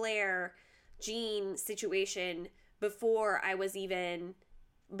the flare jean situation before the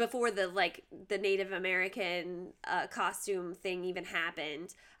Native American costume thing even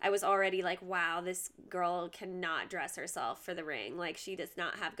happened. I was already like, wow, this girl cannot dress herself for the ring. Like, she does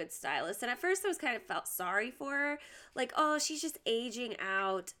not have good stylists. And at first I was kind of felt sorry for her. Like, oh, she's just aging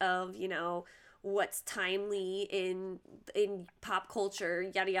out of, you know, what's timely in pop culture,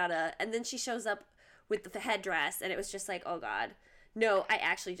 yada yada. And then she shows up with the headdress, and it was just like, oh god, no, I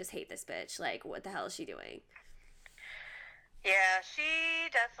actually just hate this bitch. Like, what the hell is she doing? Yeah, she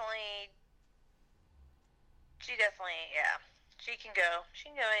definitely, yeah. She can go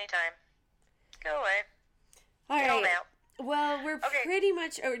anytime. Go away. All Get on right. out. Well, we're Okay. pretty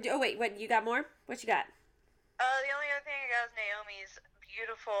much. Oh wait, what you got more? What you got? The only other thing I got is Naomi's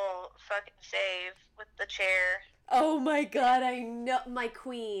beautiful fucking save with the chair. Oh my god, I know, my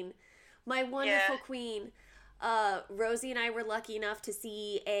queen, my wonderful Yeah. queen. Rosie and I were lucky enough to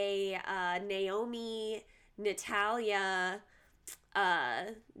see a Naomi Natalia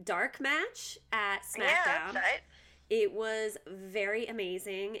dark match at SmackDown. Yeah, that's right. It was very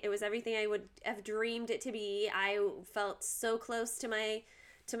amazing. It was everything I would have dreamed it to be. I felt so close to my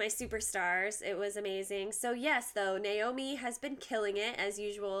to my superstars. It was amazing. So yes, though, Naomi has been killing it as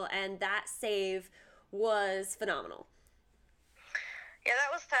usual, and that save was phenomenal. Yeah,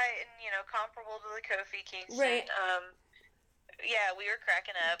 that was tight and, comparable to the Kofi Kingston. Right. Yeah, we were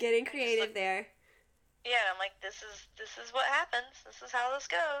cracking up. Getting creative there. Yeah, I'm like, this is what happens. This is how this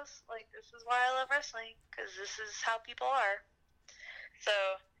goes. Like, this is why I love wrestling, because this is how people are. So,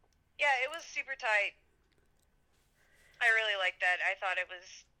 yeah, it was super tight. I really liked that. I thought it was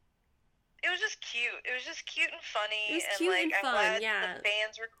just cute. It was just cute and funny. It was cute and I'm fun, glad yeah. the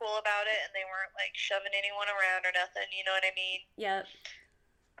fans were cool about it, and they weren't, like, shoving anyone around or nothing, you know what I mean? Yep.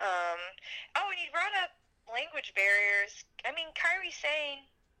 Oh, and you brought up language barriers. I mean, Kairi Sane,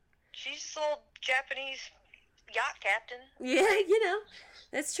 she's just a little Japanese yacht captain. Yeah,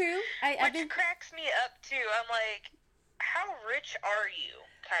 that's true. Which cracks me up, too. I'm like, how rich are you,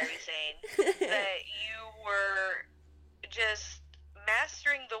 Kairi Sane, that you were just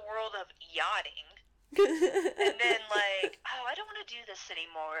mastering the world of yachting, and then like, oh, I don't want to do this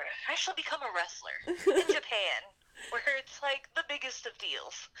anymore. I shall become a wrestler in Japan, where it's like the biggest of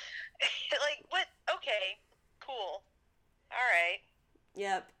deals. Like, what? Okay, cool. All right.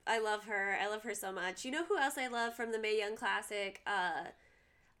 Yep, I love her. I love her so much. You know who else I love from the Mae Young Classic? I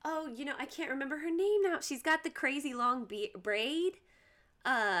can't remember her name now. She's got the crazy long braid.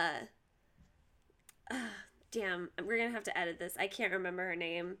 Damn, we're gonna have to edit this. I can't remember her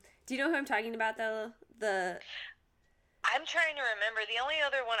name. Do you know who I'm talking about, though? I'm trying to remember. The only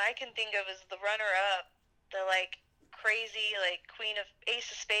other one I can think of is the runner-up, the, like, crazy, like, Queen of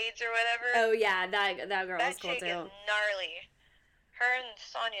Ace of Spades or whatever. Oh, yeah, that girl that was cool, chick too. is gnarly. Her and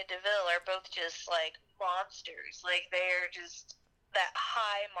Sonya Deville are both just, like, monsters. Like, they're just that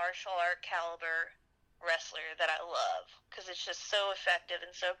high martial art caliber wrestler that I love, because it's just so effective and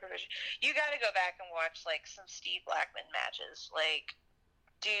so proficient. You got to go back and watch, like, some Steve Blackman matches. Like,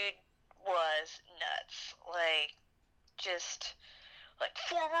 dude was nuts. Like, just, like,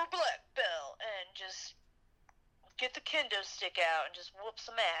 former black belt, and just get the kendo stick out and just whoop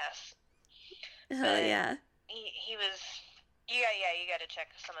some ass. Oh, yeah. He was, you got to check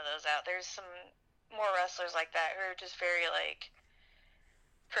some of those out. There's some more wrestlers like that who are just very, like,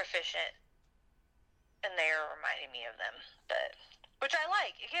 proficient, and they are reminding me of them. But, which I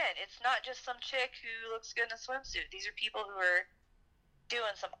like. Again, it's not just some chick who looks good in a swimsuit. These are people who are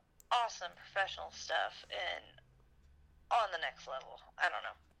doing some awesome professional stuff and on the next level. I don't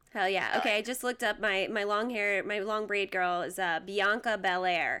know. Hell yeah. Okay, I just looked up my long braid girl is Bianca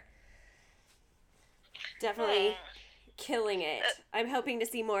Belair. Definitely killing it. I'm hoping to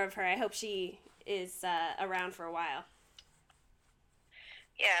see more of her. I hope she is around for a while.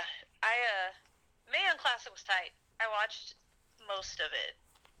 Yeah, Mae Young Classic was tight. I watched most of it.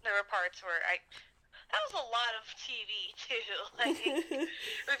 There were parts where that was a lot of TV too. Like,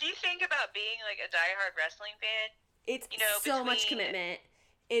 if you think about being like a diehard wrestling fan, it's so much commitment.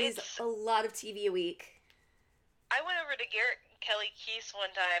 It is a lot of TV a week. I went over to Garrett and Kelly Keese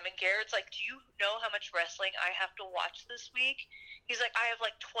one time, and Garrett's like, "Do you know how much wrestling I have to watch this week?" He's like, "I have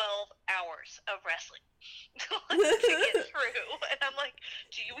like 12 hours of wrestling to get through," and I'm like,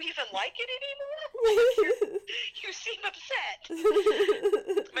 "Do you even like it anymore? You seem upset."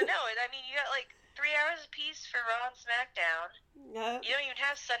 But no, I mean, you got like 3 hours apiece for Raw and SmackDown. Yep. You don't even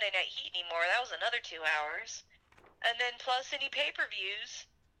have Sunday Night Heat anymore. That was another 2 hours, and then plus any pay-per-views.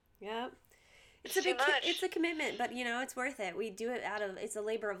 Yep. It's too much. It's a commitment, but it's worth it. We do it it's a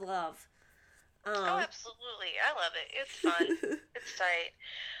labor of love. Oh, absolutely. I love it. It's fun. It's tight.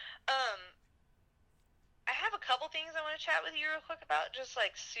 I have a couple things I want to chat with you real quick about, just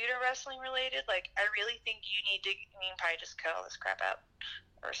like pseudo wrestling related. Like, I really think you need to, probably just cut all this crap out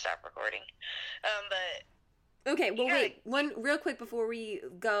or stop recording. But okay, well, wait, one real quick before we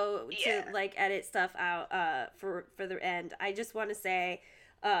go to like edit stuff out for the end. I just want to say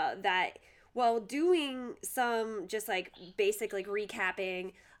that while doing some just like basic like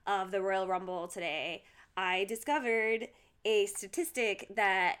recapping of the Royal Rumble today, I discovered a statistic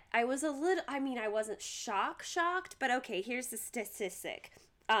that I was I wasn't shocked, but okay, here's the statistic.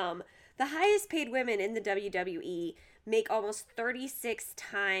 The highest paid women in the WWE make almost 36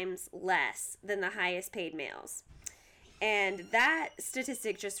 times less than the highest paid males. And that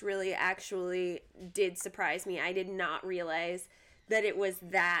statistic just really actually did surprise me. I did not realize that it was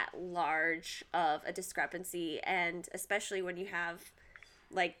that large of a discrepancy, and especially when you have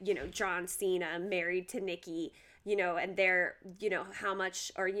like, John Cena married to Nikki, and they're, how much,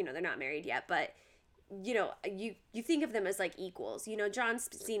 or, they're not married yet, but, you think of them as like equals. John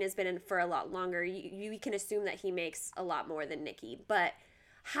Cena's been in for a lot longer. You can assume that he makes a lot more than Nikki, but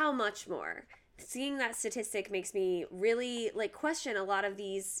how much more? seeing that statistic makes me really like question a lot of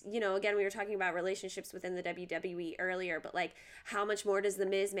these, you know, again, we were talking about relationships within the WWE earlier, but like how much more does The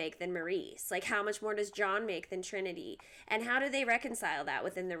Miz make than Maurice? Like how much more does John make than Trinity? And how do they reconcile that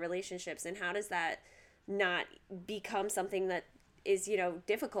within their relationships? And how does that not become something that is, you know,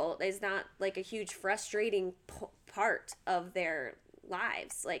 difficult, is not like a huge frustrating part of their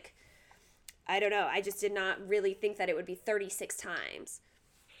lives? Like, I don't know. I just did not really think that it would be 36 times.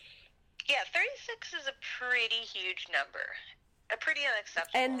 Yeah, 36 is a pretty huge number. A pretty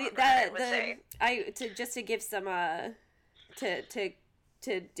unacceptable number, I would say. Just to give some to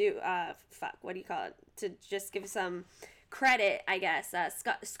do what do you call it? To just give some credit, I guess.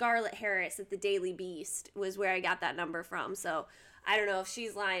 Scarlett Harris at the Daily Beast was where I got that number from. So I don't know if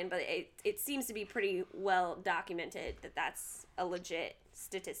she's lying, but it seems to be pretty well documented that that's a legit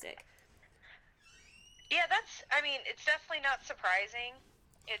statistic. Yeah, it's definitely not surprising.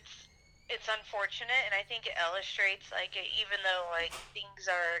 It's unfortunate, and I think it illustrates, like, even though, like,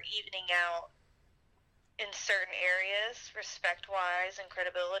 things are evening out in certain areas, respect-wise and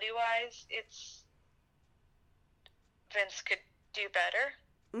credibility-wise, Vince could do better.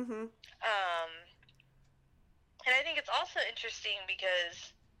 Mm-hmm. And I think it's also interesting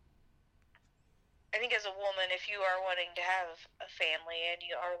because I think as a woman, if you are wanting to have a family and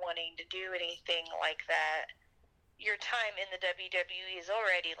you are wanting to do anything like that, your time in the WWE is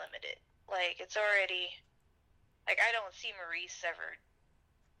already limited. Like, it's already, like, I don't see Maurice ever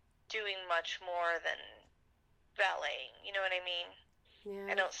doing much more than valeting, you know what I mean? Yeah.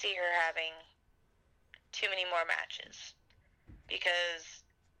 I don't see her having too many more matches because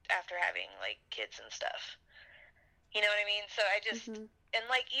after having, like, kids and stuff. You know what I mean? So I just, and,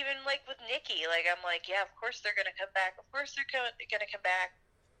 like, even, like, with Nikki, like, I'm like, yeah, of course they're going to come back. Of course they're going to come back.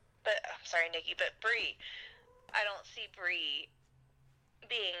 But, I'm sorry, Nikki, but Brie, I don't see Brie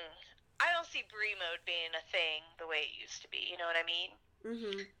mode being a thing the way it used to be. You know what I mean?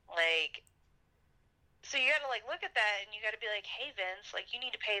 Mm-hmm. Like, so you got to, like, look at that and you got to be like, hey, Vince, like, you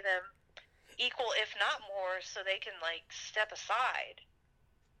need to pay them equal, if not more, so they can, like, step aside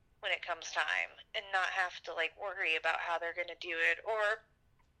when it comes time and not have to, like, worry about how they're going to do it. Or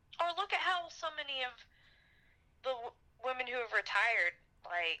look at how so many of the women who have retired,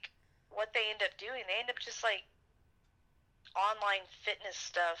 like, what they end up doing. They end up just, like, online fitness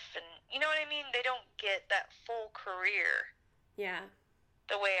stuff, and you know what I mean? They don't get that full career. Yeah.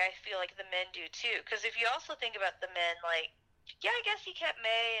 The way I feel like the men do, too. Because if you also think about the men, like, yeah, I guess he kept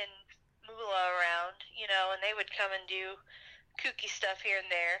May and Moolah around, you know, and they would come and do kooky stuff here and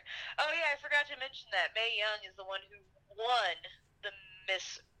there. Oh, yeah, I forgot to mention that. Mae Young is the one who won the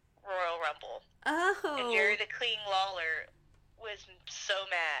Miss Royal Rumble. Oh. And Jerry the King Lawler was so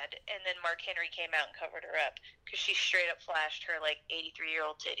mad, and then Mark Henry came out and covered her up because she straight up flashed her, like,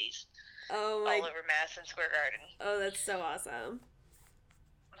 83-year-old titties all over Madison Square Garden. Oh, that's so awesome.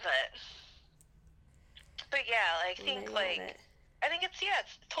 But yeah, I think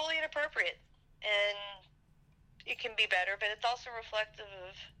it's totally inappropriate, and it can be better, but it's also reflective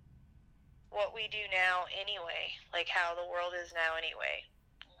of what we do now anyway, like how the world is now anyway,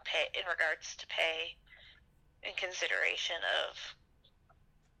 in regards to pay and consideration of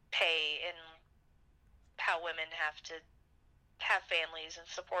pay and how women have to have families and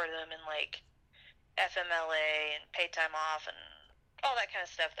support them and, like, FMLA and paid time off and all that kind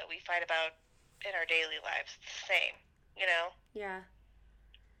of stuff that we fight about in our daily lives. It's the same, you know? Yeah.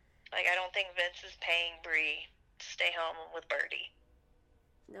 Like, I don't think Vince is paying Brie to stay home with Birdie.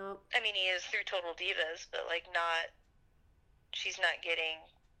 No. I mean, he is through Total Divas, but, like, she's not getting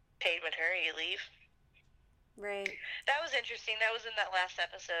paid with her, you leave. Right. That was interesting. That was in that last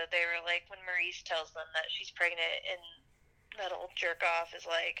episode. They were like, when Maurice tells them that she's pregnant, and that old jerk off is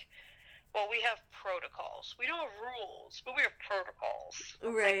like, well, we have protocols. We don't have rules, but we have protocols.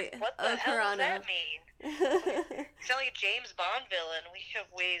 Right. Like, what the hell does that mean? You sound like a James Bond villain. We have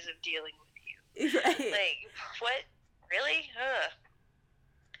ways of dealing with you. Right. Like, what? Really? Ugh.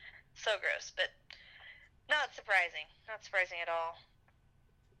 So gross, but not surprising. Not surprising at all.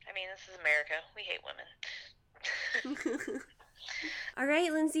 I mean, this is America. We hate women. All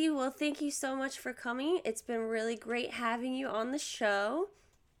right, Lindsay. Well, thank you so much for coming. It's been really great having you on the show.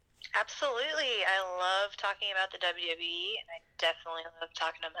 Absolutely. I love talking about the WWE, and I definitely love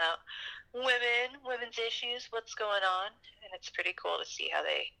talking about women's issues, what's going on, and it's pretty cool to see how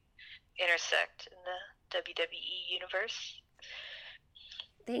they intersect in the WWE universe.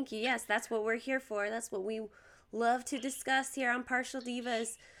 Thank you. Yes, that's what we're here for. That's what we love to discuss here on Partial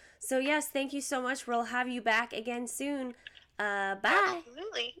Divas. So, yes, thank you so much. We'll have you back again soon. Bye.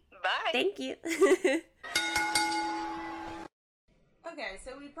 Absolutely. Bye. Thank you. Okay,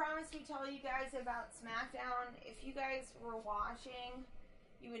 so we promised we'd tell you guys about SmackDown. If you guys were watching,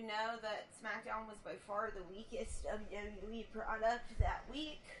 you would know that SmackDown was by far the weakest WWE product that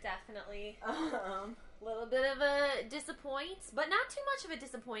week. Definitely. A little bit of a disappoint, but not too much of a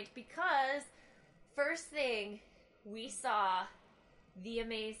disappoint, because first thing we saw the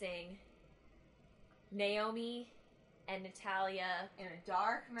amazing Naomi and Natalya In a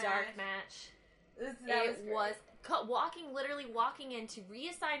dark match. That It was literally walking in to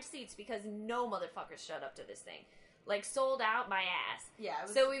reassigned seats because no motherfuckers showed up to this thing. Like, sold out my ass. Yeah, it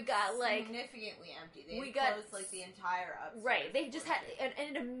was so we've got, like, significantly empty. They we closed, got, like, the entire upstairs. Right, they just had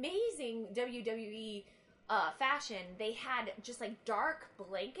an amazing WWE fashion. They had just, like, dark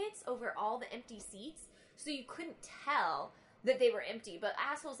blankets over all the empty seats, so you couldn't tell that they were empty. But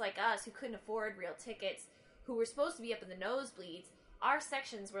assholes like us who couldn't afford real tickets, who were supposed to be up in the nosebleeds, our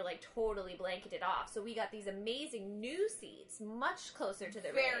sections were, like, totally blanketed off. So we got these amazing new seats, much closer to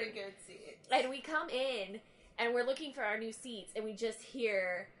the Very ring. good seats. And we come in, and we're looking for our new seats, and we just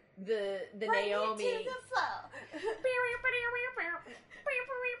hear the Bring Naomi. it to the flow.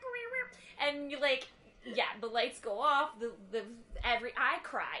 And you, like, yeah, the lights go off. I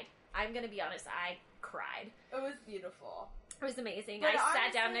cried. I'm gonna be honest, I cried. It was beautiful. It was amazing. But I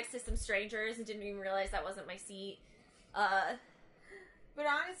sat down honestly- next to some strangers and didn't even realize that wasn't my seat. But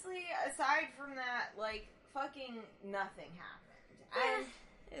honestly, aside from that, like, fucking nothing happened. And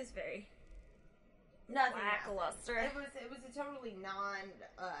It was very nothing happened. lackluster. It was a totally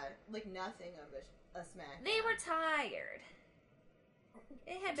like nothing of a SmackDown. They were tired.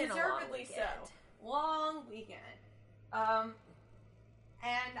 It had been a long Deservedly weekend. so. Long weekend. And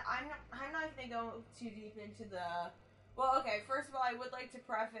I'm not gonna go too deep into the. Well, okay. First of all, I would like to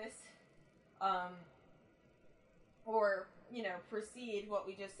preface, or precede what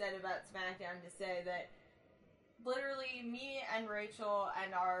we just said about SmackDown to say that literally me and Rachel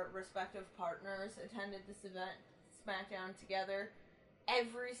and our respective partners attended this event, SmackDown, together.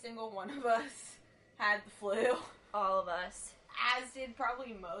 Every single one of us had the flu, All of us. as did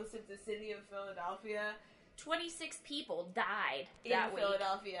probably most of the city of Philadelphia. 26 people died In that week.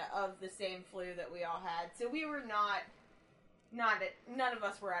 Philadelphia of the same flu that we all had. So we were none of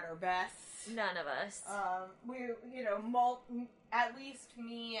us were at our best. None of us. At least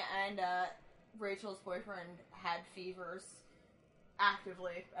me and Rachel's boyfriend had fevers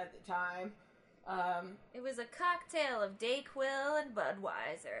actively at the time. It was a cocktail of Dayquil and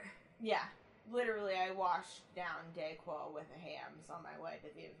Budweiser. Yeah, literally I washed down Dayquil with a Hams on my way to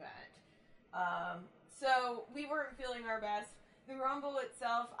the event. So we weren't feeling our best. The Rumble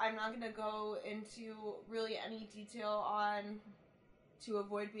itself, I'm not going to go into really any detail on to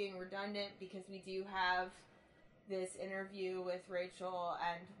avoid being redundant, because we do have this interview with Rachel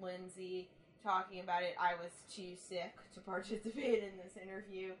and Lindsay talking about it. I was too sick to participate in this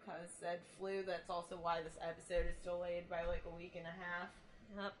interview because said flu. That's also why this episode is delayed by like a week and a half.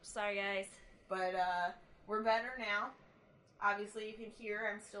 Oh, sorry, guys. But we're better now. Obviously, you can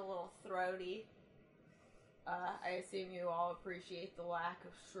hear I'm still a little throaty. I assume you all appreciate the lack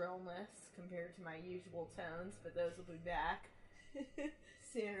of shrillness compared to my usual tones, but those will be back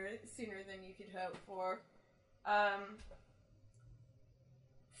sooner than you could hope for.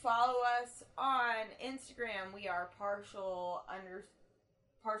 Follow us on Instagram. We are partial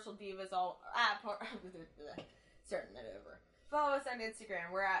divas all starting that over. Follow us on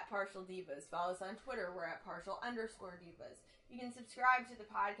Instagram. We're at partial divas. Follow us on Twitter. We're at partial_divas. You can subscribe to the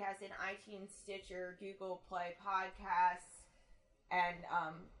podcast in iTunes, Stitcher, Google Play Podcasts, and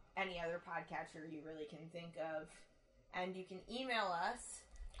any other podcatcher you really can think of. And you can email us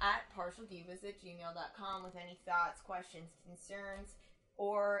at partialdivas@gmail.com with any thoughts, questions, concerns,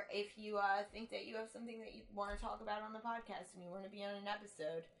 or if you think that you have something that you want to talk about on the podcast and you want to be on an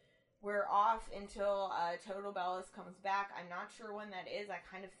episode. We're off until Total Bellas comes back. I'm not sure when that is. I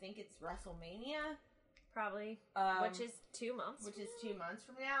kind of think it's WrestleMania. Probably. Which is 2 months. Which is 2 months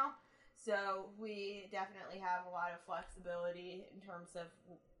from now. So we definitely have a lot of flexibility in terms of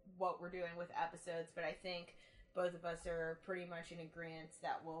what we're doing with episodes. But I think both of us are pretty much in agreement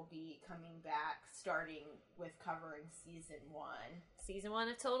that we'll be coming back, starting with covering season 1. Season 1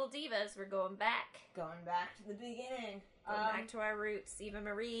 of Total Divas. We're going back. Going back to the beginning. Going back to our roots. Eva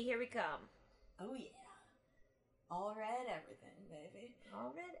Marie, here we come. Oh yeah. All red everything, baby.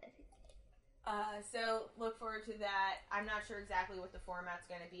 All red. So look forward to that. I'm not sure exactly what the format's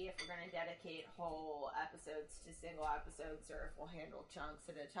going to be, if we're going to dedicate whole episodes to single episodes or if we'll handle chunks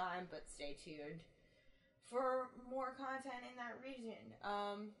at a time, but stay tuned for more content in that region.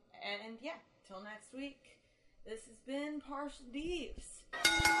 And yeah, till next week, this has been Partial Divs.